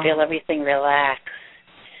just feel everything relax.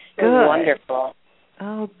 It was wonderful.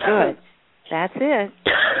 Oh, good. That's it.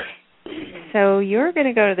 So you're going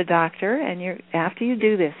to go to the doctor, and after you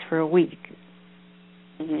do this for a week,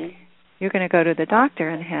 you're going to go to the doctor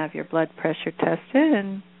and have your blood pressure tested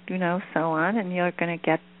and, so on, and you're going to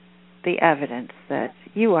get the evidence that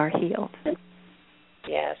you are healed.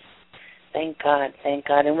 Yes. Thank God. Thank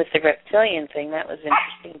God. And with the reptilian thing, that was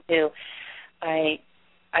interesting, too.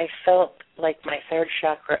 I felt like my third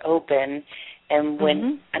chakra open, and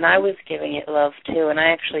and I was giving it love too, and I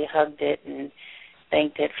actually hugged it and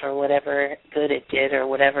thanked it for whatever good it did or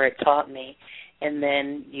whatever it taught me. And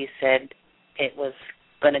then you said, it was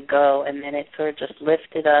going to go, and then it sort of just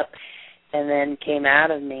lifted up and then came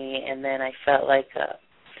out of me, and then I felt like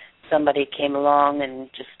somebody came along and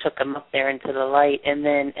just took them up there into the light, and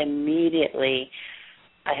then immediately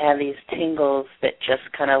I had these tingles that just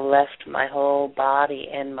kind of left my whole body,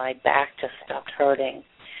 and my back just stopped hurting.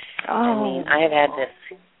 I mean, I have had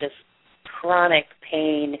this chronic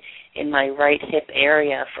pain in my right hip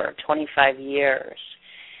area for 25 years,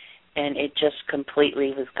 and it just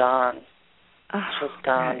completely was gone. It's just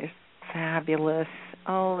gone. That is fabulous.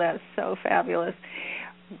 Oh, that's so fabulous.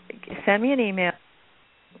 Send me an email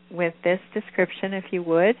with this description, if you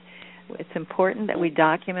would. It's important that we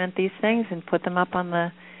document these things and put them up on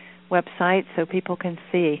the website so people can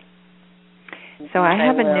see. So I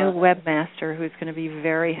have a new webmaster who's going to be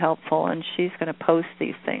very helpful, and she's going to post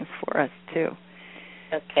these things for us, too.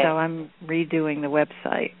 Okay. So I'm redoing the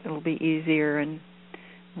website. It'll be easier and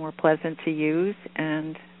more pleasant to use,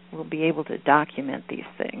 and we'll be able to document these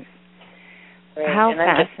things. Great. How and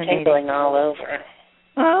I'm fascinating. just tingling all over.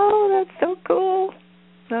 Oh, that's so cool.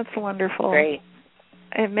 That's wonderful. Great.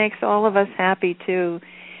 It makes all of us happy, too.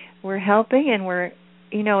 We're helping, and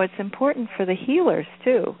it's important for the healers,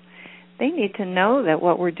 too. They need to know that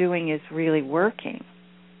what we're doing is really working.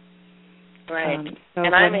 Right. So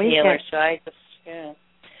and I'm a healer, so I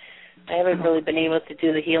haven't really been able to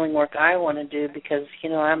do the healing work I want to do because,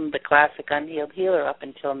 I'm the classic unhealed healer up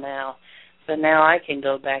until now. So now I can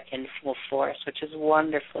go back in full force, which is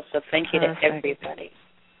wonderful. So thank you to everybody.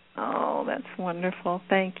 Oh, that's wonderful.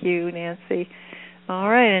 Thank you, Nancy. All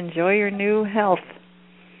right, enjoy your new health.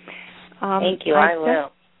 Thank you, I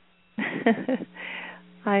will.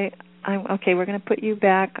 I'm okay, we're going to put you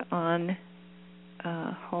back on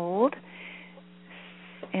hold.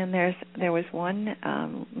 And there was one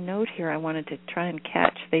note here I wanted to try and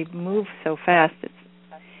catch. They move so fast.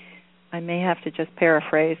 I may have to just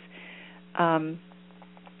paraphrase.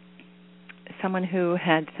 Someone who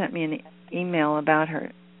had sent me an email about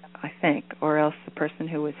her, I think, or else the person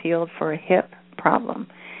who was healed for a hip problem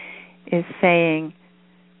is saying,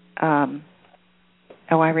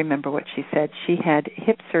 I remember what she said. She had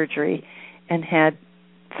hip surgery and had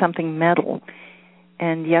something metal.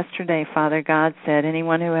 And yesterday, Father God said,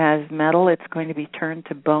 anyone who has metal, it's going to be turned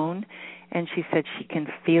to bone. And she said she can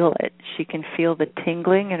feel it. She can feel the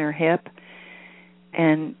tingling in her hip,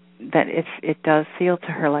 and that it does feel to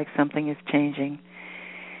her like something is changing.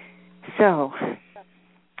 So,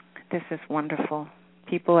 this is wonderful.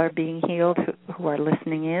 People are being healed who are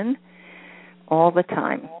listening in all the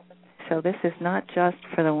time. So this is not just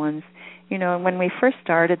for the ones, when we first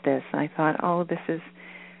started this, I thought,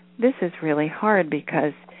 this is really hard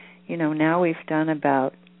because, now we've done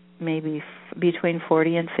about maybe between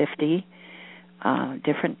 40 and 50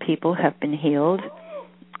 different people have been healed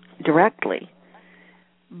directly.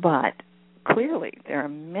 But clearly there are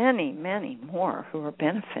many, many more who are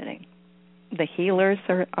benefiting. The healers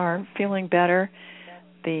are feeling better.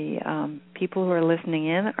 The people who are listening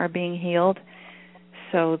in are being healed.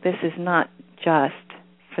 So this is not just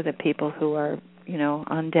for the people who are,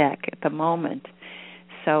 on deck at the moment.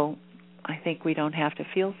 So I think we don't have to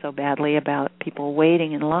feel so badly about people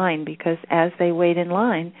waiting in line because as they wait in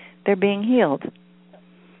line, they're being healed.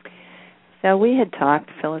 So we had talked,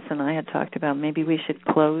 Phyllis and I had talked about maybe we should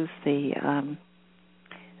close the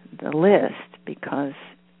list because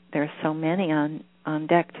there are so many on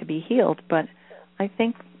deck to be healed. But I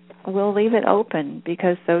think we'll leave it open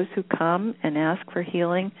because those who come and ask for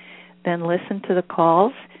healing then listen to the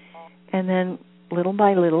calls, and then little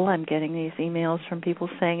by little I'm getting these emails from people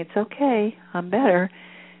saying, it's okay, I'm better,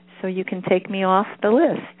 so you can take me off the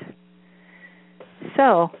list.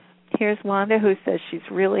 So here's Wanda who says she's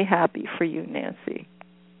really happy for you, Nancy.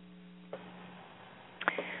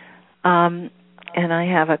 And I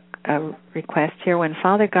have a request here. When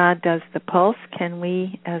Father God does the pulse, can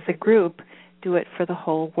we as a group do it for the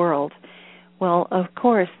whole world? Well, of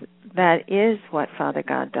course, that is what Father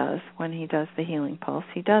God does when he does the healing pulse.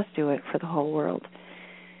 He does do it for the whole world.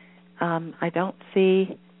 I don't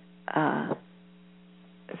see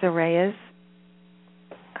Zaraya's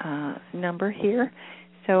number here,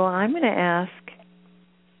 so I'm going to ask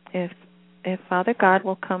if Father God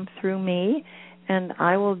will come through me, and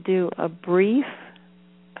I will do a brief,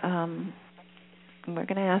 we're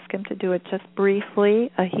going to ask him to do it just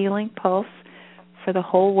briefly, a healing pulse for the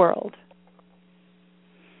whole world.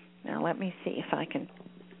 Now let me see if I can.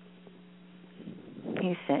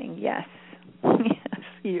 He's saying yes. Yes,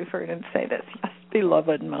 you've heard him say this. Yes,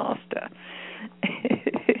 beloved Master.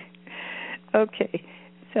 Okay,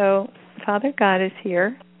 so Father God is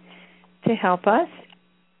here to help us,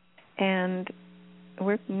 and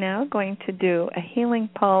we're now going to do a healing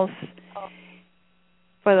pulse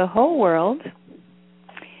for the whole world.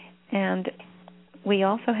 And we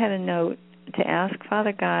also had a note to ask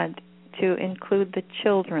Father God to include the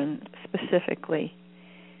children specifically.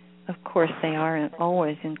 Of course, they are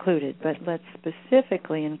always included, but let's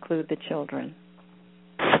specifically include the children.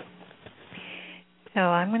 So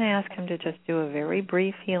I'm going to ask him to just do a very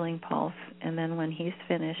brief healing pulse, and then when he's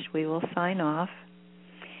finished, we will sign off.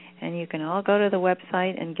 And you can all go to the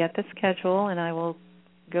website and get the schedule, and I will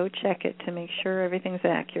go check it to make sure everything's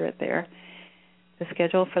accurate there. The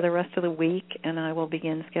schedule for the rest of the week, and I will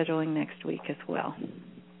begin scheduling next week as well.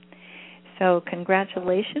 So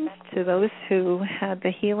congratulations to those who had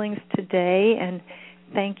the healings today, and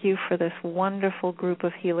thank you for this wonderful group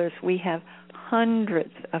of healers. We have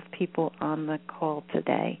hundreds of people on the call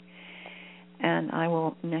today, and I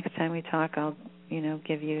will, next time we talk, I'll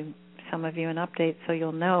give you some of you an update so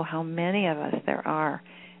you'll know how many of us there are.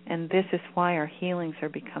 And this is why our healings are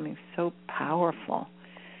becoming so powerful.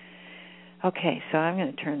 Okay, so I'm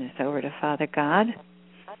going to turn this over to Father God.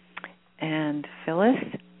 And Phyllis,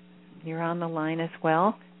 you're on the line as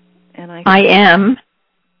well. And I am.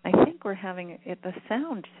 I think we're having the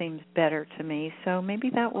sound seems better to me, so maybe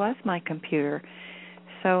that was my computer.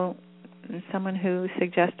 So someone who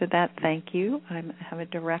suggested that, thank you. I have a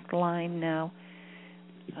direct line now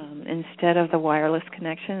instead of the wireless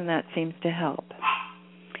connection, and that seems to help.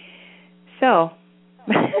 So,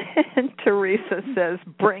 and Teresa says,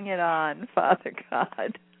 bring it on, Father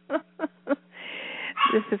God.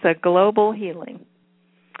 This is a global healing.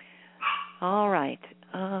 All right.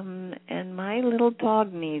 And my little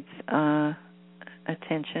dog needs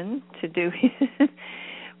attention to do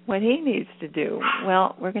what he needs to do.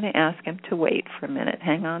 Well, we're going to ask him to wait for a minute.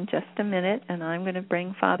 Hang on just a minute, and I'm going to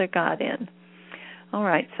bring Father God in. All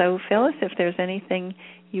right. So, Phyllis, if there's anything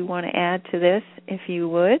you want to add to this, if you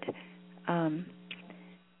would,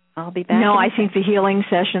 I'll be back. No, I think the healing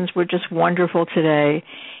sessions were just wonderful today,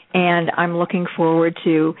 and I'm looking forward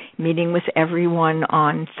to meeting with everyone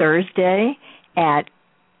on Thursday at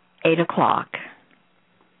 8 o'clock.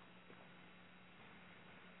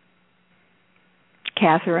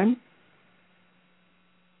 Kathryn?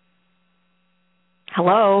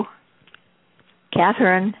 Hello?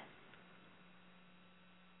 Kathryn?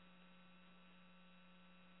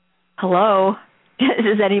 Hello?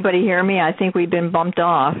 Does anybody hear me? I think we've been bumped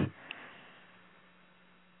off.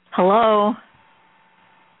 Hello?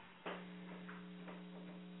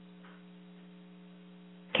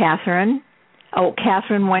 Kathryn? Oh,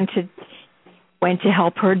 Kathryn went to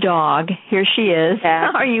help her dog. Here she is.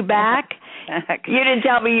 Are you back? You didn't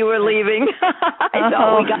tell me you were leaving. I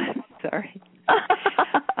thought we got. Sorry.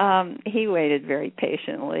 He waited very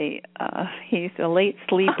patiently. He's a late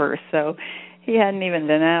sleeper, so he hadn't even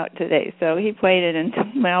been out today. So he waited until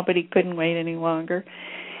now, but he couldn't wait any longer.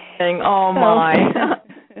 Oh, my.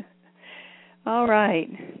 All right.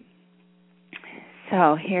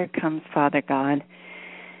 So here comes Father God.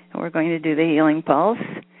 We're going to do the healing pulse,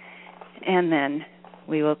 and then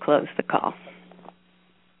we will close the call.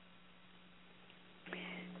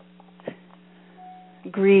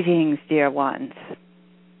 Greetings, dear ones.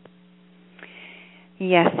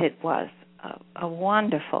 Yes, it was a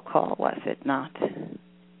wonderful call, was it not?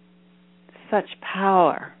 Such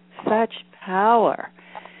power, such power.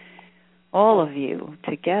 All of you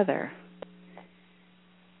together,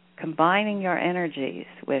 combining your energies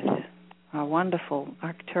with our wonderful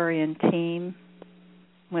Arcturian team,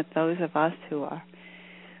 with those of us who are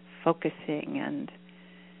focusing and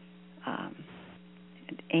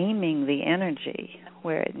aiming the energy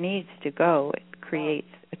where it needs to go. It creates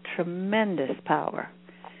a tremendous power.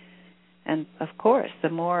 And, of course, the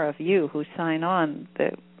more of you who sign on,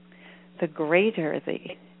 the greater the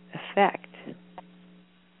effect.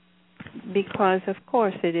 Because, of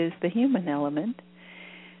course, it is the human element,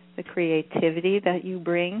 the creativity that you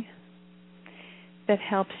bring, that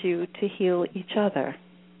helps you to heal each other.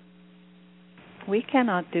 We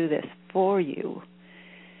cannot do this for you.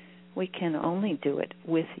 We can only do it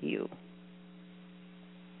with you.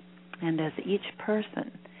 And as each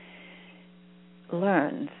person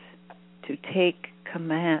learns to take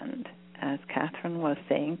command, as Kathryn was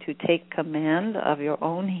saying, to take command of your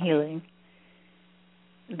own healing,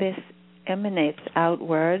 this emanates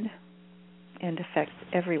outward and affects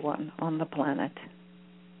everyone on the planet.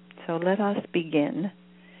 So let us begin.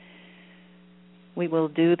 We will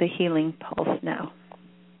do the healing pulse now.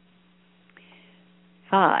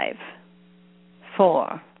 5,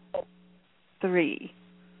 4, 3,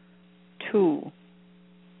 2,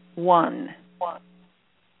 1.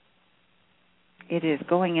 It is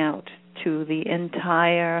going out to the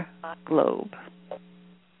entire globe.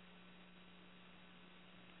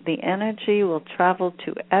 the energy will travel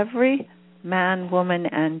to every man, woman,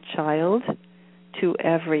 and child, to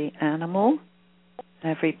every animal,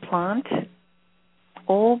 every plant.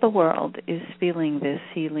 All the world is feeling this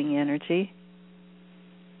healing energy.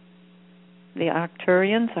 The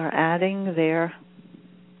Arcturians are adding their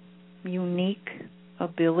unique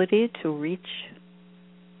ability to reach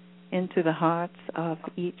into the hearts of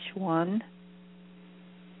each one.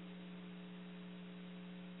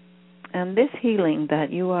 And this healing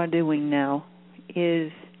that you are doing now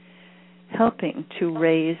is helping to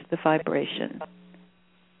raise the vibration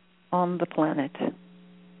on the planet.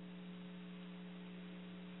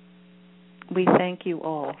 We thank you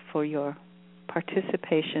all for your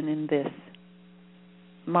participation in this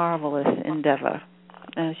marvelous endeavor,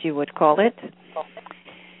 as you would call it.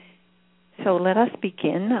 So let us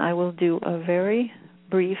begin. I will do a very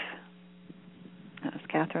brief, as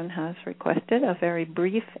Kathryn has requested, a very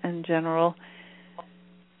brief and general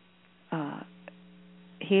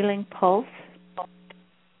healing pulse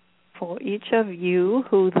for each of you,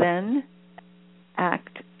 who then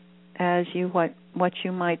act as what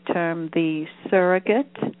you might term the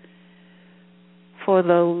surrogate for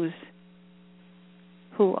those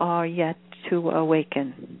who are yet to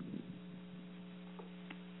awaken.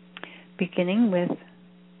 Beginning with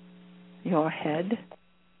your head,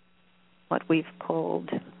 what we've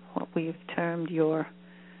termed your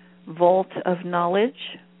vault of knowledge.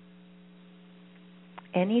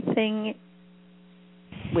 Anything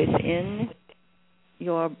within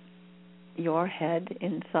your head,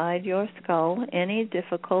 inside your skull, any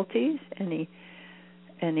difficulties, any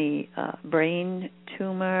brain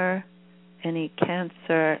tumor, any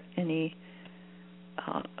cancer, any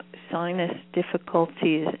sinus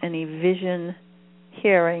difficulties, any vision,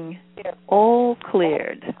 hearing, all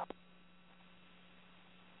cleared.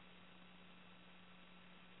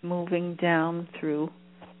 Moving down through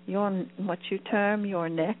what you term your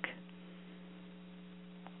neck,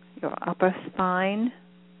 your upper spine,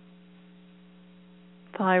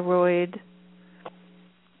 thyroid,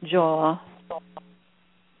 jaw,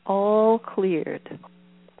 all cleared.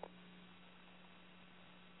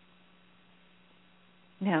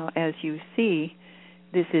 Now, as you see,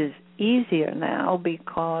 this is easier now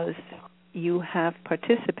because you have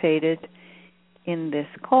participated in this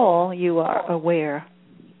call. You are aware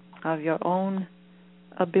of your own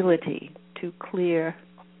ability to clear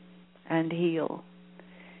and heal,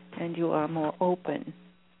 and you are more open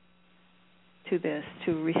to this,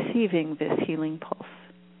 to receiving this healing pulse.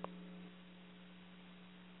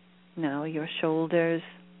 Now your shoulders,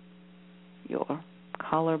 your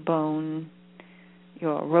collarbone,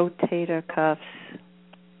 your rotator cuffs,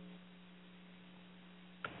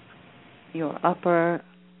 your upper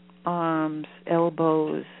arms,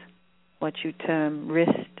 elbows, what you term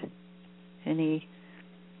wrist, any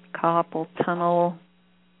carpal tunnel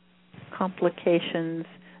complications,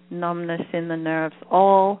 numbness in the nerves,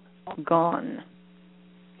 all gone,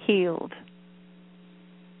 healed.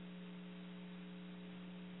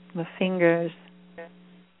 The fingers,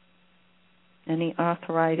 any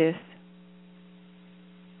arthritis.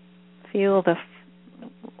 Feel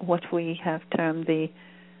what we have termed the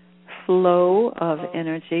flow of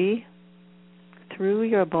energy through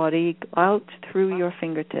your body, out through your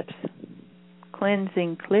fingertips,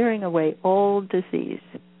 cleansing, clearing away all disease.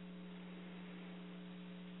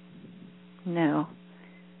 Now,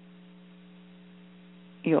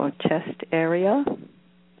 your chest area,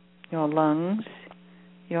 your lungs,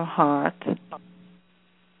 your heart,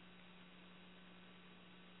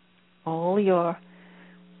 all your,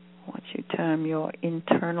 what you term your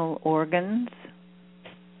internal organs,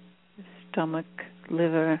 stomach,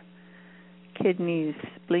 liver, kidneys,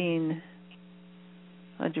 spleen,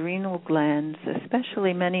 adrenal glands,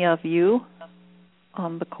 especially many of you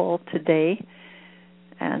on the call today,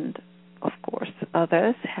 and of course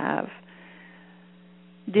others have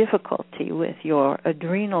difficulty with your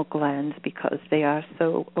adrenal glands because they are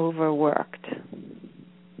so overworked.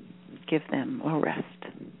 Give them a rest.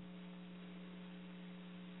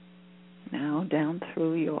 Now down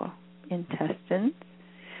through your intestines.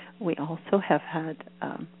 We also have had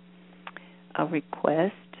a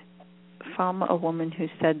request from a woman who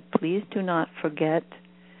said, please do not forget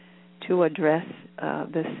to address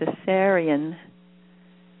the cesarean,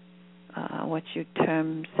 what you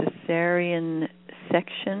term cesarean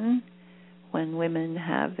section, when women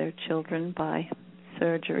have their children by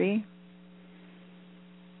surgery.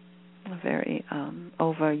 A very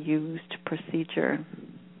overused procedure,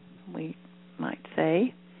 we might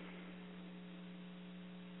say.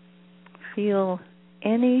 Feel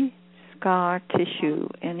any scar tissue,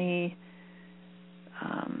 any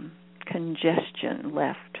congestion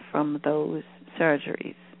left from those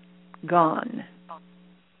surgeries gone.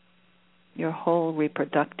 Your whole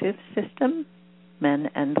reproductive system, men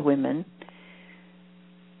and women,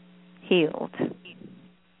 healed.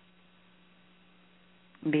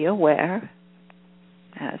 Be aware,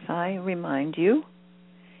 as I remind you,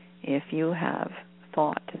 if you have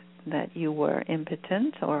thought that you were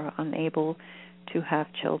impotent or unable to have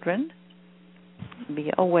children,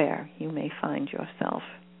 be aware you may find yourself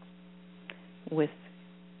with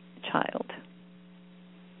child.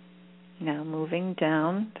 Now moving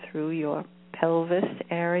down through your pelvis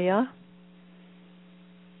area,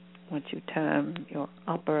 what you term your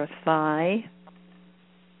upper thigh,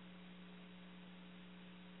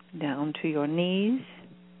 down to your knees,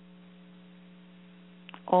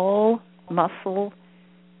 all muscle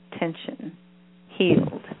tension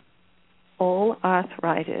healed, all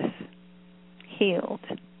arthritis healed,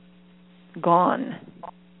 gone.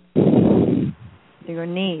 Your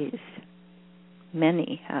knees,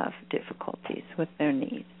 many have difficulties with their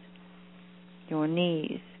knees. Your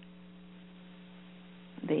knees,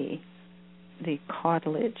 the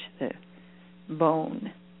cartilage, the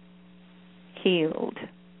bone, healed,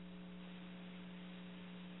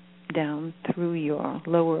 down through your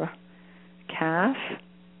lower calf,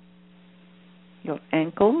 your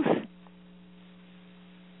ankles,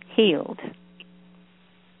 healed.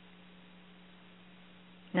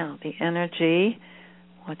 Now the energy,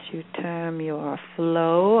 what you term your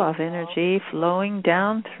flow of energy, flowing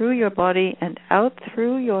down through your body and out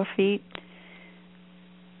through your feet.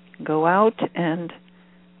 Go out and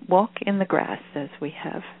walk in the grass as we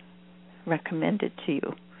have recommended to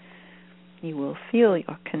you. You will feel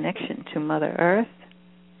your connection to Mother Earth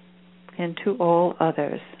and to all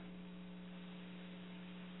others,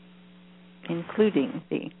 including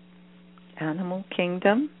the animal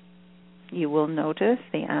kingdom. You will notice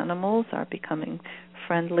the animals are becoming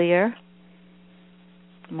friendlier,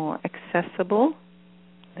 more accessible.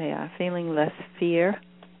 They are feeling less fear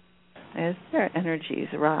as their energies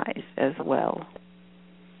rise as well.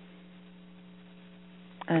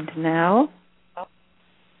 And now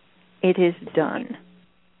it is done,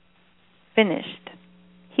 finished,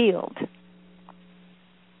 healed.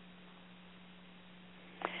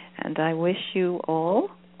 And I wish you all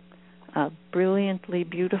a brilliantly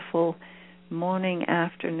beautiful morning,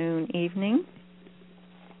 afternoon, evening.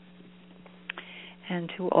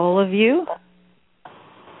 And to all of you,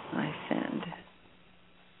 I send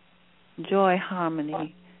joy,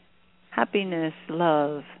 harmony, happiness,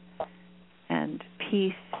 love, and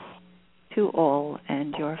peace to all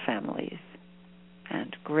and your families,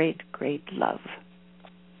 and great, great love.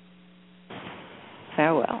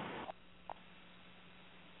 Farewell.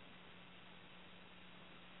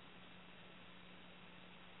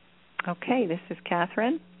 Okay, this is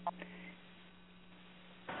Kathryn.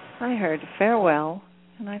 I heard farewell,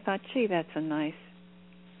 and I thought, gee, that's a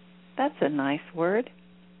nice word.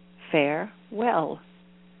 Farewell.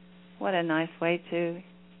 What a nice way to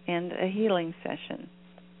end a healing session.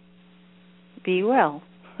 Be well.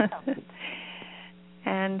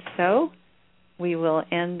 And so we will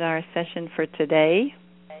end our session for today.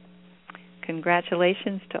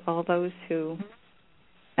 Congratulations to all those who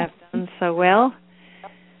have done so well.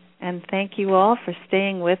 And thank you all for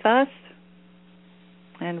staying with us.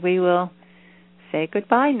 And we will say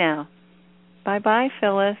goodbye now. Bye-bye,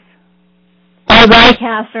 Phyllis. Bye-bye,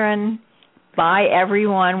 Kathryn. Bye,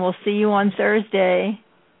 everyone. We'll see you on Thursday.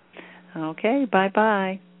 Okay,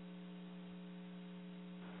 bye-bye.